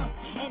pump.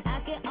 And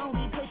I can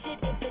only push it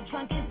if the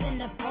trunk is in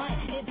the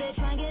front. If the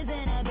trunk is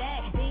in the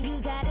back, then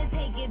you gotta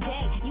take it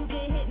back. You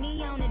can hit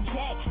me on the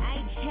jack,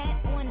 I chat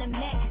on the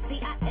Mac. See,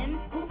 I am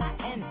who I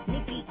am,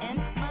 Nikki M.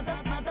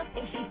 Mother,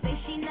 if she say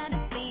she not a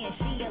fan,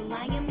 she a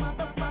lying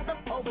mother.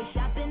 Always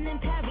shopping in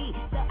Paris,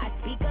 so I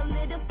speak a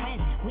little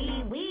French.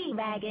 Wee,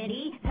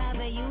 raggedy, time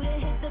for you to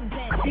hit the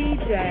bench.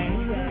 DJ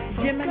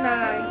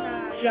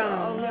Gemini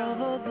Jones.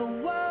 All over the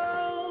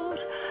world,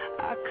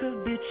 I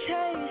could be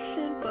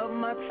chasing, but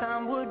my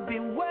time would be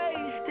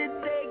wasted.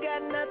 They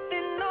got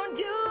nothing on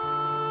you,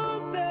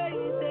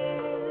 baby.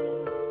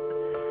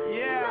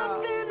 Yeah.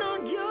 Nothing on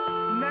you.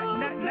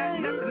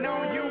 Nothing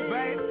on you,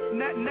 babe.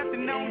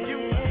 Nothing on you.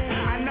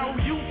 I know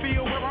you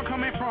feel where I'm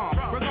coming from,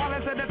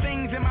 regardless of the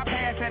things in my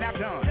past that I've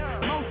done.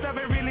 Most of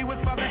it really was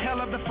for the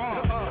hell of the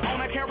fun.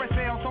 On a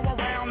carousel, so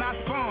around I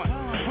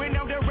spun. With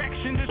no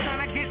direction, just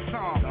trying to get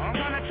some.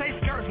 Trying to chase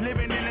skirts,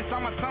 living in the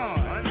summer sun.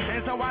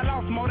 And so I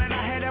lost more than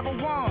I had ever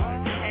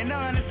won. And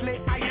honestly,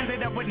 I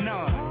ended up with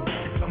none.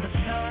 So much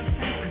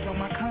nonsense is on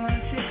my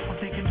conscience. I'm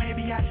thinking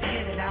maybe I should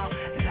get it out.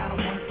 And I don't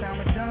want to sound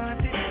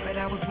redundant, but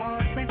I was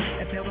wondering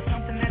if there was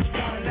something that you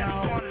want to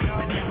know.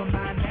 But never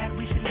mind that,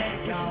 we should let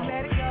it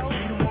go. We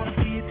don't want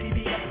to be a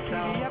TV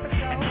episode.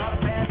 And all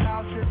the bad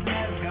thoughts, just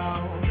let it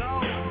go.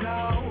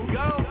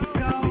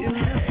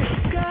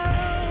 Beautiful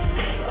girls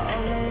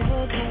all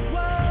over the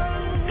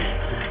world.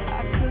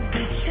 I could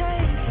be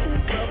chasing,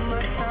 but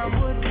my time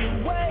would be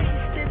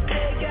wasted.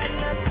 They got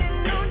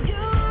nothing on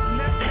you.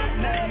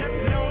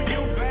 Nothing on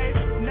you, babe.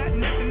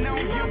 Nothing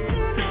on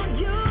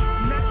you.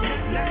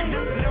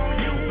 Nothing on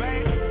you,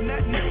 babe.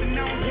 Nothing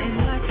on you.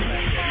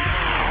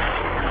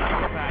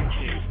 I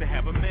used to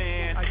have a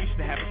man. I used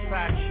to have a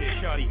side chick.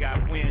 Shorty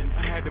got wind.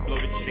 I had to blow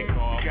the chick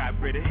off. Got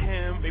rid of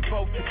him. They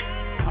both took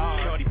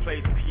Shorty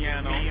plays the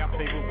piano. Me, I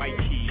play with white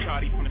keys.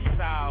 Shorty from the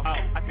south. Oh,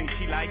 I think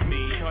she like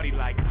me. Shorty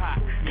like pop.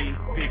 Me,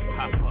 Big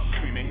Papa.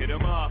 Screaming, hit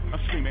him up. I'm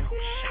screaming, who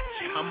shot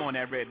you? I'm on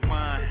that red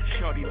wine.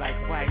 Shorty like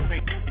white.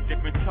 Think a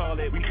different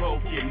toilet. We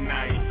both get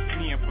nice.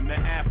 Me, I'm from the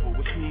Apple,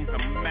 which means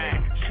I'm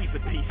Mac. She's a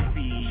PC.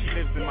 She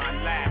lives in my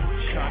lap.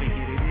 Shorty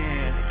get it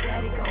in.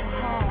 Daddy go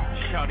hard.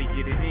 Shorty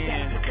get it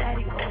in.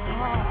 Daddy go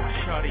hard.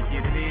 Shorty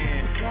get it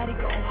in. Daddy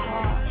go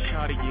hard.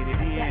 Shorty get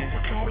it in.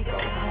 Daddy go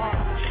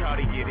hard.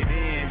 Shorty get it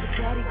in.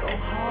 Daddy go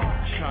hard.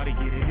 Shorty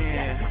get it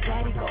in.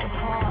 Daddy go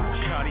hard.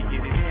 Shorty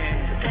get it in.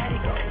 Daddy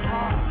go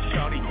hard.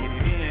 Shorty get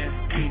it in.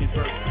 Venus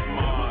versus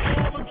Mars.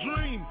 All a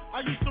dream. I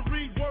used to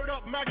read Word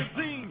Up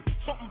magazine.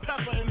 Salt and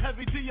pepper and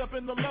heavy D up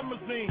in the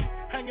limousine.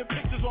 Hanging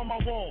pictures on my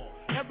wall.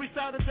 Every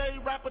Saturday,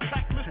 rap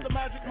attack Mr.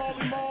 Magic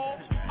Molly Mall.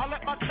 I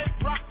let my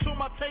tape rock till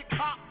my tape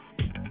pop.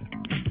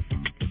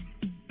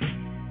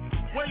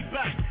 Way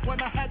back when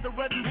I had the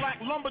red and black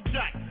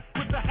lumberjack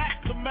with the hat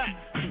to match.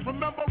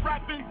 Remember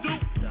rapping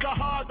Duke? The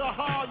hard,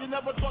 you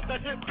never thought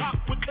that hip-hop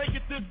would take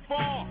it this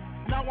far.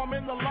 Now I'm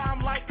in the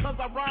limelight cause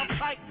I rhyme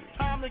tight.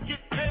 Time to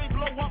get paid,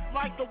 blow up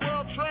like the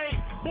world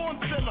trade. Born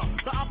sinner,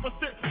 the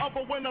opposite of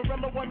a winner.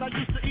 Remember when I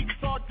used to eat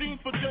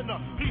sardines for dinner?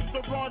 Piece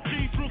of raw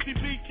G, Druzy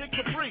B, Kick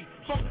Capri.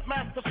 Funk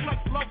Master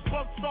Flex, Love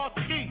Bug, Star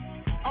Ski.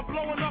 I'm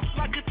blowing up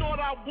like you thought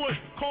I would.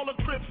 Call a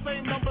crib,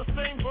 same number,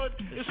 same hood.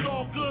 It's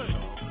all good.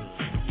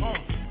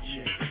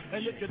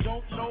 And if you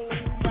don't know,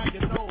 now you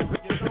know,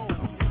 you know.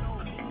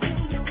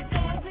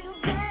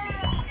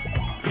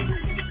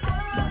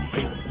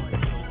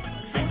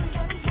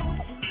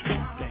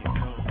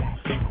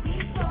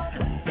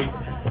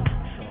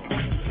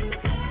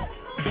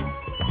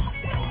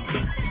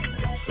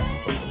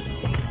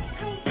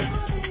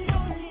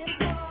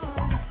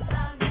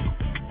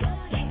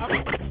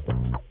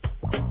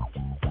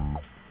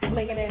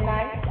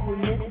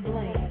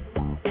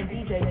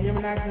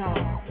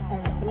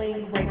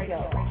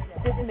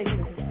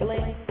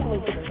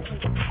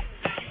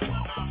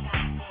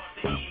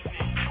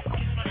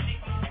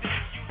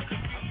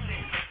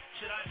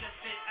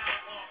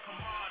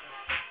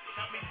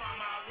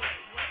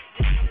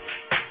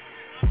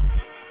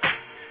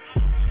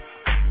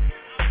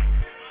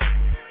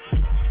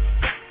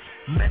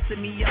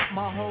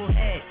 my whole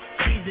head.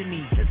 Teasing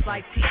me just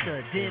like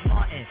Tita did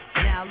Martin.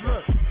 Now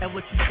look at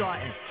what you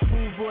starting.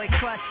 Schoolboy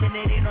crushing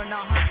it ain't on the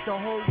hush. The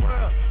whole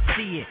world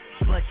see it,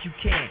 but you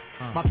can't.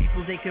 My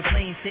people they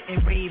complain, sit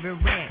and rave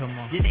and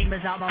rant. Your name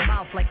is out my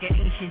mouth like an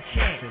ancient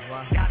chant.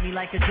 Got me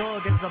like a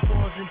dog as a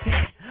pause and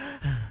pant.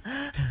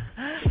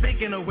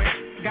 Speaking of which,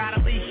 got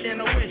a leash and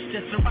a wish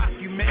just to rock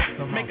you,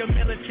 man. Make a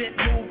militant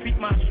move, beat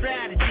my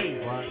strategy.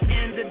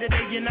 End of the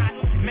day, you're not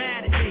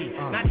mad at me.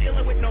 Not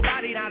dealing with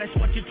nobody, now that's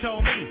what you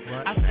told me.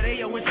 I said, hey,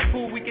 yo, it's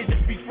cool, we can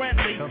just be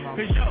friendly.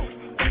 Cause yo,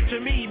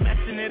 picture me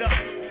messing it up.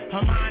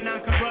 Her mind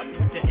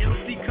non-corrupt, the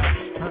LC cups.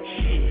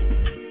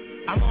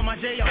 Shit, I'm on my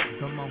J.O.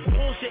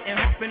 Bullshit and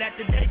hoping that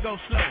the day goes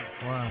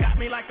slow. Got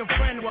me like a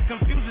friend, what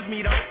confuses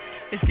me though?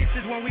 It's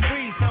kisses when we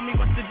breathe, tell me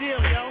what's the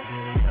deal, yo?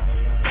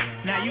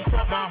 Now you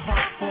caught my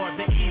heart for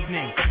the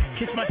evening.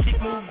 Kiss my cheek,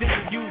 moved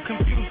in, you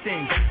confuse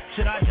things.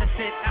 Should I just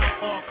sit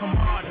out or come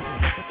harder?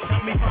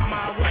 Tell me from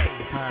my way.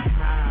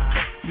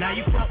 Now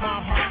you caught my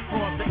heart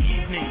for the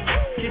evening.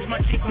 Kiss my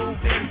cheek,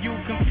 moved in, you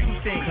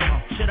confuse things.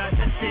 Should I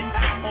just sit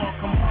out or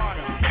come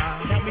harder?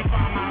 Tell me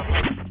from my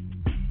way.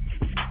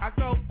 I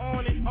go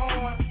on and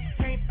on,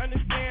 can't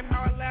understand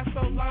how I last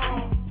so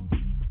long.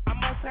 I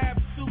must have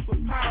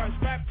superpowers,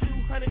 rap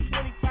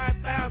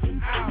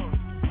 225,000 hours.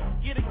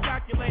 Get a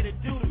calculator,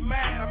 do the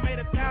math. I made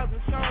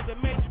 1,000 songs that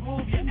made you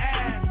move your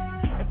ass.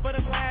 And for the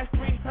last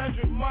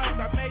 300 months,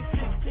 I made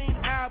 16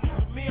 albums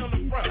with me on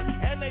the front,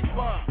 and they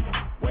bump.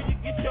 Where you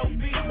get your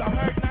beats? I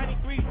heard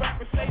 93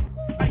 rappers say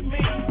like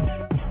me.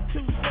 2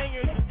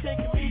 singers and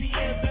 10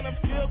 comedians, and I'm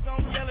still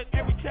gonna yell it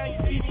every time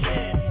you see me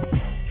in.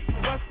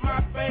 What's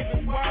my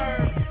favorite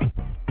word?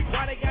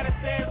 Why they gotta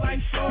say it like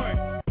short?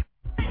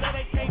 You know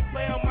they can't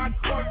play on my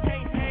court,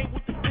 can't hang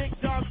with the big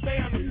dogs, stay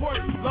on the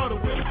porch, blow the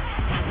wheel.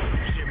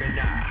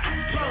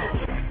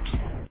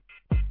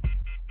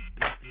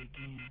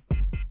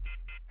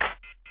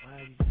 Why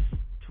you just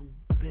too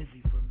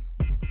busy for me?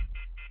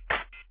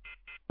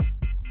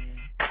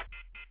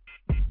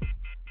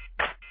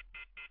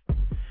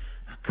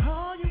 I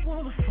call you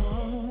on the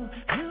phone,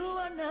 you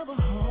are never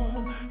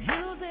home.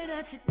 You say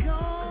that you're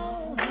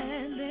gone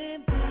and then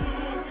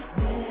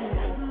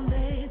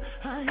babe,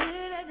 I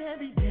hear that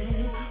every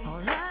day.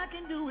 All I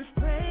can do is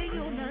pray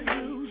you're not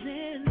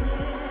losing it.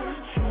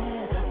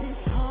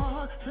 It's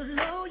hard to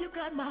know you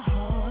got my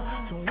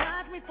heart, so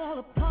watch me fall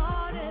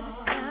apart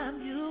every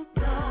time you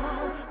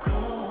don't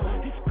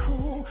call. It's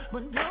cool,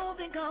 but don't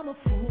think I'm a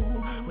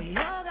fool. We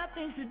all got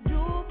things to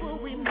do,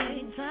 but we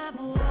make time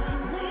for what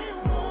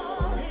we want.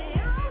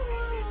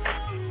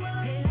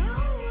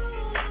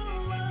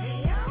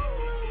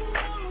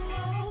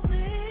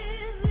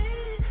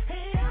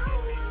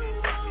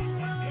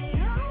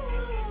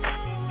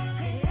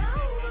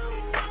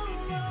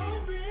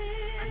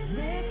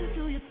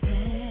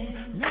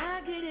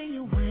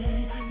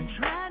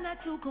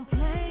 To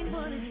complain,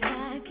 but it's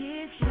like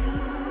it's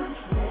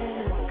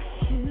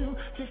you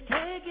just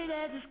take it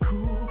as it's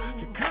cool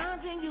to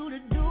continue to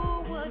do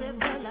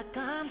whatever like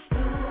I'm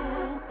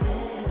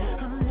stupid.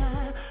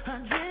 I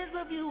just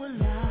love you a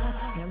lot,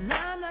 and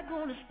I'm not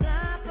gonna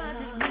stop. I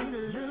just need a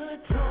little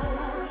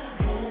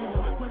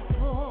talk. What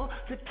for?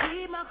 To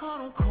keep my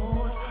heart on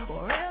course,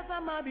 or else I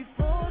might be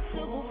forced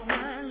to go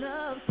find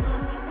love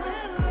somewhere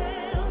else.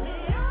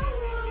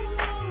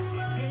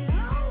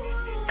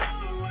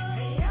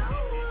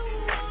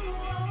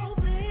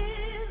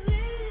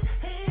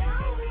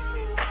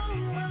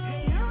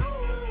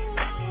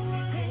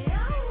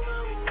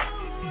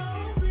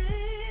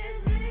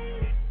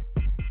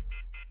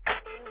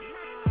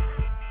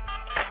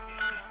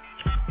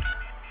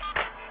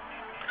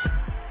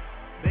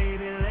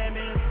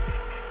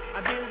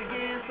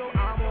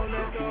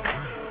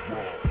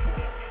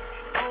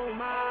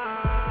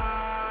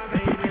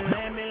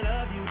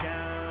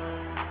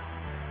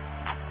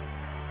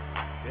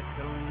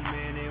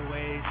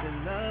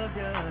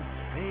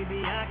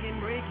 Maybe I can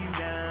break you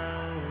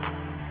down.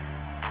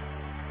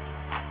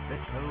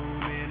 There's so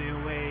many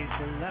ways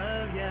to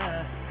love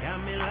ya. Got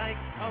me like,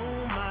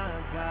 oh my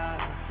God,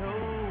 so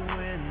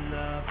in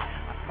love.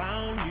 I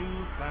found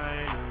you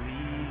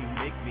finally. You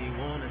make me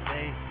wanna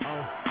say,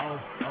 oh, oh,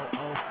 oh,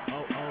 oh,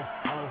 oh, oh,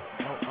 oh,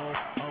 oh, oh,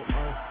 oh,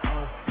 oh,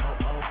 oh,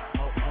 oh,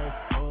 oh, oh,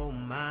 oh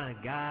my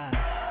God.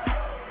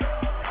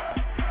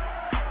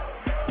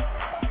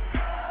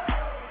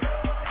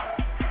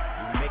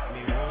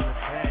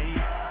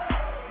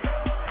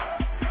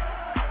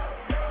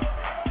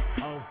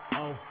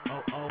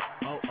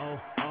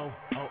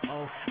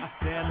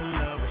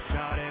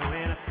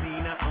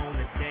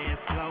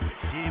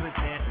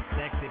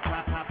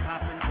 Pop, pop,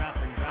 pop, and drop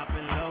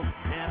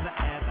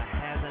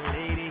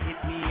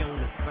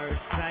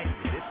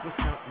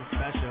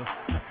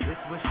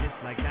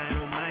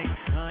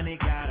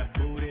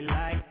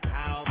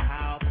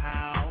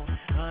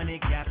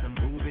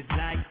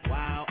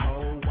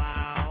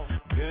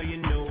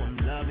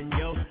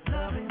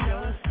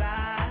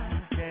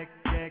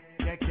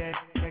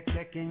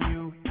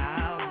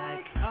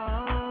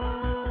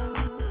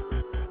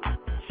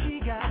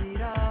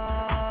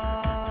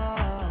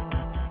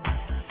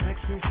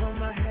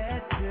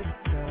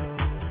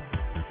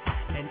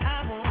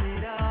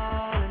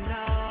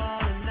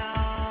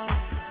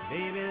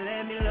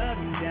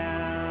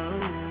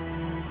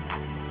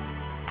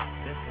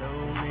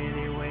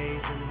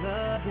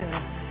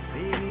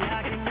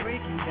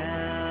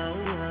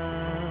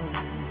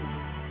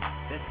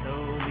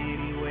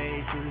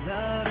to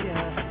love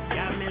ya.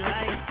 Got me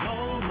like,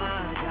 oh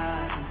my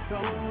God, I'm so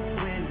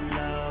in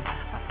love.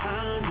 I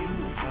found you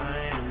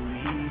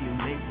finally. You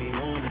make me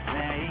wanna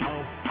say,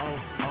 oh, oh,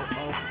 oh,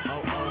 oh,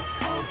 oh, oh,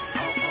 oh,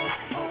 oh,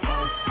 oh,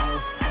 oh, oh,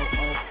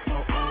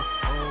 oh, oh,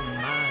 oh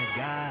my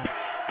God.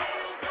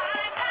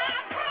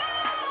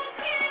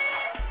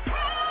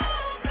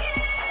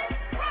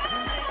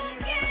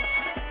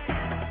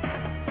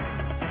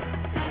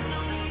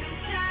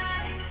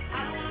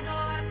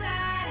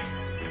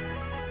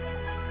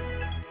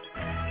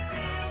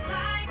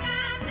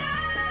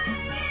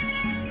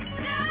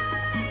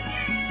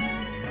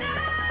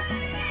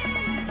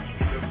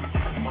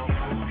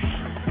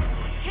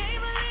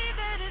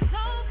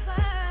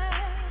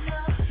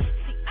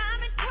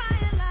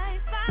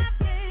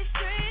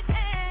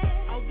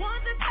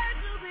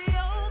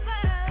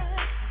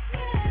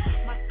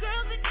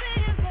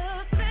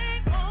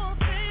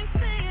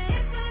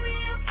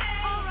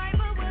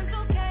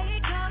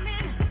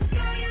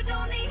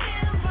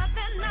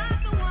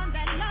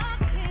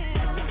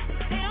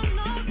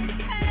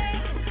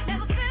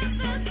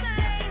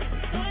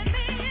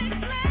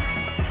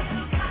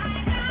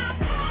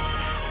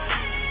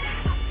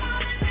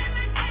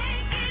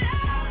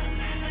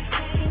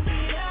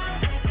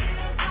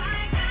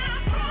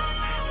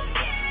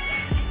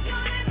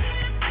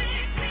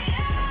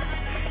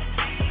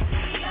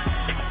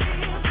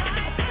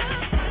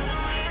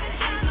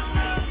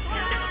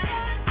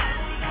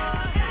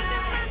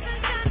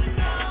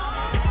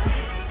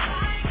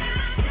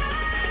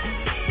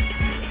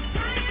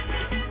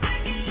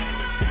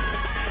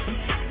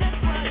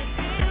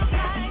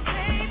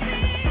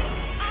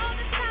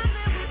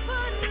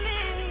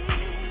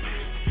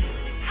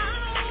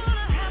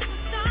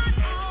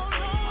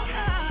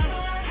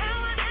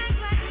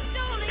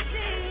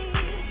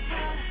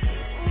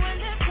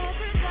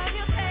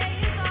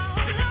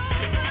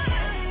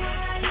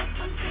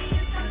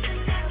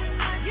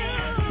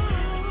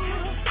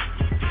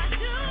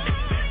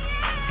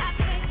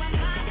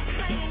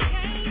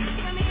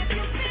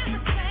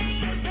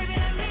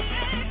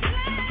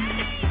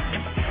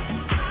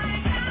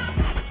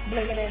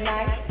 Blingin at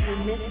Nite with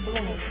Miss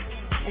Bling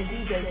and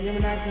DJ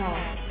Gemini John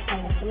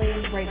on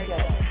Bling Radio.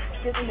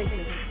 This mix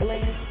is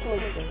Bling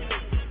exclusive.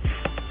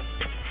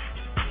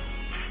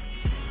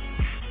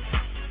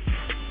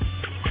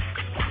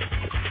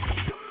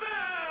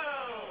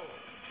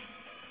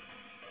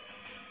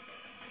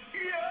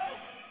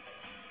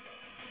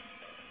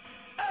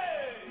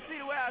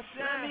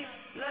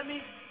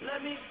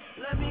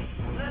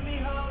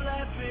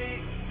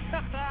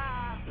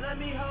 Let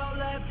me hold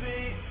that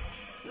beat.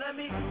 Let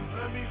me hold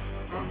that beat.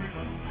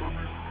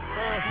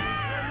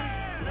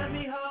 Let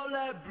me hold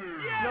that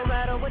beat. No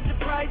matter what the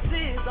price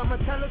is, I'ma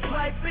tell us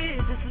life is.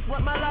 This is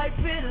what my life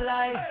is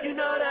like. You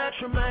know that,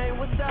 Tremaine,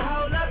 what's the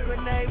hold up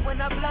grenade?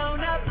 When I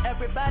blown up,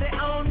 everybody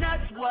on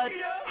that's what.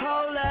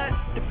 Hold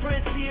up, the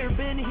prince here,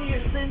 been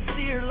here,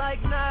 sincere,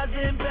 like Nas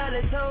and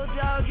Belly. Told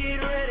y'all get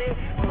ready.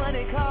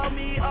 Money call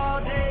me all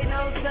day,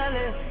 no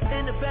telling.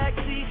 In the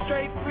backseat,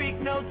 straight freak,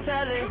 no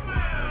telling.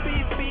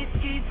 Beat,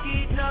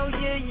 ski, no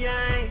yin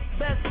yang.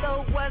 Best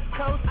of West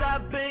Coast,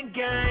 I've been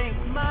gang.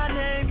 My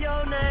name,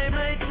 your name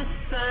ain't the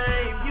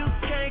same. You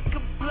can't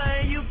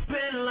complain, you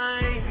been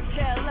lame.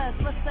 Care less,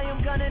 let's say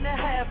I'm gunning a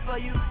half for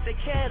you. They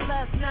care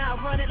less now,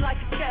 run it like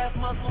a calf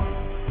muscle.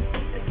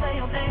 They say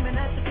I'm aiming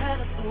at the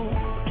pedestal.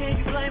 Can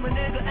you blame a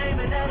nigga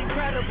aiming at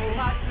incredible?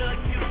 Hot nut,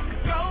 you can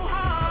go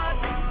hard.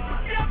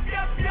 Yup,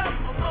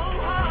 I'm on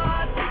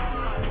hard.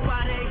 Why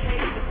they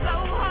hate me so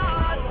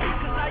hard?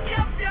 Cause I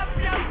yup,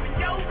 in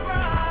your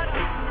broad.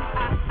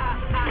 I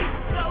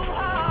so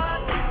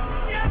hard.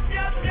 Yup,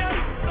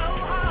 so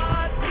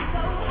hard.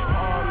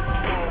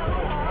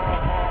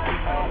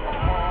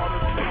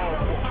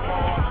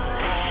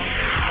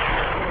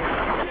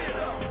 Get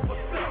up,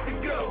 what's up and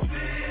go?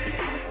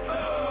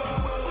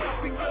 What's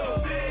up and go?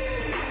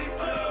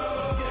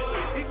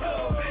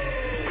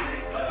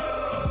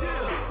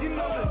 You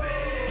know the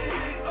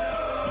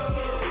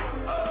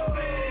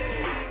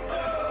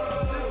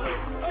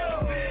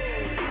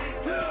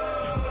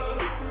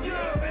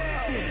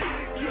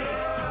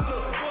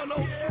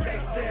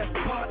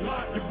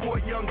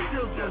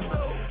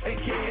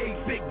AKA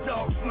Big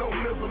Dog, Snow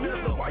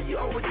Mizzle. Why you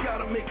always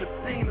gotta make a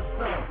scene or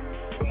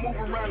something? Move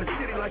around the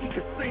city like he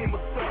could sing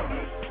or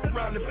something.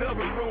 Around the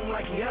velvet room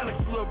like he Alex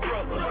little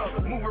brother.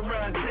 Move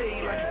around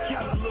Day like he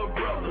Cali little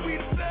brother.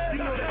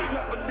 You know that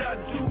Papa Dot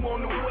 2 on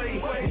the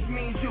way, which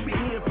means you'll be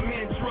hearing from me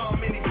and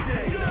Drum any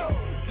day.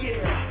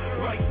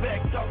 Yeah, right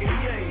back talking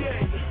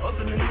yay.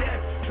 Other than that,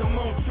 come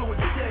on to it,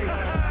 Jay.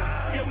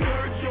 Yeah, we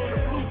heard you on the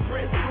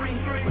Blueprint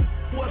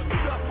 3. What's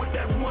up with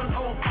that 103?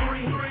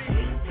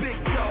 Big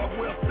dog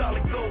with a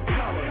solid gold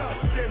collar.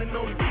 Standing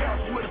on the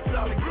couch with a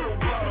solid gold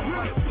bottom.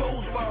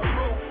 Posed by a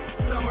rope,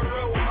 summer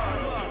road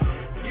model.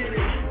 Get it,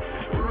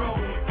 roll,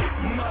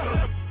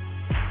 model.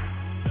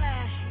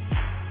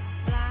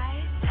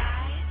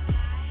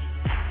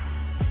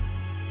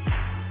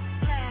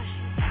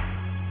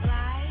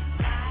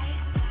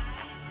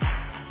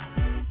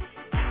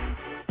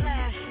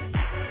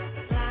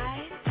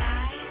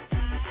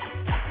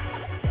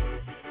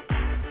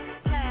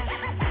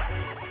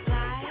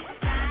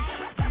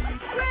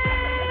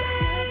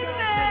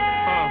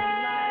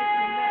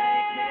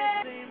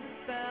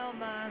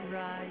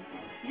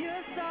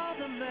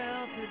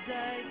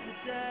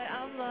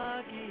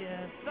 lucky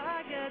if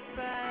I get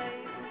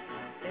paid.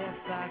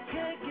 If I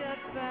could get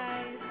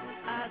paid,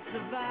 I'd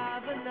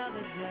survive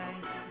another day.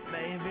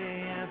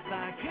 Maybe if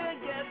I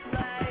could get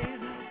paid,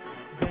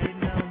 they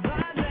know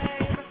my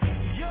name.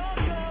 Your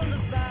girl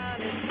about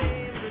it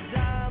seems a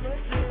dime or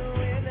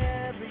two in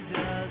every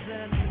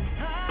dozen.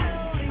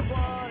 I only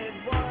wanted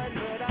one,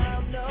 but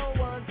I'm no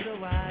one,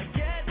 so I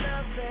get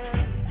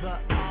nothing.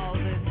 But all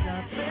this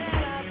nothing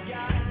I've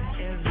got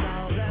is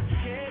all that's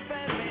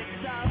keeping me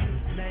tough.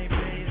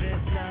 Maybe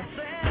this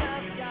nothing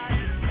I've got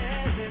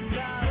is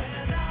enough.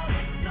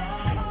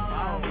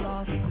 I've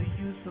lost the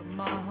use of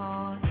my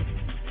heart,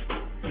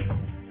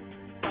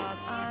 but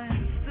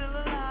I'm still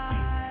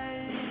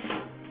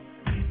alive.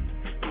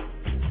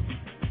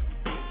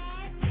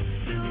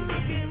 Still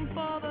looking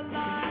for the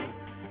light,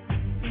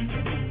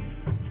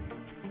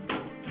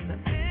 the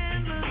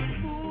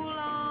endless pool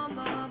on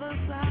the other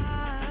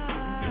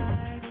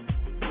side.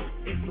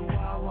 It's the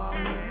Wild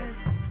Wild West.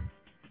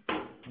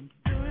 I'm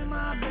doing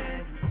my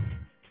best.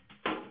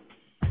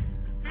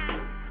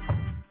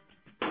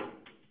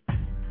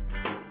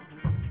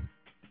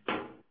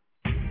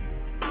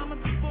 I'm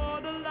at the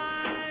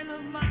borderline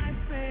of my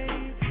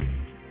faith.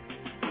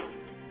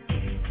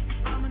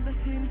 I'm in the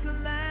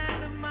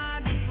hinterland of my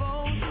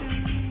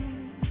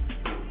devotion.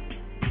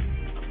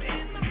 I'm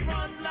in the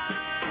front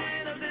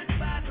line of this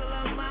battle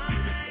of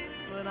mine,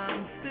 but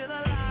I'm still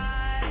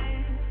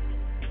alive.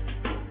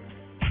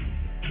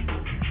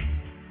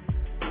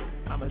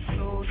 I'm a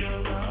soldier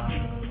of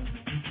love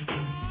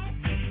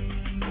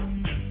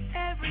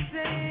every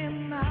day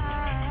and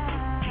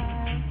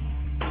night.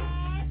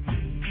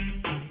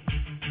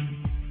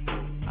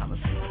 I'm a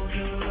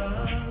soldier of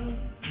love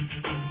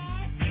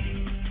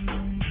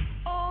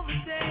all the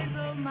days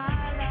of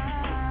my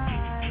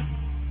life.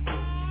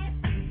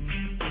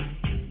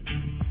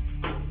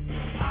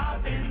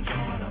 I've been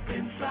torn up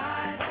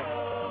inside,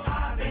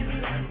 I've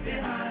been left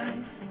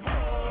behind.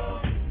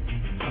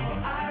 So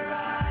I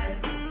ride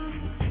through,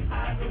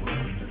 I go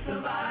to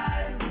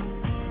survive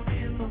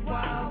in the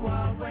wild,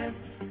 wild west.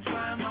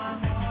 Trying my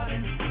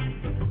hardest,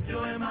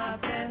 doing my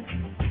best,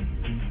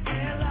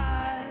 stay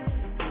alive.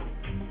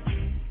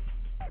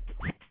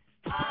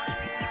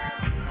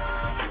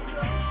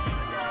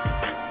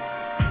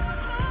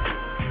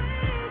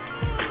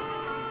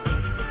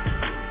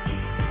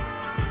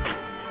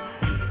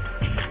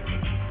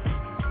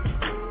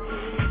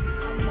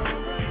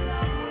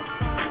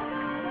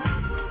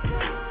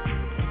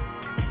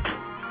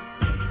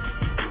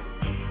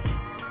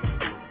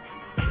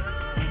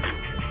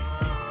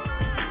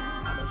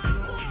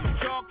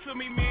 Talk to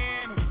me,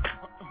 man.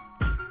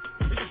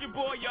 It's your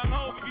boy, Young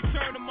Hope. If you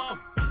turn them up,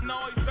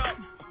 noise up.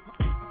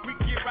 We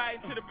can get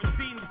right into the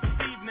proceedings this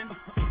evening.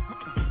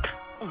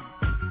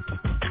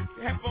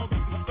 Headphones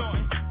are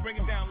starting. Bring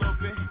it down a little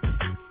bit.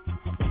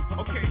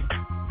 Okay.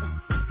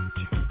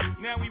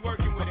 Now we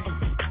working with it.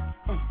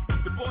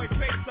 The boy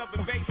face up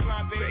and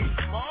baseline, baby.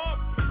 Mob,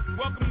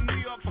 welcome to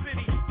New York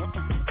City.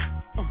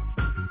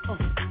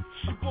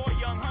 It's your boy,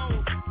 Young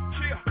Hope.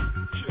 Chill.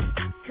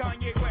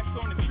 Kanye West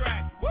on the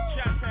track.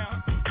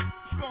 Chi-Town.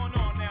 What's going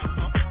on now?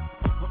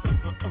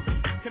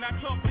 Can I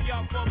talk to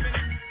y'all for a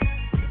minute?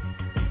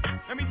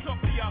 Let me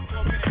talk to y'all for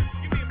a minute.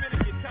 Give me a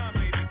minute of your time,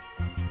 baby.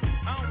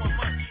 I don't want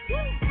much.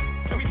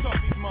 Let me talk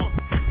these moments.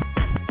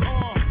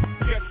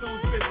 Guess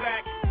who's been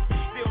back?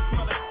 Still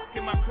smell it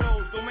in my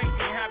clothes. Don't make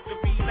me have to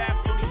be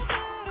laughed on these.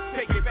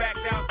 Take it back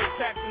down to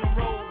taxing the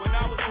road when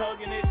I was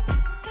hugging it.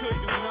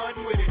 Couldn't do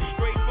nothing with it.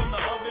 Straight from the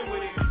oven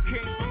with it.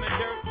 Came from the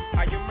dirt.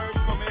 I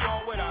emerged from it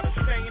all without a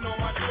stain on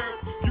my shirt.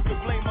 You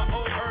could blame my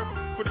old earth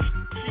for the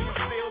she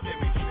instilled in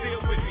me.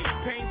 Still with me.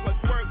 Pain plus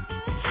work.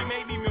 She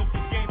made me milk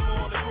this game for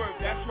all it's worth.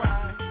 That's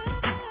right.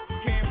 You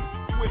can't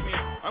with me.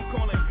 I'm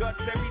calling guts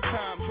every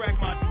time. Track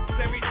my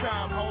every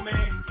time, homie.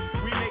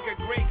 We make a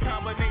great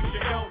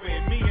combination,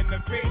 Elvin. Me and the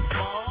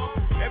baseball.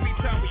 Every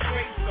time we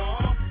face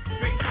off.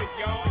 Basic,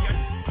 y'all. You're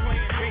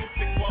playing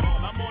basic ball.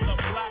 I'm on the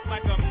block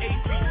like I'm 8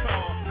 feet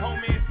tall.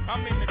 Homie,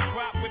 I'm in the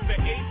drop with the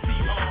AC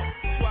on.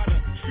 Why the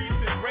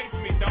streets embrace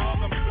me, dog.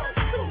 I'm so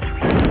cool.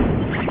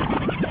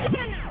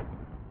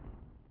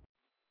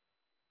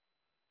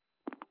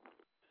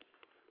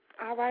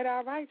 All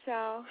right,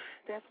 y'all.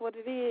 That's what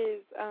it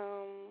is.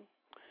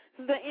 This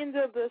is the end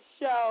of the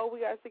show. We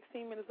got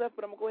 16 minutes left,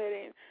 but I'm going to go ahead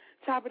and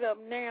chop it up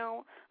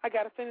now. I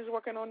got to finish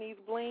working on these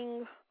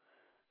Bling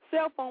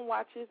cell phone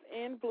watches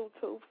and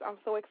Bluetooth. I'm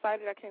so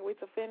excited. I can't wait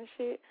to finish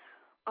it.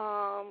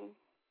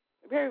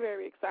 Very,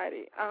 very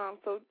excited.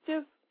 So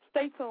just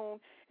stay tuned.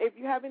 If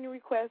you have any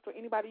requests or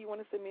anybody you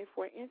want to submit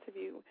for an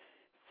interview,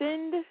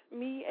 send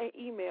me an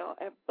email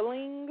at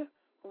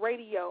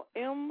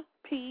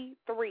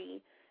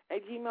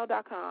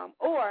blingradiomp3@gmail.com,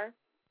 or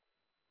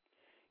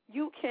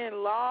you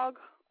can log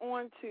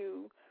on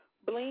to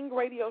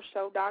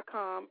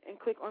blingradioshow.com and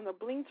click on the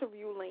Bling to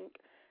View link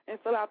and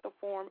fill out the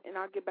form, and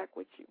I'll get back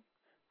with you.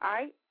 All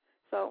right?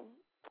 So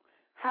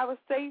have a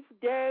safe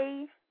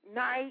day,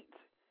 night,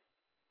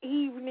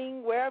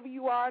 evening, wherever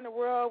you are in the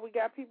world. We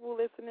got people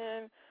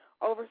listening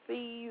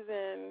overseas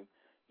and,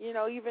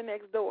 even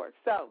next door.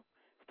 So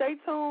stay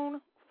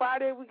tuned.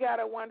 Friday we got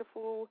a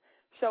wonderful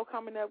show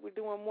coming up. We're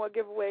doing more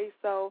giveaways,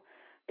 so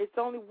it's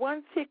only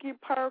one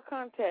ticket per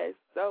contest.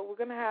 So we're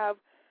gonna have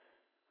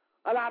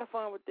a lot of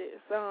fun with this.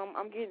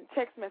 I'm getting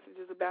text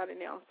messages about it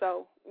now,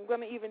 so I'm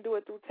gonna even do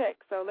it through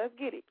text. So let's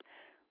get it.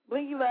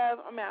 Blingy love,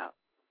 I'm out.